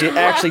 Right. He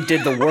actually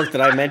did the work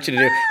that I mentioned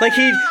to do. Like,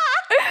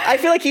 I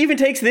feel like he even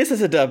takes this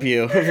as a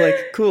W. Of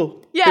like,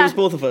 cool. Yeah. It was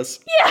both of us.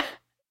 Yeah.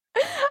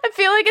 I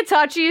feel like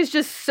Itachi is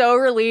just so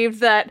relieved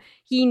that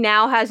he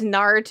now has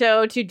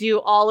Naruto to do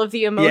all of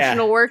the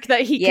emotional work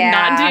that he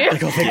cannot do.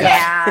 Like, oh, thank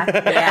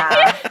God.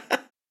 Yeah.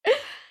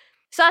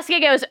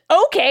 Sasuke goes,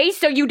 okay,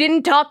 so you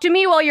didn't talk to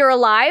me while you're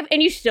alive,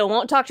 and you still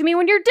won't talk to me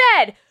when you're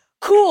dead.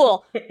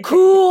 Cool.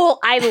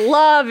 I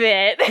love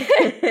it.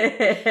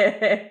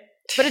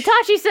 But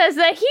Itachi says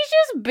that he's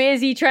just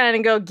busy trying to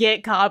go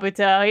get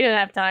Kabuto. He didn't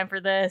have time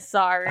for this.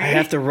 Sorry. I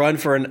have to run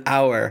for an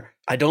hour.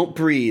 I don't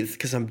breathe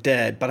because I'm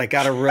dead, but I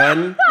gotta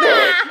run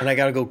and I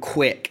gotta go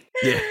quick.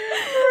 Yeah.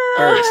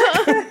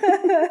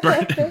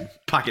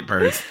 Pocket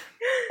birds.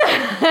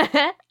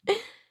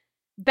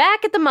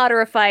 Back at the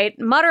Madara fight,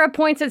 Madara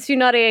points at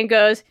Tsunade and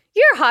goes,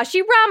 you're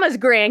Hashirama's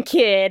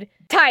grandkid.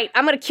 Tight,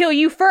 I'm gonna kill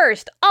you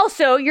first.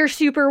 Also, you're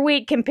super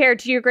weak compared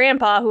to your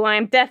grandpa, who I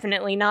am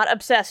definitely not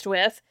obsessed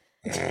with.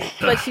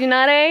 But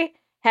Tsunade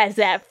has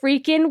that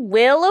freaking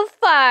will of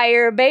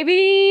fire,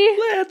 baby.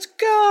 Let's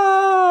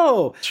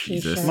go.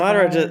 Jesus.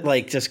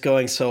 Madara just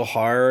going so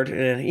hard,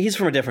 and he's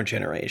from a different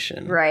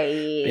generation.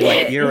 Right.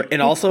 Like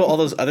and also all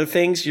those other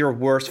things, you're a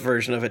worse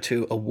version of it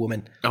too, a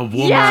woman. A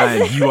woman.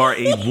 Yes! You are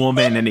a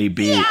woman and a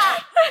bitch.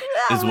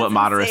 Is what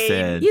Madara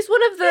said. He's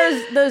one of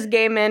those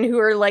gay men who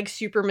are like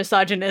super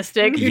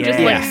misogynistic, who just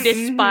like Yes.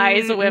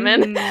 despise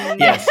women.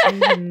 Yes.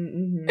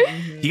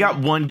 He got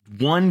one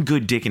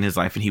good dick in his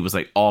life, and he was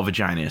like, all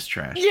vagina is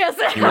trash. Yes.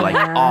 You were like,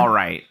 all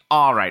right,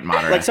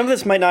 Madara. Like, some of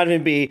this might not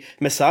even be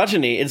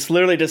misogyny. It's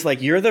literally just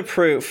like, you're the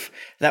proof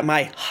that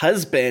my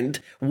husband,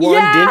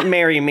 one, didn't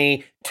marry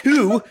me,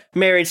 two,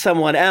 married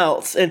someone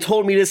else, and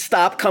told me to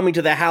stop coming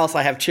to the house.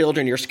 I have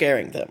children. You're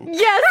scaring them.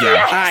 Yes. Yeah.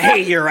 Yes. I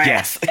hate your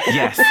ass.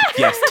 Yes,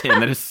 Tim,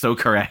 that is so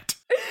correct.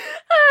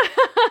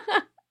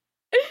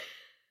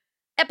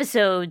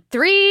 Episode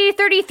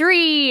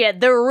 333,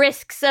 The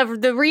Risks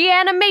of the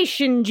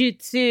Reanimation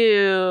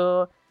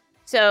Jutsu.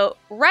 So,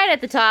 right at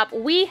the top,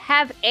 we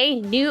have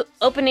a new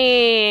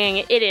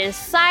opening. It is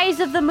Size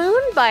of the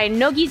Moon by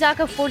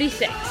Nogizaka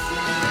 46.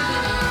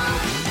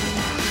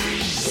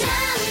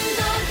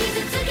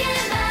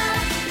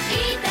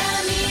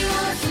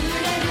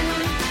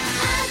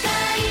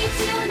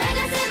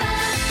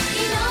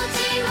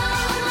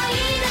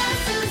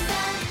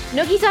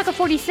 Nogizaka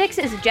 46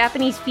 is a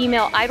Japanese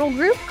female idol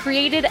group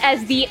created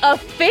as the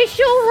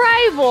official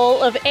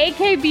rival of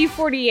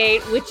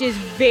AKB48, which is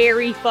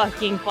very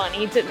fucking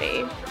funny to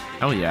me.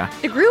 Oh, yeah.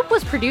 The group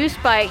was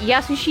produced by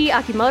Yasushi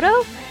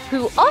Akimoto,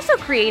 who also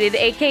created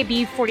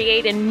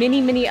AKB48 and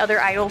many other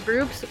idol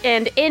groups.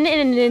 And in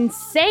an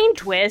insane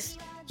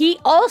twist, he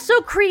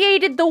also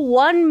created the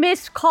One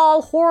Missed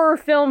Call horror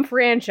film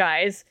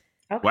franchise.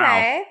 Okay.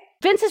 Wow.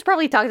 Vince has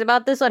probably talked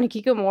about this on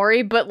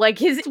Hikikomori, but like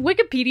his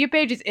Wikipedia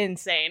page is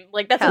insane.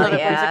 Like that's another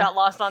place I got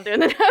lost on doing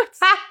the notes.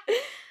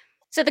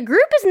 So the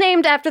group is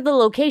named after the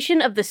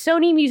location of the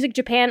Sony Music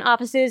Japan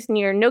offices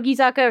near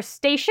Nogizaka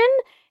Station,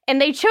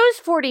 and they chose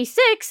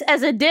 46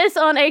 as a diss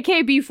on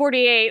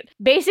AKB48,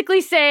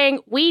 basically saying,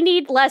 we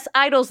need less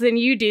idols than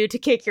you do to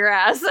kick your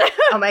ass.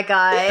 Oh my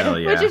god. Hell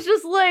yeah. Which is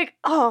just like,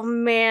 oh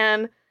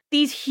man,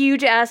 these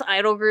huge ass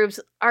idol groups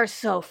are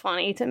so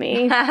funny to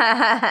me.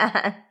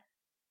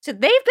 So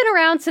they've been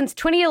around since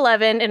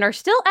 2011 and are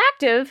still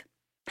active.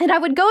 And I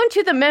would go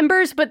into the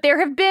members, but there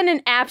have been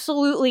an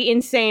absolutely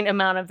insane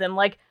amount of them.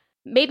 Like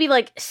maybe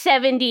like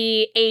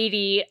 70,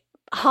 80,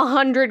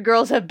 100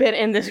 girls have been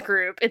in this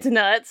group. It's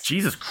nuts.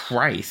 Jesus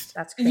Christ.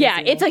 That's crazy. Yeah,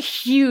 it's a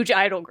huge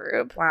idol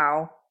group.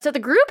 Wow. So the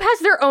group has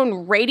their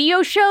own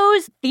radio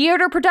shows,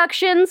 theater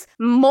productions,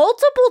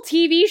 multiple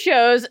TV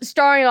shows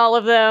starring all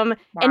of them,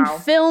 and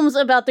films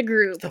about the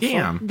group.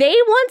 Damn. They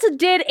once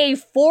did a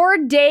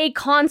 4-day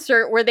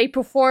concert where they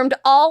performed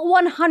all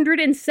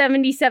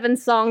 177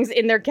 songs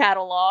in their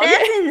catalog.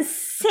 That's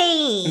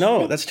insane.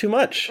 No, that's too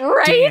much.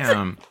 Right?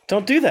 Damn.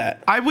 Don't do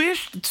that. I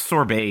wish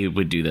Sorbet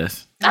would do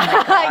this.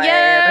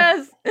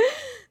 Yes!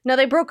 No,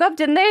 they broke up,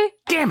 didn't they?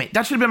 Damn it.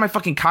 That should have been my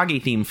fucking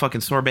Kage theme,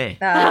 fucking sorbet.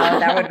 Oh,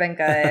 that would have been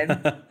good.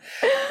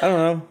 I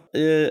don't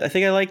know. I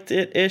think I liked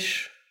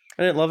it-ish.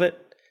 I didn't love it.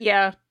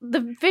 Yeah.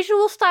 The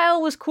visual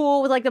style was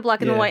cool with like the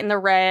black and the Yeah. white and the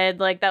red.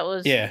 Like that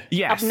was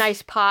Yes. a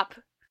nice pop.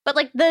 But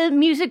like the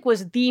music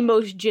was the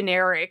most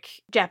generic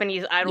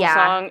Japanese idol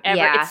song ever.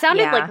 Yeah, It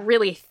sounded yeah. like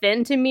really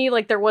thin to me.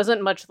 Like there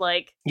wasn't much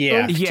like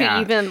Yeah. oomph Yeah.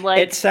 to even like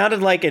It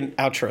sounded like an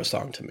outro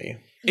song to me.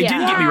 It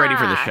didn't get me ready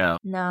for the show.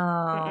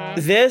 No.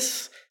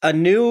 This, a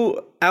new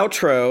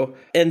outro,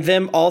 and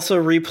them also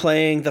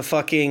replaying the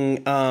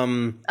fucking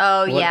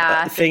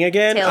thing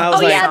again. Tail- I was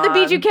Oh like, yeah, the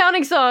Bijou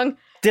counting song.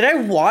 did I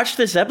watch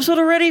this episode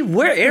already?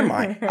 Where am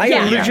I? I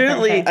Yeah.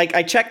 legitimately, like,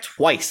 I checked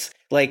twice.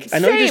 Like, I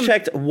know you just Same.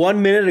 checked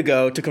 1 minute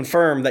ago to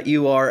confirm that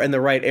you are in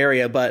the right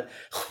area, but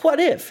what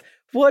if?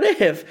 What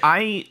if?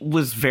 I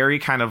was very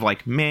kind of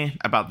like meh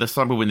about this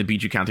song, but when the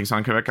Bijou counting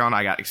song came back on,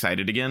 I got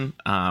excited again.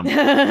 Hell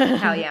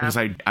yeah. Because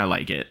I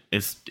like it.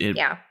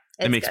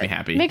 It makes me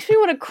happy. Makes me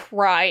want to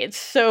cry. It's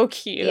so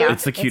cute. Yeah.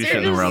 It's the cutest It's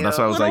shit in the world. That's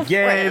why I was little like,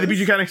 yay, the friends.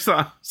 Bijou counting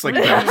song. It's like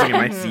bouncing in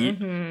my seat.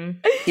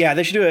 Yeah,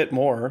 they should do it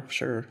more,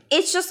 sure.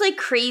 It's just like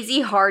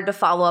crazy hard to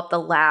follow up the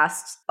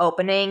last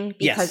opening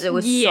because Yes. it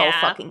was Yeah.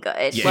 so fucking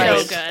good. Yeah. So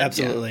Like, good.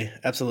 Absolutely.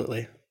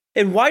 Absolutely.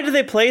 And why do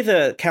they play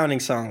the counting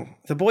song?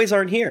 The boys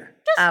aren't here.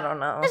 I don't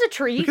know. As a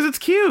treat. Because it's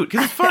cute.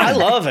 Because it's fun. I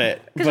love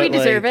it. Because we but,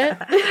 deserve like,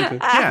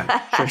 it.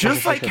 Yeah.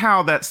 Just sure, like sure.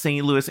 how that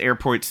St. Louis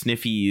Airport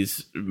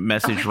Sniffies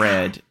message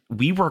read,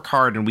 we work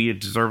hard and we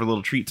deserve a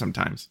little treat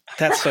sometimes.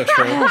 That's so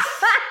true. Fuck!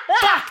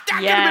 That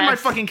could have been my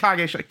Yes. fucking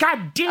Kage shot.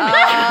 God damn it!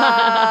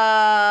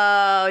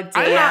 Oh,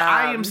 damn.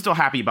 I am still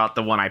happy about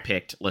the one I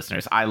picked,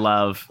 listeners. I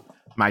love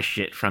my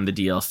shit from the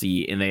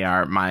DLC, and they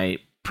are my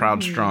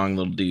proud, strong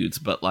little dudes.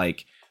 But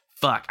like,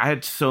 fuck, I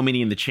had so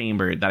many in the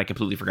chamber that I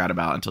completely forgot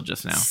about until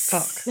just now.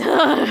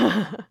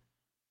 Fuck.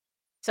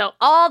 So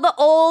all the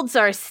olds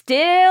are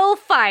still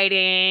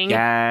fighting.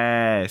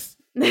 Yes.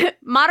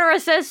 Madara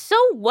says, so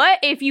what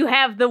if you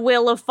have the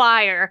will of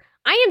fire?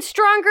 I am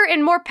stronger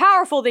and more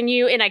powerful than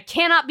you, and I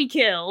cannot be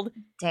killed.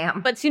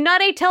 Damn. But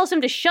Tsunade tells him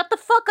to shut the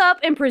fuck up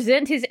and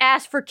present his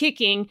ass for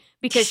kicking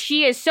because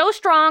she is so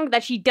strong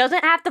that she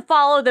doesn't have to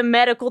follow the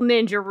medical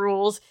ninja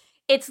rules.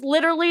 It's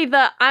literally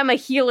the I'm a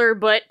healer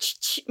but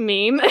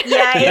meme.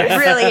 Yeah, it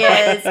really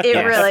is. It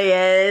Yes. really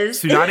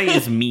is. Tsunade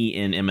is me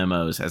in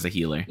MMOs as a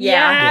healer.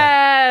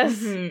 Yeah. Yes.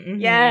 Mhm,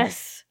 mhm.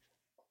 Yes.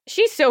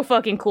 She's so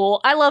fucking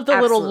cool. I love the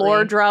little Absolutely.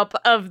 lore drop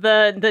of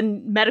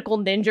the medical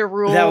ninja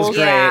rules. That was great.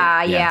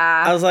 Yeah,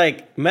 Yeah. I was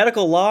like,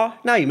 medical law?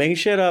 Now you making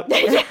shit up.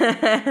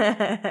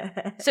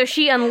 So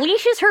she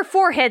unleashes her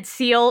forehead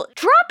seal,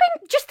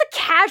 dropping just the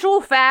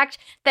casual fact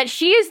that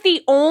she is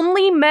the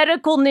only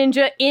medical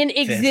ninja in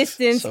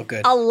existence so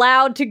good.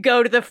 allowed to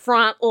go to the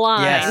front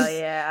lines. Yes. Hell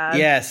yeah.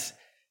 Yes.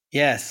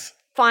 Yes.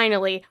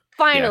 Finally.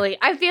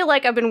 I feel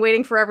like I've been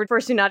waiting forever for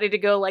Tsunade to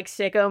go like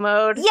sicko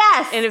mode.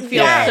 Yes. And it feels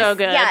yes, so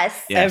good.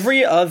 Yes. Yes.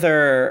 Every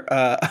other,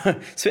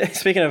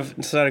 speaking of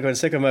Sonata going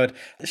sicko mode,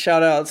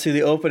 shout out to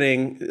the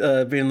opening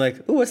being like,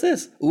 ooh, what's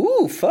this?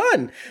 Ooh,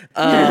 fun.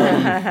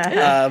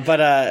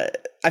 But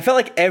I felt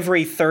like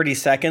every 30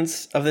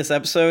 seconds of this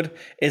episode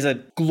is a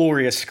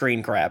glorious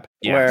screen grab.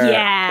 Yeah. Where,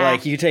 Yeah.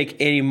 like, you take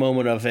any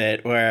moment of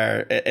it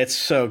where it's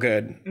so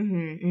good.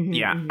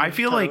 Yeah, I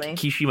feel like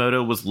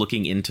Kishimoto was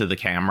looking into the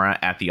camera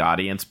at the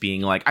audience,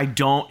 being like, "I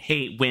don't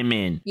hate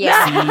women.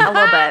 Yeah, a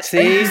little bit.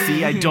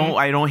 See? I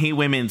don't hate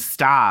women.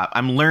 Stop.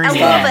 I'm learning." A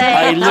little bit.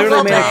 I literally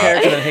little made a bit.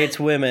 character that hates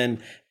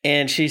women,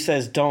 and she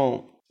says,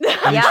 don't.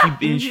 Yeah.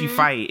 And she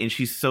fight, and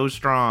she's so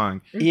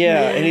strong.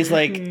 Yeah, and he's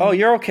like, "Oh,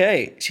 you're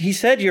okay." He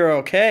said you're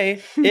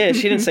okay. Yeah,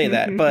 she didn't say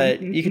that,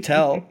 but you could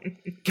tell.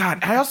 God,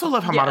 I also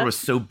love how Madara was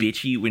so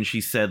bitchy when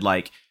she said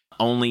like,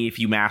 "Only if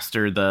you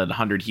master the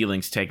 100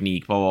 healings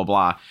technique, blah blah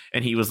blah."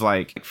 And he was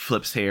like,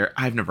 flips hair.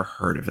 I've never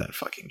heard of that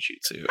fucking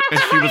jutsu. And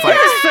she was like,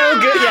 So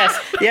good.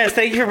 Yes.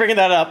 Thank you for bringing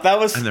that up. That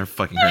was. "I've never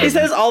fucking heard." He of it.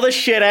 says all this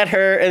shit at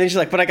her, and then she's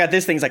like, "But I got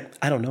this thing." He's like,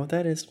 "I don't know what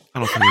that is." I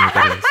don't fucking know what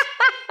that is.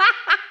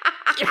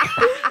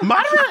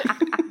 Madara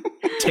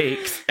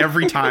takes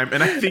every time,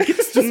 and I think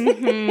it's just what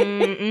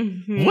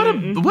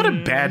a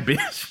bad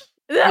bitch.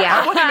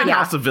 Yeah. I want him in Yeah.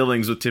 House of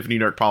Villains with Tiffany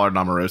Nark Pollard and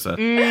Omarosa.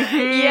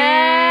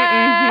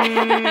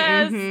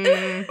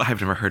 Yes.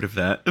 I've never heard of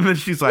that. And then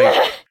she's like,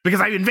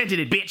 "Because I invented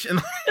it, bitch, and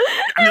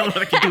I'm the only one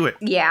that can do it."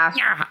 Yeah.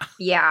 Yeah.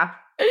 Yeah.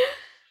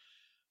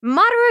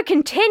 Madara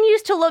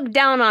continues to look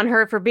down on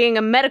her for being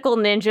a medical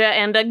ninja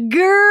and a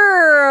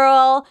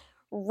girl,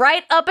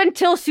 right up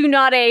until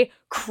Tsunade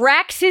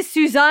cracks his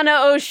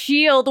Susanoo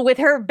shield with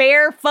her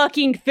bare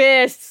fucking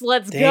fists.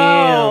 Let's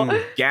Damn.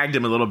 go. Gagged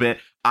him a little bit.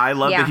 I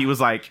love Yeah. that he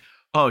was like,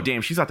 "Oh,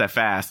 damn, she's not that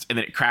fast." And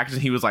then it cracked,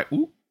 and he was like,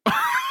 "Ooh."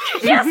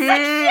 Yes, But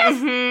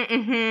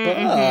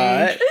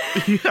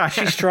Yeah.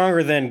 she's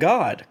stronger than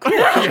God.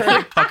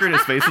 He puckered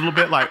his face a little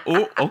bit like,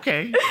 "Oh,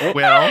 okay.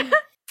 Well,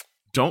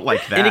 don't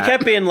like that." And he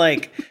kept being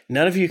like,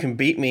 "None of you can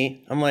beat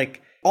me." I'm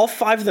like, all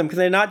five of them, can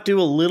they not do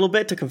a little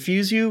bit to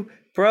confuse you,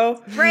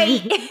 bro?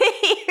 Right.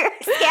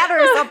 Scatter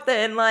or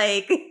something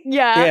like.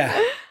 Yeah.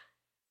 Yeah.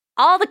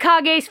 All the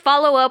Kages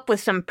follow up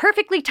with some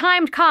perfectly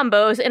timed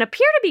combos and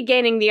appear to be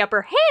gaining the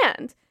upper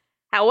hand.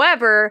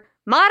 However,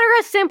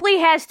 Madara simply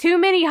has too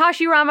many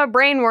Hashirama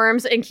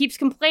brainworms and keeps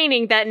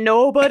complaining that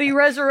nobody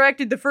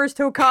resurrected the first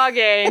Hokage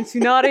and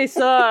Tsunade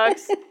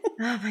sucks.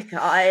 Oh my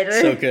god.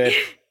 So good.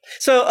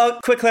 So,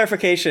 quick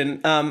clarification.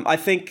 I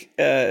think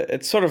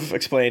it's sort of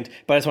explained,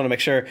 but I just want to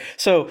make sure.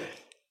 So,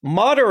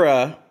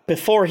 Madara,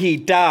 before he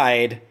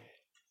died,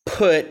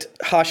 put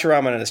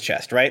Hashirama in his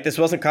chest, right? This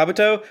wasn't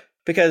Kabuto?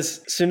 Because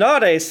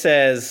Tsunade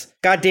says,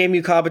 "God damn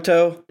you,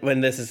 Kabuto,"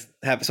 when this is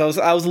happening.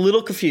 So I was a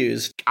little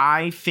confused.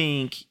 I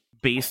think,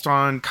 based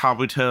on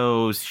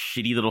Kabuto's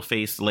shitty little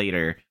face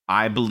later,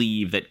 I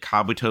believe that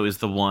Kabuto is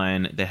the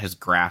one that has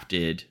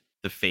grafted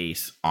the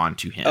face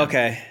onto him.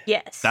 Okay.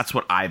 Yes. That's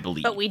what I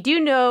believe. But we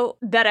do know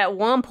that at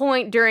one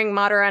point during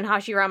Madara and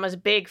Hashirama's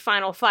big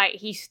final fight,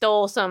 he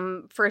stole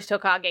some first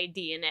Hokage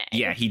DNA.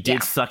 Yeah, he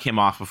did suck him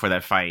off before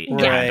that fight. Right.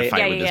 He had to fight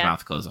Yeah, with his yeah.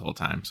 mouth closed the whole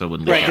time, so it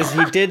wouldn't Right, leak because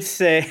out. he did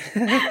say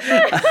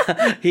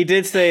he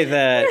did say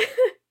that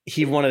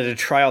he wanted to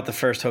try out the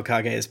first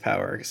Hokage's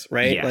powers,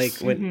 right? Yes.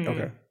 Like when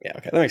okay. Yeah,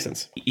 okay. That makes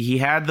sense. He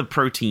had the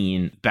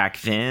protein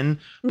back then,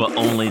 but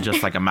only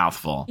just like a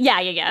mouthful.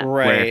 Yeah.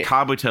 Where Right.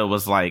 Kabuto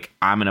was like,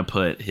 I'm gonna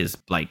put his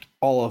like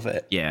All of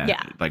it.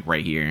 Yeah. like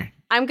right here.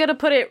 I'm gonna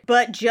put it,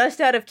 but just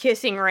out of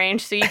kissing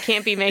range, so you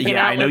can't be making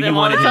Yeah, out I know with you him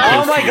all the wanted him time.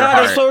 Oh close my to your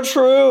god, that's so heart.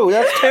 true.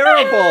 That's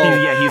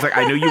terrible. He's like,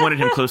 I know you wanted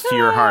him close to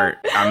your heart.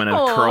 I'm gonna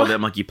Aw. curl that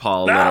monkey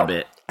paw a little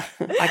bit.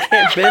 I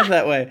can't bend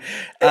that way.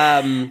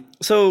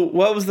 So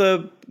what was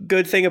the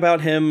good thing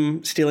about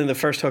him stealing the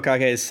first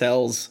Hokage's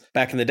cells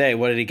back in the day?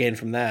 What did he gain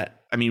from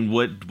that? I mean,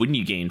 what wouldn't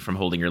you gain from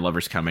holding your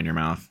lover's cum in your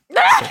mouth?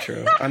 So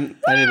true. I need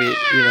to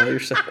be, you're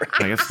so right.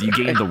 I guess you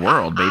gained the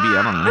world, baby.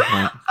 I don't know.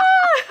 Like,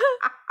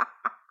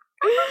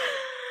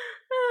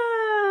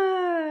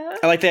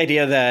 I like the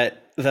idea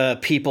that the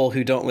people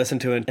who don't listen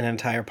to an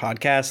entire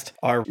podcast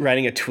are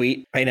writing a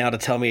tweet right now to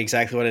tell me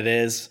exactly what it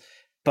is.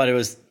 But it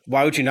was,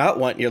 why would you not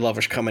want your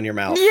lover's cum in your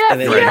mouth? Yes,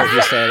 And then yes. you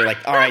just said, like,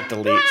 all right,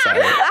 delete. Sorry.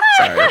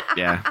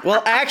 yeah.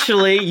 Well,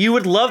 actually, you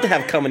would love to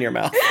have cum in your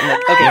mouth. I'm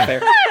like, okay,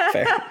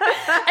 fair.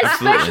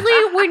 Especially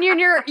when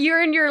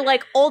you're in your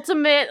like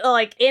ultimate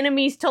like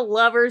enemies to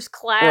lovers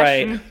clash,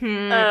 Right.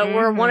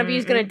 where one of you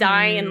is gonna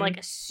die in like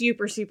a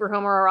super super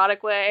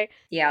homoerotic way.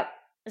 Yep.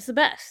 It's the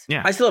best.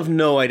 Yeah. I still have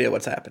no idea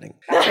what's happening.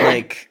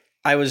 Like,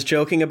 I was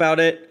joking about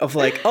it of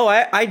like, oh,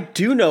 I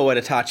do know what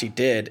Itachi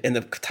did in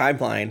the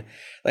timeline.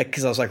 Like,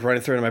 because I was like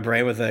running through it in my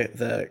brain with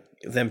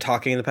them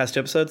talking in the past two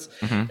episodes.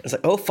 It's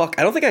like, oh, fuck,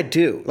 I don't think I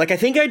do. Like, I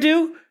think I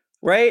do,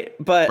 right?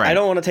 But I Right.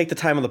 don't want to take the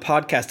time on the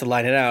podcast to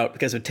line it out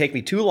because it would take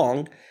me too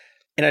long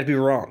and I'd be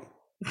wrong.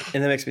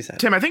 And that makes me sad.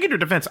 Tim, I think in your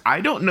defense, I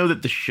don't know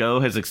that the show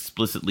has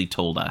explicitly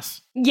told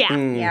us. Yeah,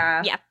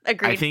 Yeah. yeah,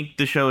 agreed. I think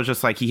the show is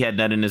just like, he had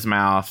nut in his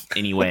mouth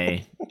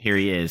anyway. Here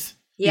he is.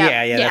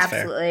 Yeah, that's fair.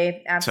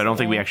 absolutely. So I don't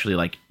think we actually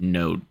like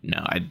know.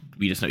 No,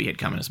 we just know he had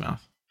cum in his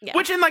mouth. Yeah.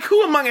 Which, and like,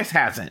 who among us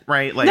hasn't,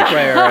 right? Like,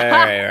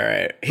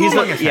 Right. He's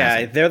among us yeah,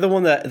 hasn't? they're the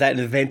one that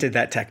invented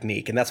that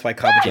technique, and that's why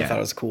Kabuto Yeah. thought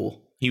it was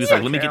cool. he was Yeah,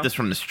 like, let me true. get this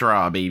from the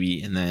straw,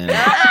 baby, and then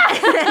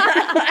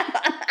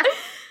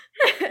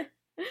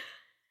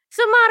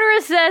So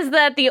Madara says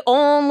that the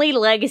only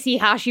legacy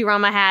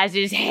Hashirama has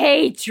is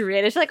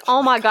hatred. It's like,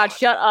 oh my god,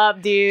 shut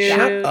up, dude.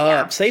 Shut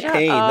up. Say shut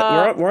pain.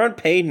 up. We're on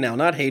pain now,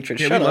 not hatred.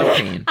 yeah, Shut we up. love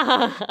pain.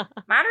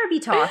 Madara be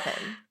talking.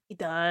 He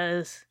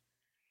does.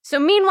 So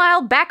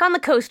meanwhile, back on the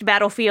coast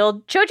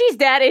battlefield, Choji's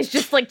dad is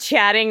just like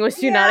chatting with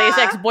Tsunade's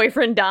Yeah.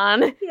 ex-boyfriend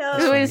Don, who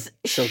Yeah. is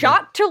So good.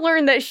 shocked to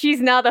learn that she's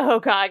now the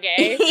Hokage.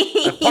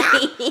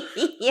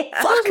 That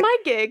yeah. was my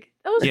gig.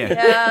 That was Yeah. Yeah.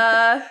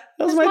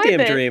 That was That's my my damn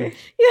bit. dream.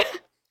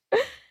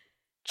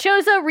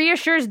 Chozo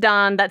reassures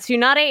Don that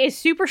Tsunade is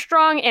super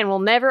strong and will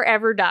never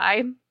ever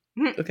die.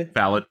 Okay.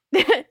 Valid.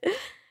 Cut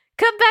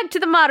back to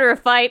the Madara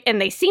fight, and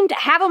they seem to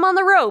have him on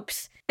the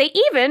ropes. They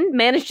even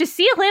managed to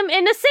seal him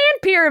in a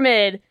sand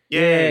pyramid.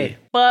 Yay.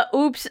 But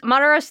oops,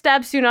 Madara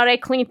stabs Tsunade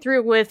clean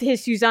through with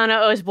his Susanna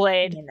O's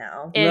blade. You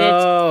know. And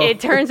No. it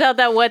turns out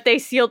that what they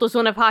sealed was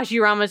one of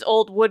Hashirama's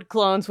old wood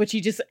clones, which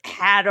he just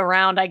had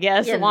around, I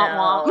guess. You Womp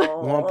womp.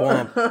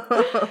 know.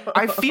 Womp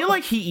I feel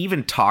like he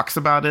even talks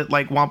about it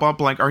like womp womp.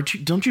 Like,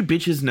 don't you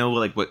bitches know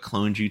like what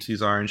clone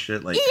jutsus are and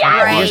shit? Like, Yeah.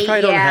 You Right, guys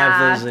probably don't yeah.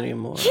 have those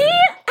anymore. He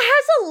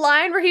has a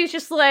line where he's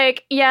just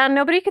like, yeah,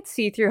 nobody could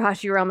see through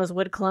Hashirama's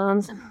wood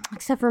clones,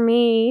 except for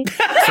me.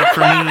 except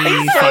for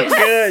me. so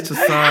good.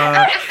 Just,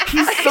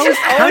 he's so He's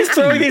always cunty.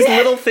 throwing these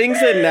little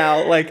things in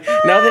now. Like,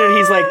 now that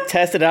he's like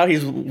tested out,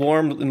 he's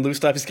warm and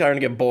loosed up, he's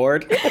starting to get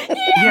bored.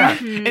 Yeah,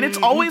 and it's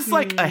always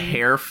like a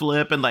hair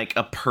flip and like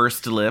a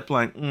pursed lip.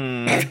 Like, He's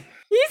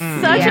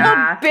such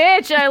Yeah. a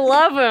bitch. I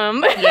love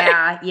him.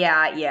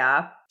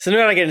 Yeah. So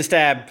now I getting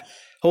stabbed.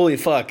 Holy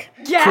fuck.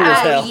 Yeah. Cool as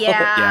hell.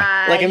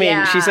 Yeah. Like, I mean,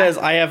 yeah. she says,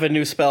 I have a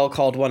new spell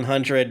called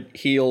 100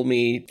 heal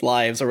me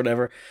lives or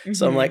whatever.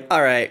 So I'm like,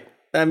 all right,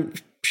 I'm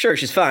sure,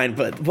 she's fine,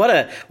 but what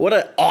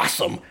a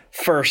awesome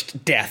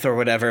first death or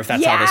whatever, if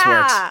that's how this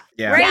works.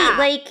 Yeah.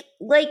 Right,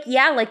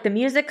 like the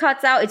music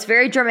cuts out. It's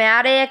very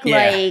dramatic.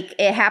 Yeah. Like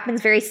it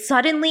happens very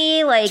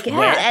suddenly. Like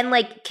and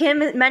like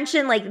Kim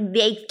mentioned, like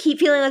they keep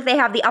feeling like they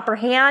have the upper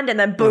hand, and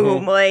then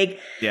boom, like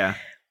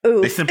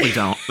They simply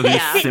don't. They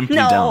simply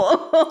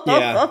don't.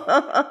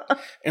 Yeah.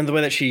 And the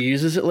way that she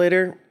uses it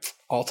later,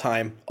 all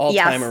timer right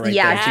there.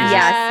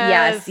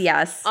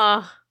 Yes.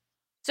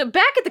 So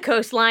back at the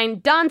coastline,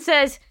 Don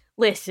says,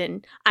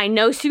 listen, I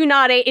know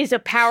Tsunade is a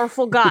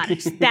powerful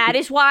goddess. That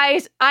is why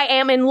I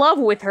am in love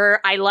with her.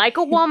 I like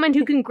a woman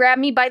who can grab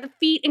me by the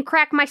feet and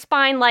crack my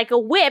spine like a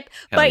whip.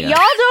 But y'all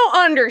don't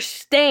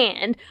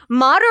understand.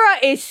 Madara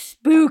is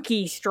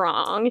spooky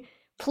strong.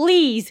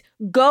 Please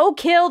go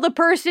kill the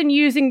person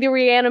using the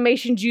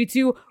reanimation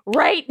jutsu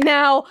right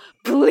now.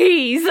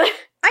 Please.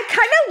 I kind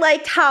of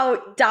liked how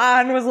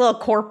Don was a little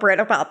corporate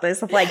about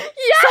this. Of like,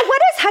 so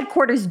what is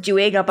headquarters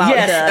doing about the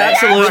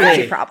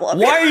absolutely problem?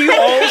 Why are you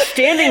all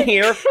standing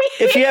here?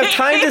 If you have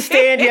time to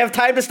stand, you have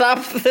time to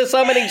stop the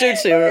summoning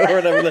jutsu or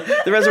whatever,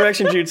 the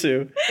resurrection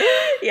jutsu.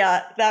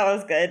 Yeah, that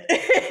was good.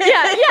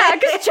 Yeah,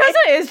 because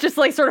Choza is just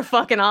like sort of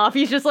fucking off.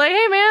 He's just like,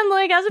 hey man,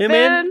 like how's it been?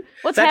 Man,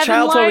 What's that heaven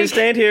child like? told me to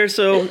stand here,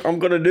 so I'm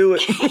gonna do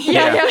it.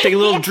 Take a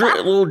little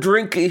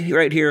drinky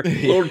right here,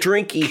 little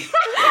drinky.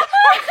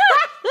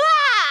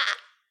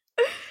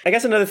 I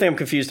guess another thing I'm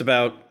confused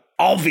about,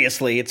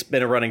 obviously it's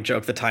been a running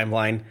joke, the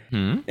timeline,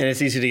 and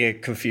it's easy to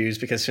get confused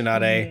because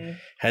Tsunade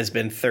has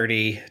been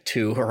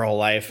 32 her whole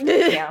life.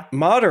 Yeah.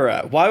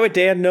 Madara, why would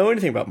Dan know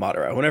anything about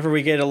Madara? Whenever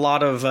we get a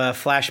lot of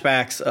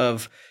flashbacks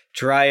of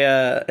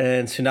Jiraiya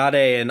and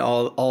Tsunade and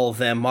all of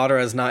them,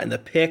 Madara's not in the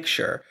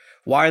picture.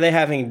 Why are they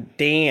having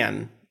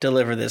Dan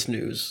deliver this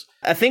news?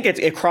 I think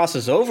it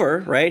crosses over,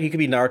 right? He could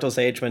be Naruto's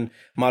age when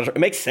Madara... It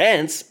makes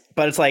sense,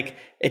 but it's like,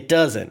 it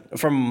doesn't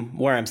from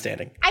where I'm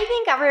standing. I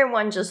think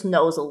everyone just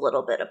knows a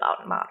little bit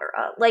about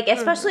Madara. Like,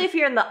 especially if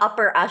you're in the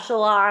upper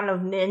echelon of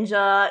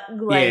ninja,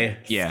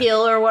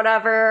 skill or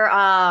whatever.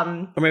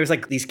 Or maybe it's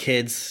like these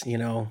kids, you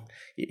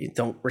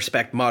don't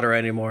respect Madara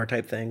anymore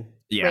type thing.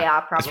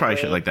 Yeah, probably. It's probably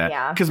shit like that.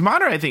 Yeah. Because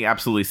Madara, I think,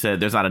 absolutely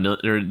said there's not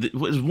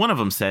one of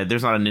them said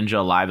there's not a ninja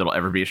alive that'll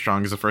ever be as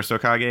strong as the first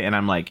Hokage. And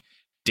I'm like,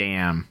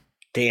 damn.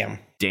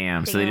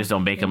 So they just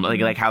don't make them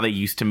like how they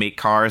used to make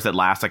cars that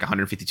last like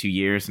 152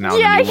 years. Now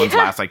the new ones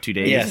last like 2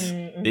 days. Yes.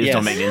 They just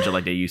don't make ninja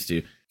like they used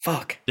to.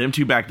 Fuck. Them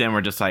two back then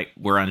were just like,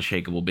 we're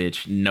unshakable,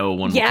 bitch. No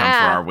one will come for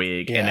our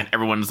wig. And then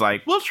everyone's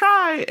like, we'll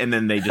try. And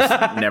then they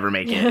just never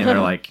make it. And they're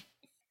like,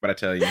 what'd I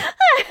tell you?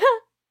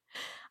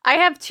 I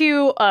have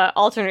two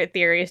alternate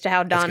theories to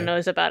how Don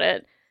knows about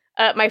it.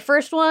 My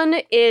first one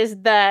is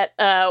that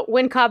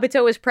when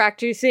Kabuto was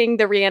practicing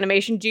the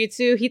reanimation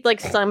jutsu, he'd like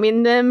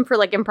summon them for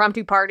like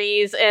impromptu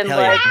parties and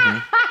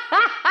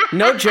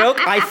No joke.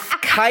 I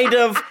kind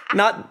of,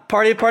 not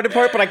party part,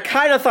 but I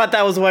kind of thought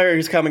that was where he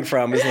was coming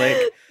from. It's like,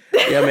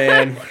 yeah,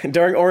 man.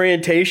 During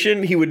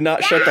orientation, he would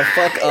not shut the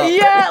fuck up.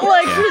 Yeah,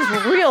 like he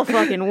was real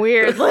fucking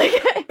weird. Like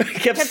he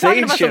kept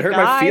saying shit, hurt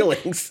my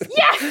feelings.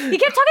 Yeah, he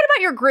kept talking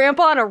about your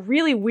grandpa in a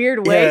really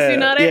weird way,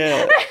 Tsunade.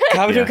 Yeah.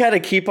 Kabuto had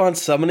to keep on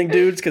summoning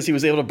dudes because he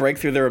was able to break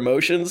through their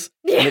emotions.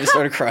 And they just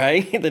started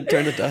crying and then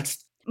turned to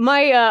dust.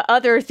 My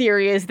other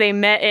theory is they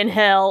met in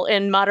hell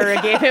and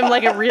Madara gave him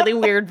like a really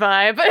weird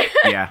vibe.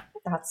 Yeah.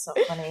 That's so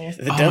funny.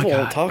 The devil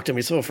won't talk to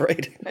me, so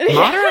afraid.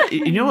 Madara,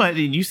 you know what?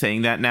 You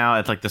saying that now,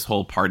 it's like this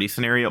whole party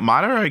scenario.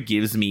 Madara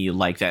gives me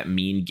like that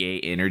mean gay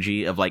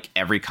energy of like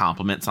every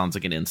compliment sounds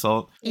like an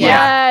insult.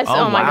 Yes.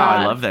 Oh my wow, God.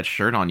 I love that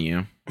shirt on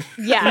you.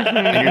 Yeah.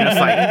 And you're just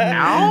like,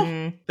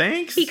 ow,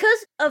 thanks.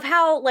 Because of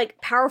how like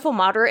powerful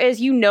Madara is,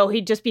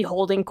 he'd just be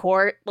holding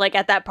court like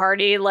at that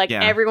party. Like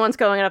everyone's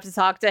going up to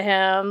talk to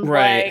him.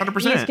 Right. Like,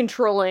 100%. He's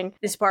controlling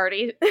this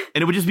party.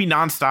 And it would just be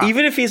nonstop.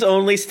 Even if he's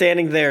only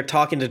standing there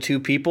talking to two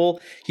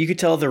people, you could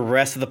tell the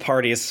rest of the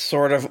party is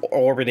sort of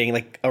orbiting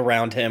like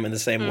around him in the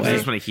same way. I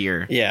just want to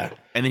hear. Yeah.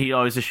 And then he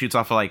always just shoots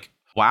off like,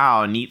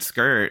 wow, neat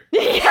skirt.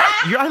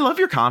 I love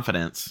your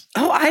confidence.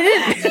 Oh, I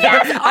didn't.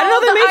 I didn't know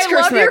they made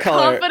skirts in that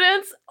color.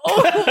 Confidence.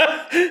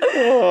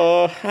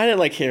 Oh, I didn't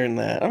like hearing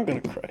that. I'm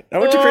gonna cry. I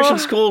went to Christian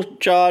school,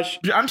 Josh.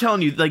 I'm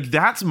telling you, like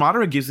that's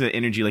Madara gives the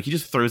energy. Like he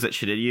just throws that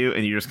shit at you,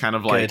 and you're just kind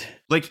of like,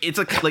 it's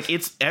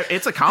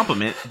a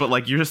compliment, but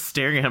like you're just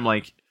staring at him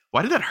like,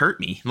 why did that hurt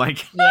me? Like,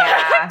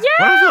 why do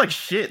I feel like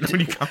shit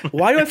when you come?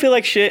 Why do I feel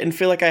like shit and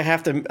feel like I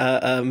have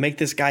to make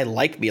this guy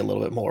like me a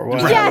little bit more? What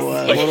do I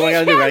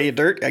gotta do? Gotta eat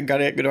dirt?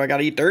 Do I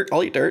gotta eat dirt?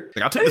 I'll eat dirt.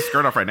 Like, I'll take the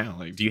skirt off right now.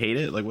 Like, do you hate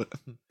it? Like, what?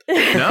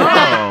 No,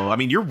 I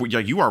mean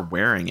you are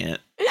wearing it.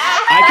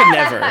 I could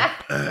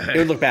never. It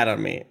would look bad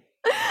on me.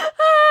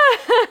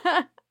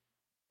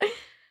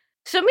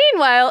 So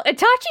meanwhile,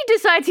 Itachi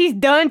decides he's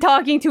done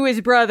talking to his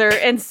brother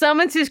and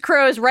summons his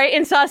crows right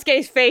in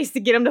Sasuke's face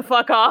to get him to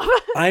fuck off.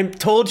 I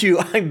told you,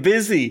 I'm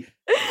busy.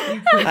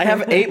 I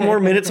have 8 more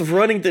minutes of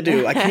running to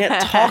do. I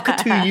can't talk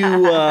to you.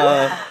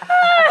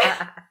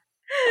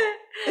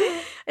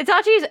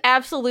 Itachi is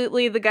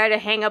absolutely the guy to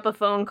hang up a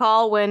phone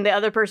call when the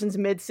other person's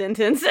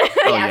mid-sentence. Oh,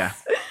 yeah.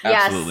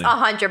 Absolutely.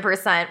 Yes,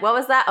 100%. What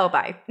was that? Oh,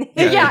 bye.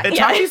 Yeah.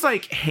 Itachi's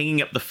like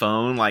hanging up the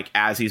phone, like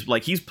as he's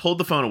pulled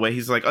the phone away.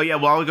 He's like, "Oh yeah,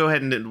 well I'll go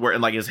ahead and work,"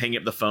 and like is hanging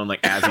up the phone like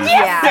as he's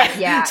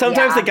Yeah.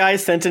 Sometimes the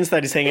guy's sentence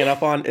that he's hanging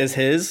up on is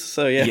his.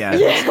 So yeah.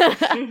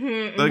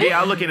 Like, yeah,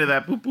 I'll look into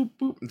that. Boop boop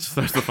boop. And just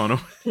throws the phone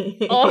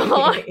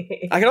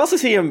away. I can also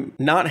see him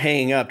not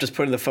hanging up, just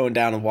putting the phone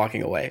down and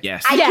walking away.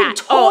 Yes. I can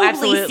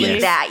totally see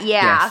that.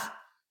 Yeah. Yes.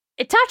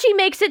 Itachi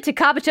makes it to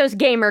Kabuto's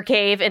gamer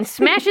cave and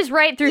smashes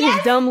right through his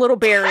dumb little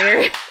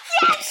barrier.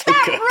 Yes,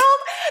 that good. ruled.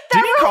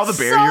 Did he call the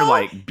barrier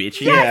like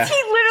bitchy? Yes, he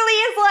literally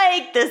is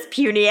like, this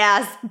puny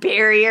ass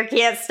barrier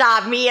can't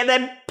stop me, and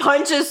then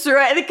punches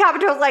through it. And the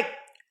Kabuto's like,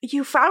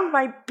 you found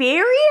my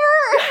barrier?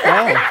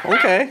 Oh,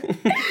 okay.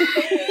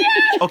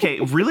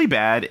 Okay, really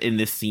bad in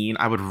this scene.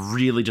 I would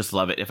really just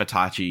love it if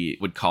Itachi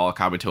would call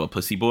Kabuto a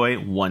pussy boy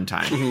one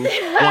time.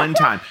 One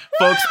time.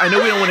 Folks, I know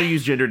we don't want to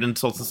use gendered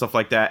insults and stuff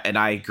like that, and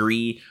I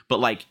agree, but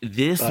like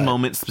this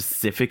moment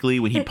specifically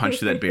when he punched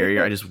through that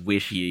barrier, I just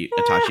wish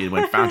Itachi had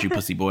went, found you,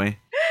 pussy boy.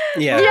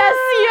 Yeah.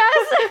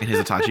 Yes. In his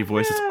Itachi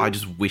voice, I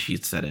just wish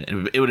he'd said it.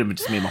 It would have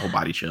just made my whole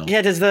body chill.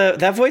 Yeah, does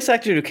that voice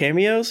actor do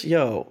cameos?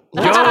 Yo.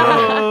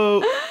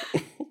 Yo!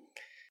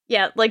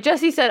 Yeah, like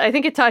Jesse said, I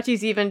think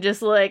Itachi's even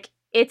just like,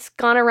 it's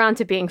gone around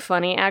to being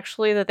funny,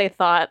 actually, that they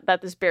thought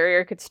that this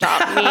barrier could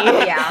stop me.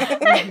 Yeah.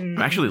 I'm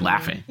actually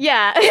laughing.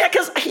 Yeah. Yeah,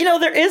 because,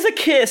 there is a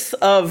kiss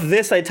of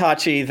this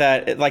Itachi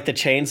that, like, the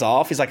chain's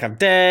off. He's like, I'm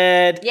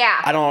dead. Yeah.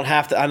 I don't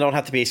have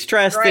to be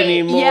stressed Right.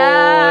 anymore.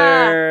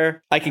 Yeah.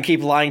 I can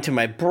keep lying to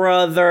my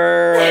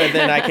brother.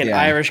 Then I can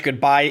Irish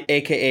goodbye,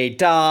 a.k.a.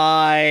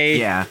 die.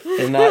 Yeah.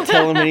 And not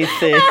tell him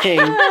anything.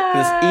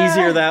 It's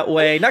easier that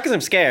way. Not because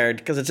I'm scared,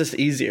 because it's just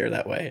easier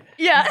that way.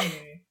 Yeah.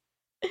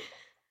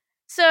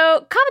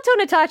 So, Kabuto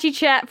and Itachi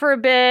chat for a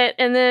bit,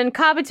 and then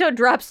Kabuto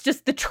drops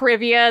just the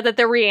trivia that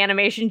the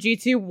reanimation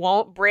jutsu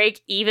won't break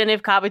even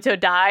if Kabuto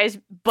dies,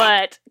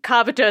 but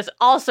Kabuto's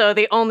also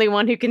the only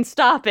one who can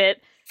stop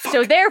it.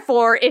 So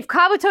therefore, if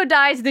Kabuto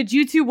dies, the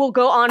jutsu will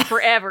go on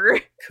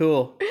forever.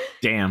 Cool.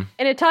 Damn.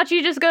 And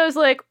Itachi just goes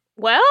like,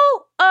 well,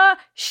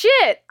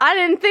 shit, I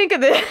didn't think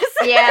of this.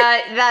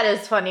 Yeah, that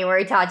is funny where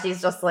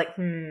Itachi's just like,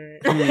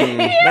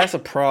 That's a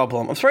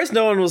problem. I'm surprised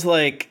no one was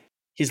like,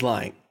 he's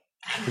lying.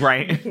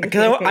 Right?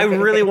 Because I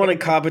really wanted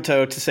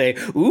Kabuto to say,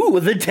 ooh,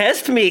 then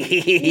test me.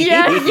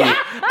 Yeah.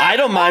 I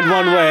don't mind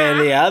one way or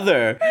the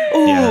other.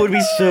 Ooh, it would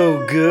be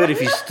so good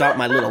if you stopped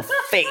my little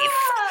faith.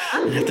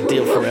 I'd have to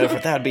deal forever.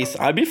 I'd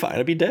be fine.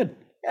 I'd be dead.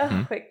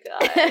 oh my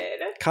god.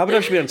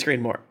 Kabuto should be on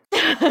screen more.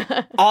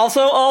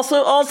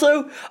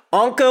 Also,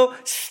 Anko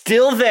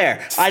still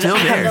there. I'm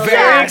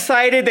very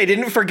excited. They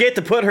didn't forget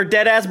to put her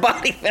dead ass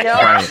body there. No,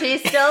 Right.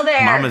 she's still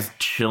there. Mama's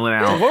chilling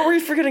out. What were we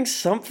forgetting?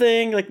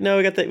 Something like no,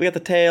 we got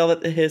the tail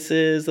that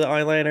hisses, the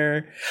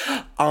eyeliner.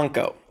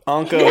 Anko.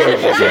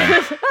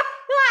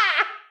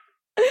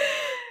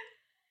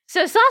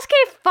 So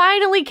Sasuke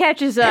finally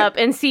catches up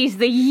and sees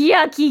the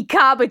yucky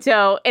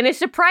Kabuto and is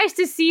surprised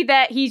to see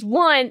that he's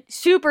 1,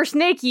 super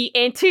snaky,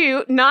 and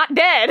 2, not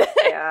dead.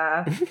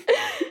 Yeah.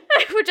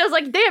 Which I was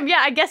like, damn, yeah,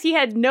 I guess he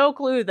had no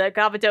clue that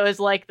Kabuto is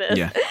like this.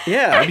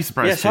 Yeah, I'd be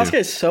surprised Yeah, too. Sasuke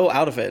is so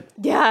out of it.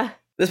 Yeah.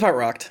 This part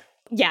rocked.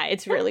 Yeah,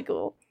 it's really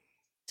cool.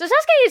 So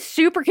Sasuke is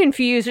super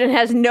confused and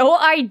has no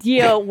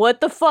idea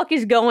what the fuck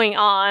is going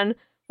on,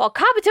 while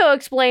Kabuto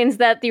explains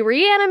that the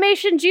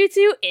reanimation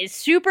jutsu is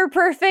super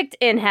perfect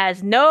and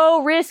has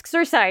no risks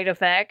or side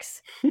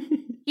effects.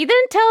 He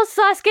then tells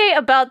Sasuke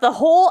about the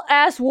whole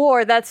ass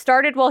war that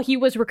started while he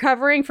was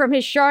recovering from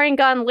his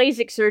Sharingan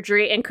LASIK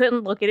surgery and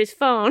couldn't look at his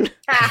phone.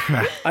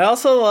 I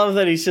also love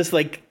that he's just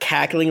like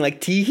cackling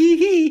like tee hee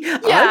hee. Yeah.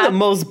 I'm the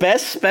most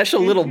best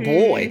special little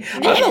boy.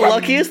 I'm the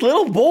luckiest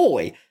little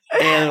boy.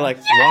 And they're like,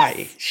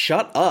 why?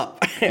 Shut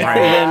up. And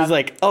then he's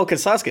like, oh,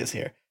 because Sasuke's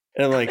here.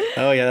 And I'm like,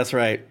 oh yeah, that's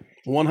right.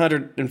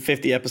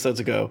 150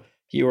 episodes ago,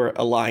 you were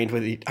aligned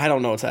with I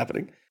don't know what's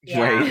happening. Yeah.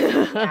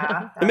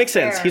 Right. It makes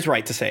sense. He's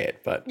right to say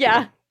it, but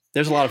Yeah.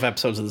 There's a lot of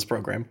episodes of this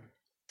program.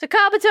 So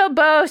Kabuto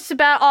boasts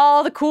about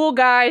all the cool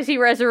guys he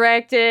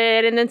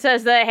resurrected and then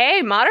says that,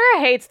 hey, Madara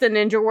hates the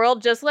ninja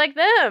world just like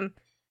them.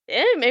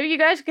 Yeah, maybe you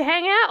guys could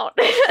hang out.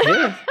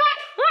 Yeah.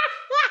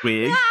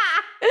 Wig.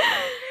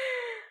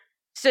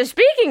 So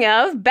speaking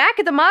of, back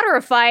at the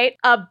Madara fight,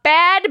 a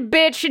bad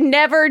bitch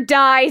never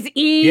dies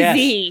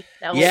easy.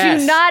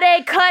 Yes.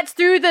 Tsunade cuts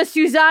through the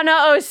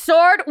Susanoo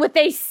sword with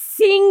a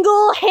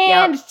single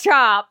hand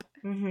chop.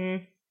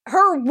 Mm-hmm.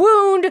 Her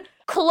wound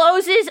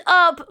closes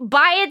up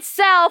by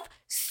itself.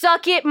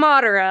 Suck it,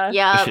 Madara.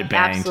 Yeah, shit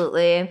banged.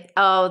 absolutely.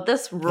 Oh,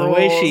 this rules. The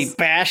way she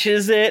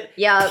bashes it,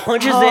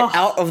 punches it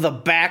out of the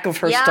back of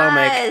her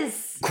stomach,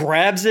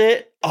 grabs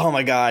it. Oh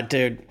my god,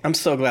 dude. I'm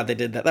so glad they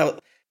did that. That was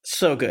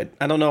so good.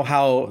 I don't know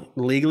how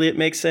legally it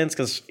makes sense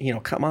because,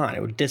 come on,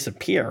 it would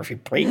disappear if you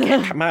break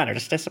it. Come on, it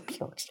just disappears.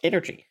 It's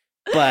energy.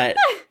 But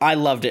I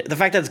loved it. The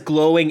fact that it's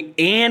glowing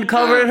and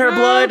covered in her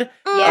blood.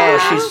 Yeah.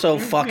 Oh, she's so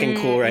fucking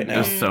cool right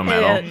now. It's so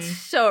metal. It's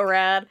so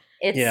rad.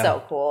 It's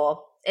so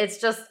cool. It's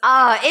just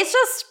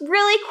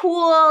really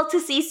cool to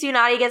see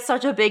Tsunade get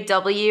such a big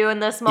W in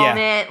this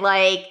moment.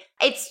 Like,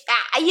 It's,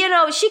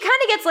 she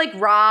kind of gets like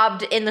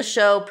robbed in the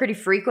show pretty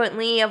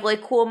frequently of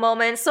like cool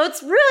moments. So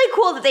it's really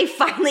cool that they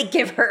finally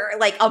give her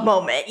like a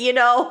moment,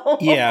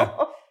 Yeah.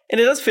 And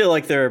it does feel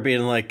like they're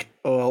being like,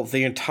 well,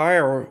 the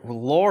entire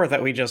lore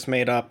that we just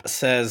made up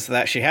says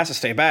that she has to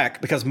stay back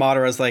because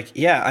Madara's like,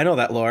 yeah, I know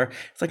that lore.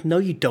 It's like, no,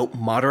 you don't,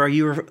 Madara.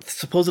 You were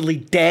supposedly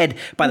dead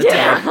by the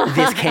time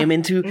this came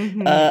into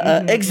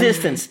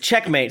existence.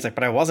 Checkmate. It's like,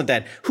 but I wasn't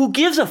dead. Who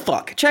gives a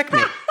fuck?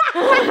 Checkmate.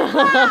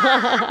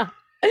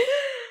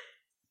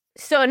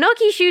 So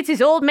Inoki shoots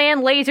his old man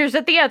lasers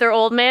at the other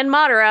old man,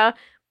 Madara,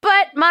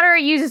 but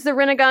Madara uses the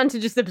Rinnegan to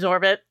just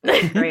absorb it.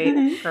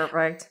 Great.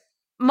 Perfect.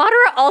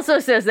 Madara also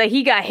says that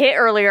he got hit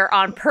earlier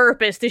on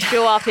purpose to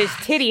show off his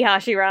titty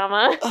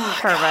Hashirama.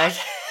 Perfect.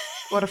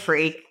 What a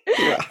freak.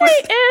 Yeah. He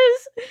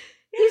is.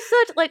 He's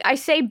such, like, I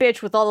say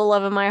bitch with all the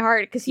love in my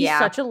heart because he's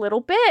such a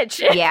little bitch.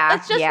 Yeah.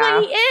 That's just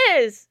what he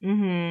is.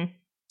 Mm-hmm.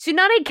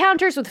 Tsunade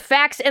counters with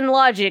facts and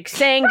logic,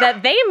 saying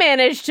that they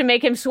managed to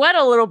make him sweat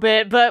a little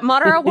bit, but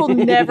Madara will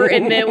never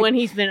admit when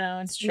he's been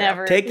owned.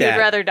 Never. Take that. He'd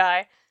rather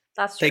die.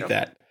 That's true. Take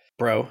that,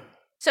 bro.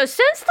 So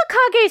since the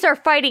Kages are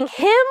fighting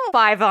him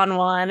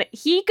 5-on-1,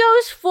 he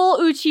goes full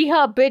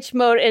Uchiha bitch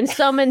mode and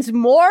summons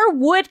more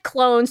wood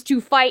clones to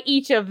fight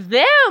each of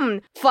them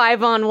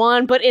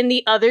 5-on-1, but in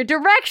the other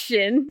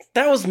direction.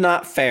 That was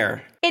not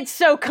fair. It's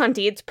so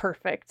cunty. It's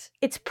perfect.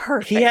 It's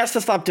perfect. He has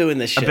to stop doing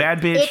this shit. A bad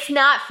bitch. It's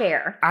not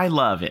fair. I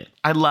love it.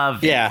 I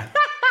love it. Yeah.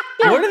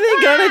 What are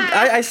they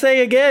gonna, I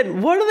say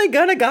again, what are they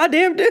gonna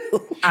goddamn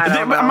do? I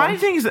don't know. My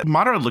thing is that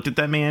Madara looked at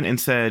that man and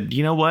said,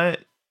 you know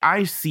what?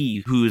 I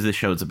see who this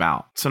show's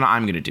about, so now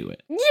I'm going to do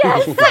it.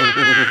 Yes!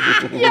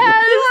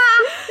 Yes!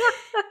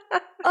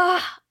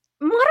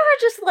 Madara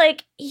just,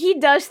 like, he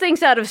does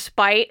things out of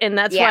spite, and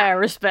that's why I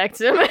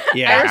respect him.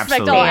 Yeah, I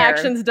respect absolutely. all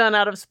actions done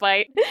out of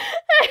spite.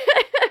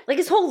 Like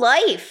his whole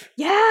life.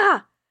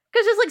 Yeah!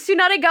 Because it's like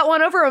Tsunade got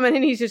one over him, and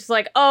then he's just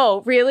like,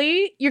 oh,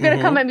 really? You're going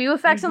to come at me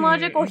with facts and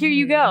logic? Well, here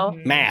you go.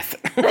 Math.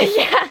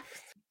 Yeah.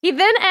 He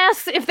then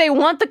asks if they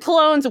want the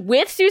clones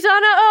with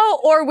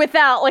Susanoo or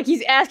without. Like,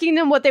 he's asking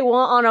them what they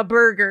want on a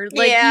burger.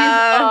 Like,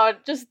 he's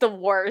just the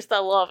worst. I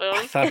love him.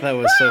 I thought that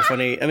was so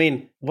funny. I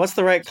mean, what's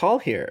the right call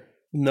here?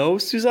 No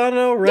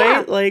Susanoo,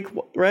 right? Yeah. Like,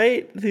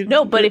 right?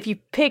 No, but if you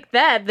pick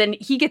that, then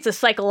he gets a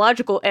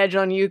psychological edge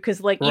on you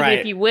because, like, even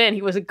if you win,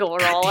 he wasn't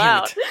going all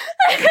out.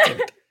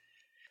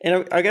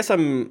 And I guess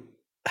when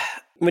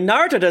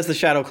Naruto does the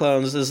shadow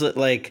clones, is it,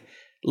 like,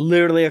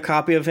 literally a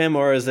copy of him,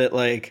 or is it,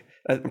 like...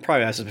 I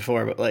probably asked this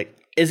before, but like,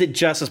 is it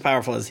just as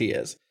powerful as he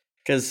is?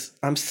 Because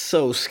I'm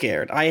so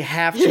scared. I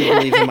have to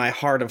believe in my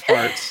heart of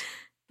hearts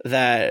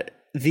that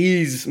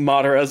these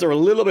Madaras are a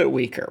little bit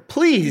weaker.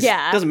 Please.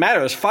 Yeah. Doesn't matter.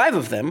 There's 5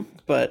 of them,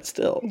 but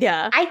still.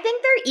 Yeah. I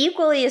think they're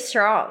equally as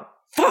strong.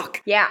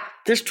 Fuck. Yeah.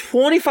 There's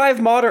 25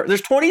 Madara.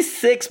 There's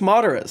 26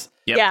 Madaras.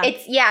 Yep.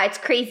 Yeah. It's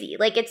crazy.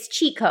 Like, it's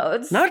cheat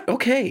codes. Not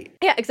okay.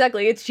 Yeah,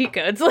 exactly. It's cheat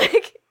codes.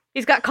 Like,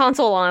 he's got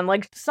console on.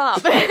 Like,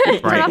 stop.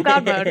 Turn off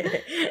God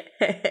mode.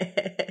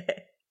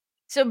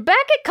 So back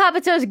at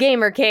Kabuto's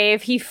gamer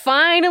cave, he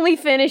finally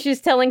finishes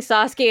telling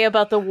Sasuke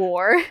about the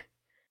war.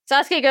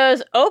 Sasuke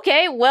goes,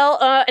 okay, well,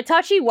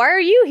 Itachi, why are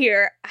you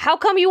here? How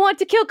come you want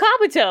to kill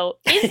Kabuto?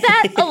 Is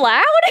that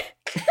allowed?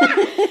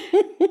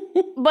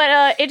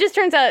 But it just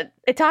turns out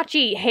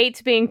Itachi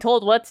hates being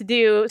told what to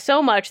do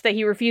so much that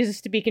he refuses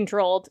to be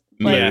controlled.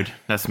 Mood.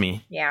 That's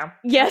me. Yeah.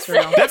 Yes.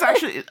 That's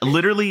actually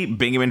literally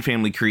Bingham and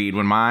Family Creed.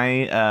 When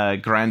my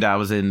granddad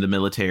was in the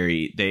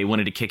military, they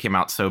wanted to kick him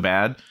out so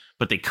bad,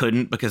 but they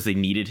couldn't because they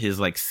needed his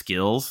like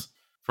skills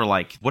for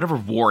like whatever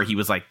war he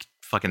was like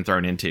fucking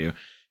thrown into.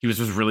 He was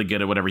just really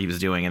good at whatever he was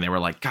doing, and they were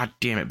like, God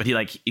damn it. But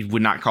he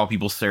would not call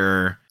people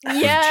sir.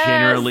 Yes.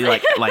 Generally,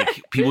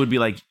 like people would be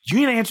like, you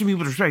need to answer me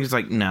with respect. He's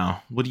like, no,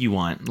 what do you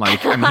want?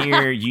 Like, I'm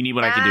here. You need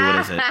what I can do. What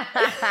is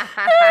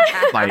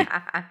it? Like,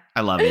 I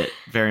love it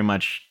very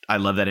much. I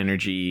love that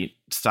energy.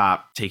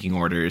 Stop taking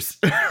orders.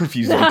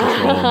 Refuse to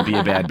control and be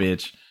a bad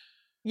bitch.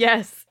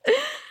 Yes.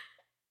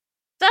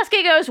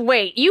 Sasuke goes,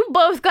 wait, you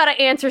both gotta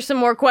answer some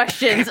more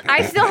questions.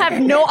 I still have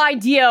no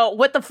idea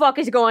what the fuck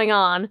is going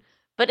on.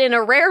 But in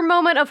a rare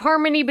moment of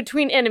harmony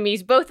between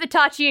enemies, both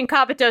Itachi and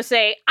Kabuto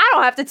say, I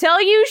don't have to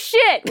tell you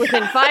shit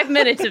within 5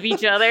 minutes of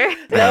each other.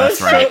 That was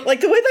right. so,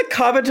 like the way that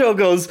Kabuto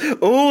goes,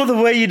 oh, the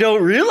way you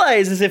don't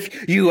realize is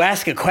if you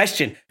ask a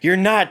question, you're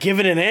not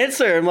given an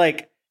answer. I'm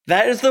like,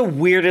 that is the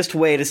weirdest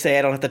way to say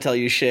I don't have to tell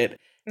you shit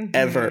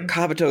ever.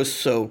 Kabuto is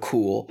so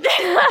cool.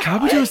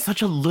 Kabuto is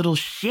such a little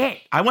shit.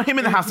 I want him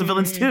in the House of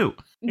Villains too.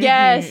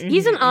 Yes,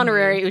 he's an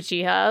honorary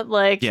Uchiha.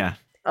 Like, Yeah.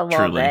 A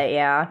little bit,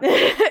 yeah.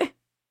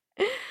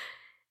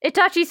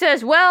 Itachi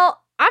says,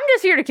 well, I'm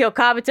just here to kill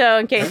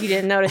Kabuto in case you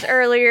didn't notice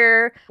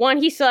earlier. 1,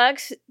 he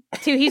sucks.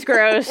 2, he's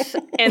gross.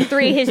 And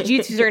 3, his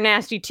jutsus are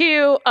nasty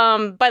too.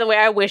 By the way,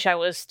 I wish I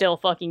was still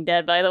fucking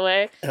dead, by the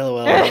way.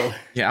 LOL.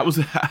 Yeah, I was.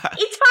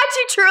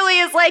 Itachi truly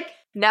is like,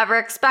 never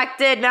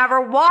expected,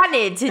 never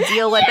wanted to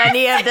deal with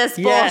any of this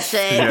Yes.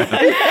 bullshit.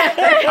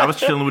 Yeah. I was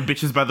chilling with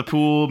bitches by the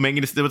pool. There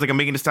was like a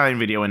Megan Thee Stallion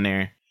video in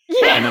there.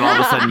 And then all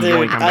of a sudden,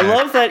 Dude, yoink, I'm I back.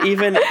 love that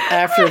even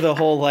after the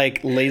whole like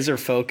laser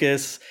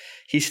focus,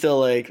 he's still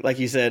like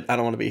you said, I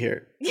don't want to be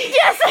here.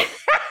 Yes!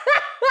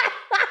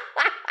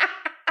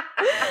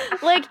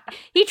 Like,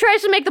 he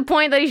tries to make the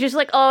point that he's just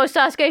like, oh,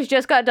 Sasuke's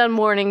just got done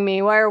mourning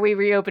me. Why are we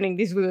reopening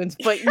these wounds?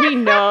 But we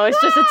know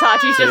it's just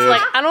Itachi's just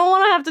like, I don't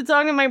want to have to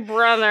talk to my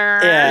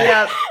brother.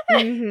 Yeah.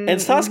 And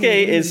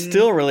Sasuke is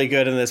still really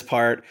good in this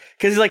part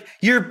because he's like,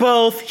 you're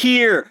both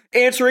here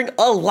answering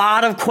a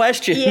lot of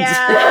questions.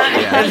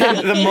 Yeah. And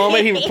then the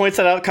moment he points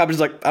that out, Kabuto's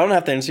like, I don't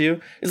have to answer you.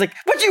 He's like,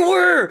 but you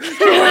were. Like,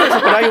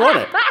 but now you want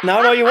it. Now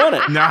I know you want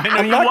it. Now I know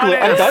I'm you not want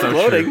it. I'm That's done so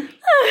gloating. true.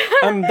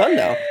 I'm done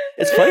now.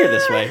 It's funnier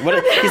this way.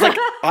 He's like,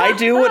 I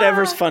do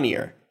whatever's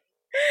funnier.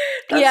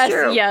 That's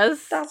true.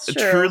 Yes. That's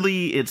true.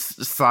 Truly, it's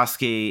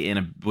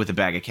Sasuke with a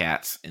bag of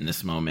cats in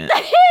this moment.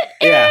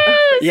 Yeah.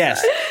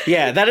 Yes.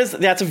 Yeah.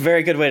 That's a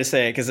very good way to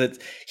say it because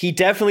he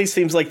definitely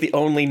seems like the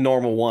only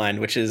normal one,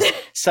 which is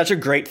such a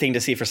great thing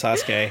to see for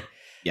Sasuke.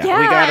 Yeah.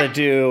 We gotta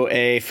do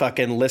a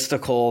fucking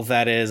listicle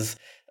that is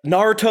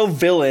Naruto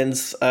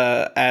villains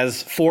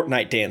as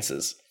Fortnite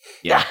dances.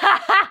 Yeah.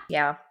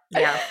 Yeah.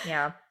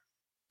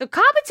 So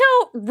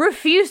Kabuto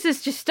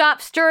refuses to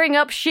stop stirring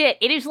up shit.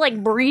 It is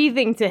like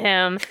breathing to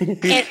him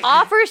and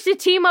offers to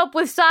team up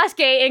with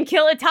Sasuke and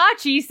kill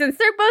Itachi since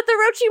they're both the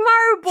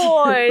Orochimaru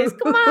boys.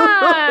 Come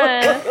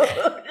on.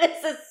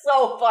 This is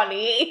so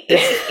funny.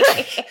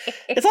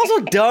 It's also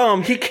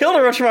dumb. He killed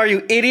Orochimaru,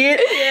 you idiot.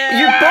 Yeah.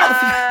 You're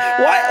both.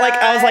 Why? Like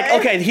I was like,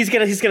 okay, he's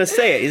gonna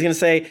say it. He's gonna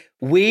say,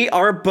 we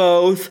are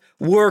both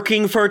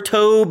working for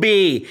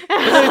Toby. But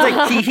then he's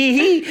like, tee hee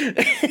hee.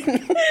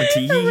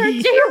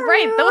 You're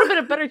right. That would have been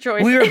a better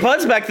choice. We were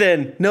buds back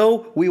then.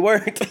 No, we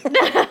weren't.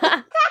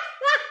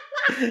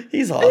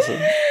 He's awesome.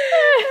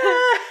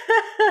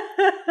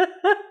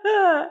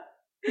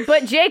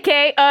 But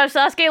JK,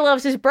 Sasuke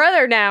loves his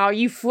brother now.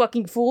 You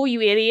fucking fool, you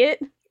idiot.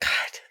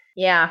 God.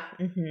 Yeah.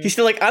 He's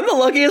still like, I'm the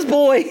luckiest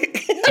boy.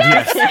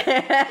 Yes. Which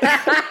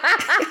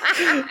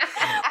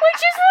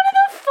is one of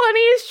the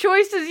funniest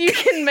choices you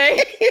can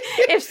make.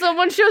 If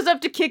someone shows up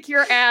to kick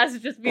your ass,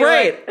 just be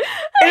Right. like...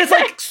 And it's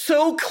like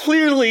so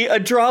clearly a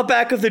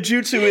drawback of the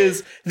jutsu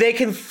is they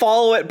can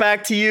follow it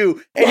back to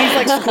you. And he's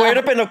like squared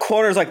up in a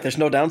corner. It's like, there's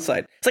no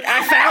downside. It's like,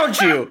 I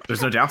found you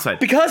There's no downside.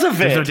 because of it.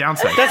 There's no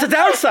downside. That's a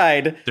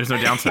downside. There's no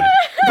downside.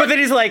 But then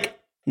he's like,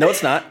 no,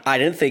 it's not. I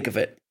didn't think of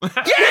it.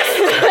 Yes!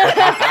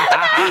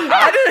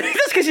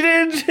 That's because you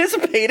didn't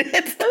anticipate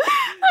it.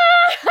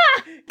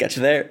 Got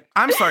you there.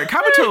 I'm sorry.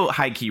 Kabuto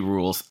high key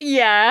rules.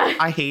 Yeah.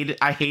 I hate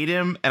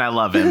him and I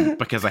love him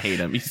because I hate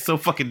him. He's so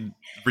fucking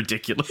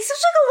ridiculous. He's such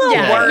like a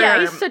little worm. Yeah,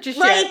 he's such a shit.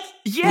 Like,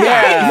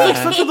 Yeah. He's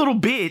like such a little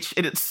bitch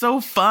and it's so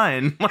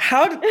fun.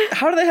 How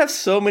do they have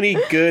so many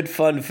good,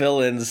 fun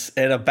villains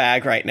in a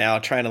bag right now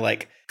trying to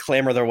like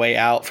clamor their way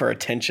out for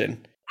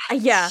attention?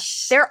 Yeah.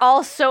 They're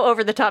all so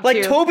over the top, Like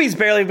too. Toby's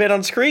barely been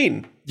on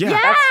screen. Yeah.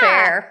 that's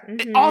fair.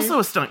 Also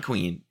a stunt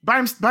queen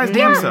by his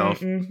damn self.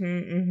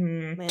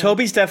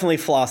 Toby's definitely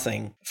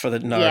flossing for the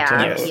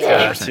Naruto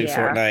Yeah. to Yeah.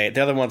 Fortnite.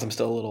 The other ones I'm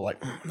still a little like,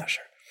 I'm not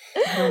sure.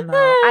 I don't know.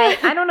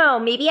 I don't know.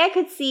 Maybe I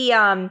could see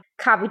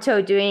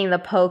Kabuto doing the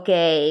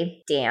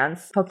Pokimane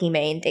dance.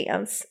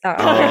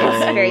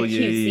 It's very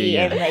cutesy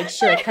yeah. and like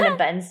she like kind of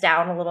bends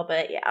down a little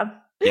bit.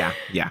 Yeah.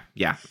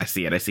 Yeah. I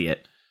see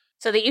it.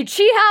 So the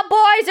Uchiha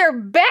boys are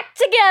back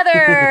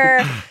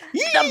together.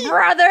 The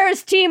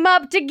brothers team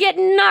up to get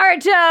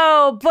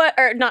Naruto,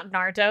 not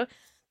Naruto.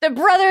 The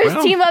brothers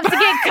team up to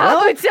get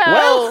Kabuto.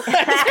 Well,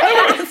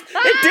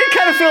 it did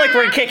kind of feel like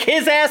we're gonna kick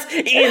his ass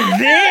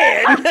and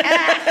then.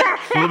 A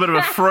little bit of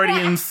a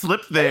Freudian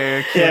slip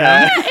there.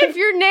 Yeah. If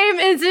your name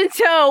is in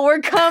tow, we're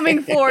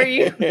coming for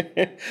you.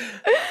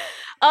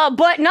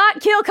 But not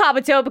kill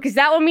Kabuto because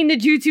that would mean the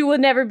jutsu will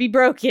never be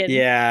broken.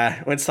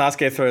 Yeah, when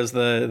Sasuke throws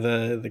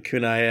the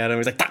kunai at him,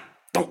 he's like,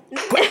 don't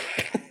quit.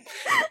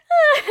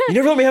 You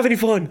never let me have any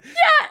fun.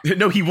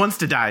 No, he wants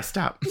to die.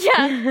 Stop.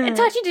 Yeah.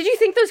 Itachi, did you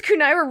think those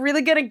kunai were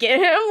really gonna get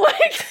him?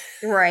 Like,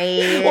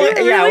 Right.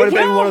 Well, yeah, it would have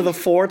been go. one of the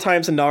 4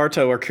 times in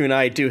Naruto where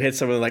kunai do hit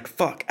someone like,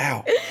 fuck,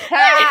 ow.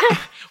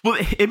 Well,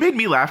 it made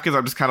me laugh because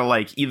I'm just kind of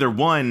like, either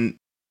one.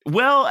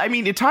 Well, I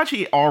mean,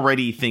 Itachi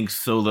already thinks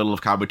so little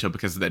of Kabuto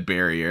because of that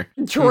barrier.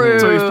 true.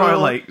 So he's probably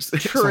like,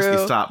 True.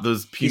 Sasuke, stop.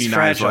 Those puny He's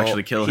knives will fragile.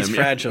 actually kill him. He's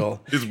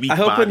fragile. His weak I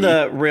hope body. in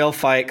the real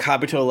fight,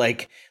 Kabuto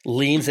like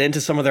leans into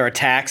some of their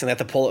attacks and they have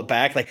to pull it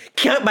back. Like,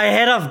 cut my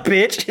head off,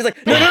 bitch. He's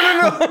like,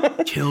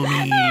 no. Kill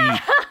me.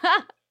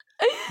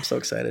 I'm so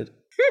excited.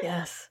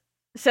 Yes.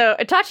 So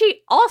Itachi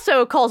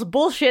also calls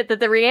bullshit that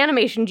the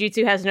reanimation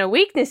jutsu has no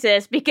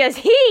weaknesses because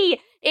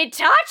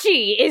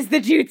Itachi, is the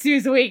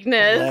jutsu's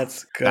weakness.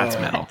 Let's go. That's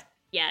metal.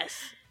 Yes.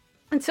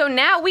 And so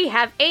now we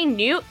have a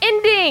new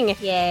ending.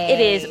 Yay. It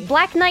is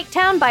Black Knight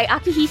Town by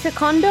Akihisa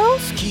Kondo.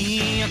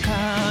 月明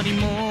かり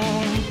も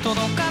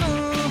届か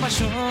ぬ場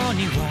所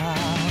には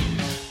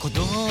孤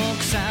独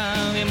さ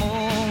えも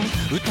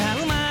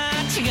歌う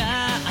街が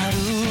ある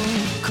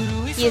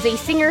He is a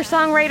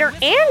singer-songwriter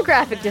and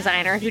graphic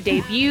designer who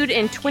debuted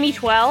in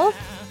 2012.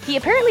 He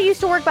apparently used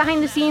to work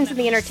behind the scenes in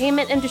the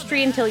entertainment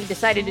industry until he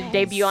decided to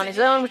debut on his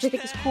own, which I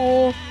think is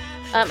cool.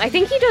 I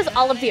think he does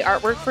all of the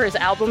artwork for his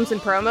albums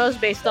and promos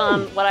based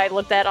on what I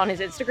looked at on his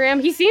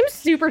Instagram. He seems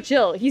super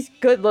chill. He's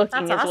good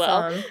looking That's as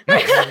awesome.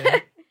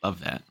 well. Love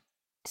that.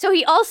 So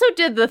he also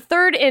did the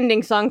third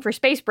ending song for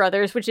Space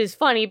Brothers, which is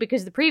funny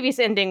because the previous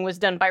ending was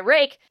done by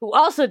Rake, who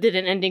also did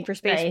an ending for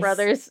Space Nice,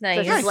 Brothers. So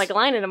nice. just like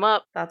lining them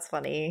up. That's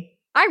funny.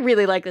 I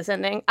really like this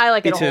ending. I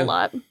like Me it a too. whole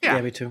lot.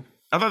 Yeah, me too.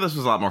 I thought this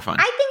was a lot more fun.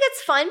 I think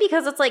it's fun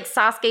because it's like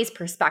Sasuke's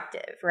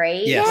perspective,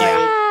 right? Yes. Like,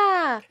 Yeah.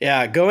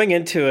 Yeah, going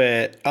into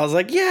it, I was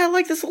like, yeah, I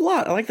like this a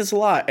lot. I like this a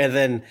lot. And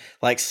then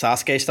like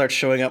Sasuke starts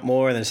showing up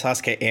more, and then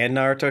Sasuke and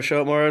Naruto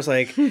show up more. I was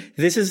like,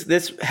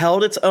 this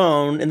held its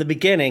own in the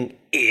beginning,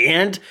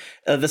 and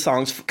the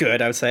song's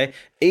good, I would say.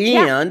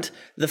 And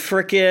the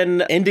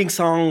freaking ending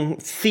song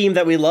theme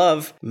that we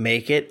love,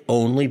 make it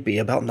only be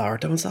about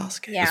Naruto and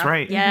Sasuke. yeah. That's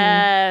right.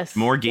 Yes.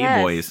 More gay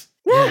Yes. boys.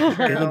 Yeah,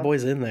 get them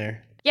boys in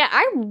there. Yeah,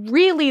 I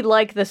really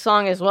like the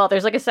song as well.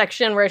 There's like a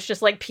section where it's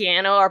just like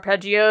piano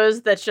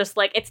arpeggios that's just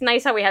like, it's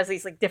nice how he has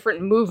these like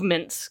different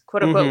movements,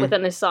 quote unquote,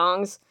 within his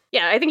songs.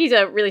 Yeah, I think he's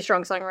a really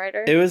strong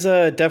songwriter. It was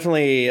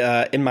definitely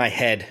in my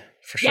head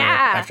for sure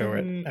Yeah. after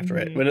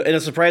it. But in a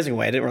surprising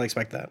way. I didn't really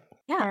expect that.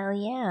 Hell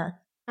yeah.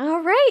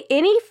 All right,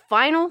 any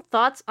final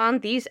thoughts on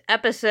these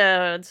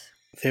episodes?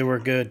 They were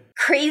good.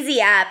 Crazy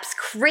apps,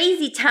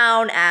 crazy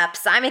town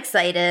apps. I'm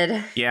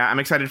excited. Yeah, I'm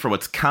excited for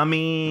what's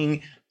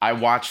coming. I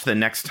watched the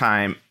next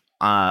time.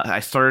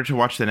 I started to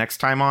watch the next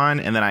time on,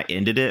 and then I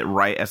ended it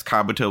right as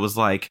Kabuto was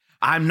like,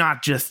 I'm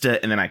not just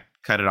a... And then I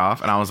cut it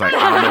off, and I was like,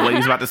 I don't know what he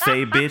was about to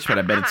say, bitch, but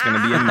I bet it's going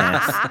to be a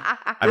mess.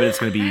 I bet it's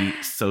going to be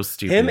so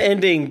stupid. Him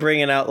ending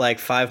bringing out like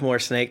 5 more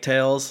snake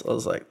tails. I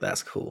was like,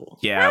 that's cool.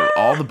 Yeah,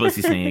 all the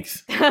bussy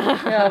snakes.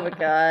 Oh my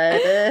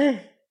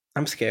god.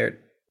 I'm scared.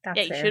 That's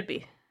Yeah, you fair. should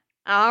be.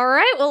 All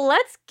right, well,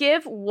 let's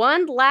give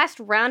one last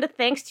round of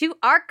thanks to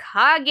our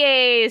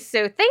Kages.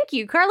 So thank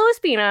you, Carlo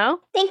Espino.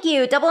 Thank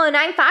you,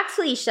 009 Fox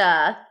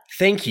Felicia.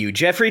 Thank you,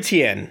 Jeffrey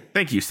Tien.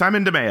 Thank you,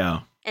 Simon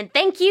DeMeo. And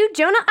thank you,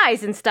 Jonah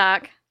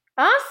Eisenstock.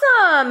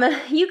 Awesome!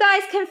 You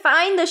guys can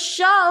find the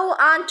show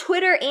on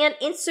Twitter and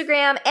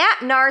Instagram at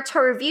Naruto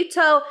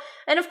Reviewto.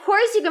 And of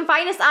course, you can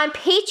find us on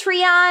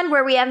Patreon,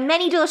 where we have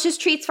many delicious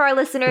treats for our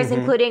listeners,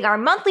 including our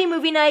monthly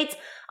movie nights,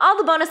 all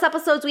the bonus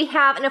episodes we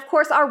have, and of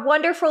course, our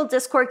wonderful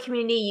Discord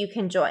community you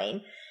can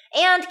join.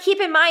 And keep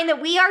in mind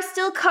that we are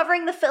still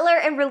covering the filler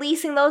and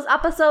releasing those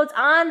episodes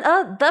on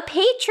the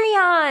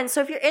Patreon.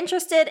 So if you're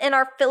interested in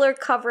our filler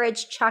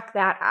coverage, check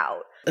that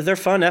out. They're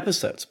fun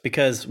episodes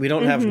because we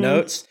don't have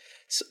notes.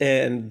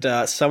 And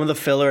some of the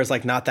filler is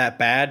like not that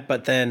bad,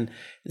 but then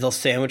they'll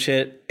sandwich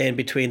it in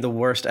between the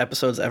worst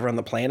episodes ever on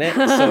the planet.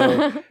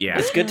 So Yeah.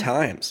 it's good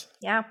times.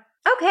 Yeah.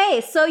 Okay,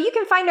 so you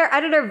can find our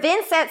editor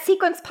Vince at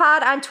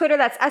SequencePod on Twitter.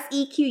 That's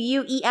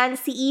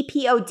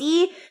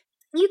SequencePod.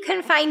 You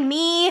can find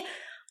me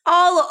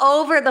all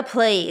over the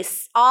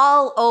place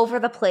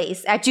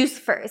at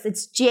Juicifers.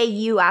 It's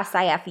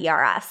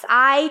JUSIFERS.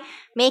 I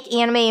make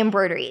anime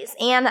embroideries,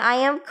 and I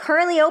am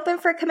currently open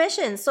for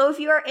commissions. So if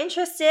you are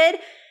interested,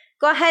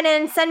 go ahead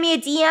and send me a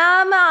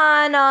DM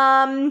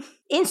on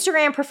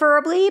Instagram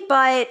preferably,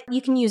 but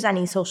you can use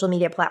any social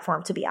media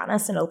platform, to be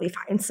honest, and it'll be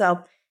fine. So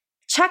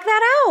check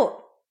that out.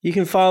 You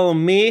can follow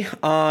me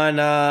on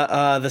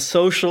the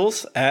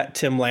socials at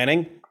Tim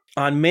Lanning.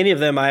 On many of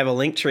them, I have a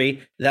link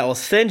tree that will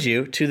send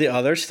you to the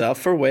other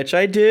stuff for which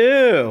I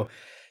do.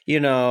 You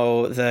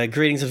know, the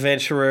Greetings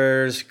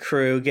Adventurers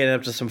crew getting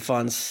up to some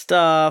fun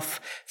stuff.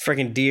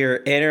 Freaking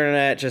Dear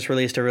Internet just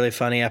released a really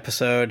funny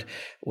episode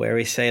where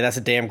we say that's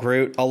a damn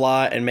Groot a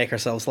lot and make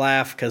ourselves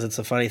laugh because it's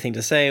a funny thing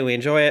to say. We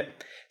enjoy it.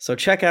 So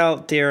check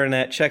out Dear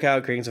Internet, check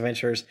out Greetings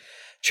Adventurers.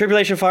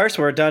 Tribulation Farce,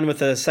 we're done with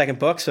the second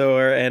book, so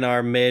we're in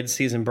our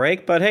mid-season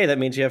break. But hey, that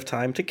means you have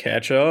time to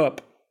catch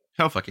up.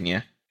 Hell fucking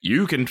yeah.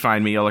 You can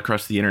find me all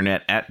across the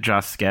internet at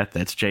Josketh.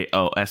 That's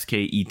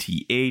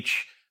Josketh.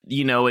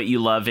 You know it, you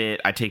love it.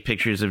 I take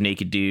pictures of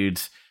naked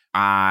dudes.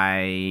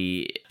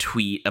 I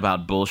tweet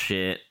about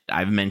bullshit.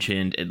 I've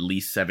mentioned at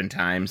least 7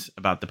 times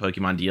about the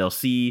Pokemon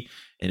DLC,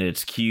 and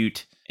it's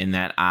cute in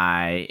that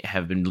I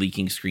have been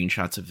leaking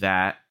screenshots of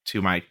that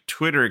to my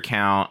Twitter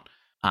account,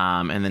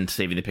 and then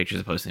saving the pictures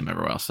and posting them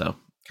everywhere else. So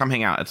come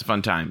hang out. It's a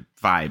fun time.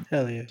 Vibe.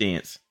 Hell yeah.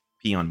 Dance.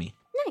 Pee on me.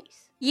 Nice.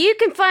 You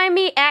can find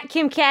me at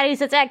Kim Catties.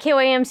 That's at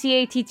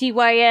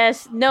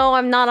KYMCATTYS. No,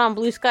 I'm not on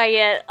Blue Sky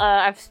yet.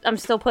 I'm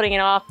still putting it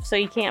off, so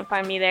you can't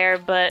find me there.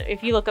 But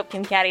if you look up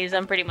Kim Catties,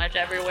 I'm pretty much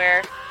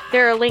everywhere.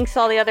 There are links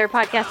to all the other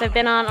podcasts I've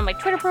been on my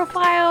Twitter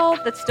profile.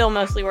 That's still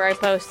mostly where I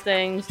post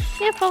things.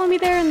 Yeah, follow me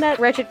there in that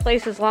wretched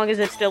place as long as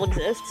it still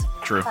exists.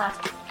 True.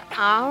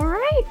 All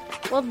right.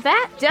 Well,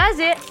 that does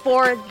it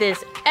for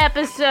this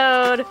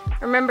episode.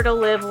 Remember to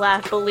live,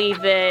 laugh,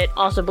 believe it.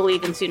 Also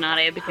believe in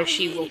Tsunade because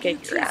she will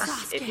kick your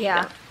ass. If you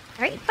Yeah. don't. All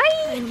right.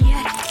 Bye. And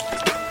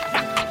yet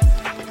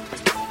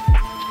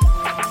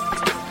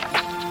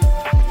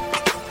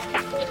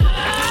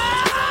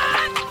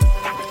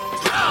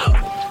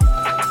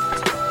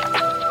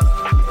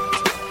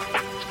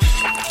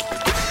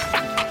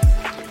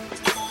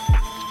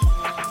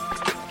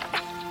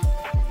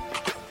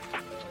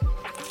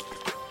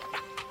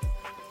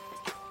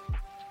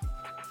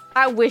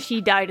wish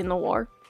he died in the war.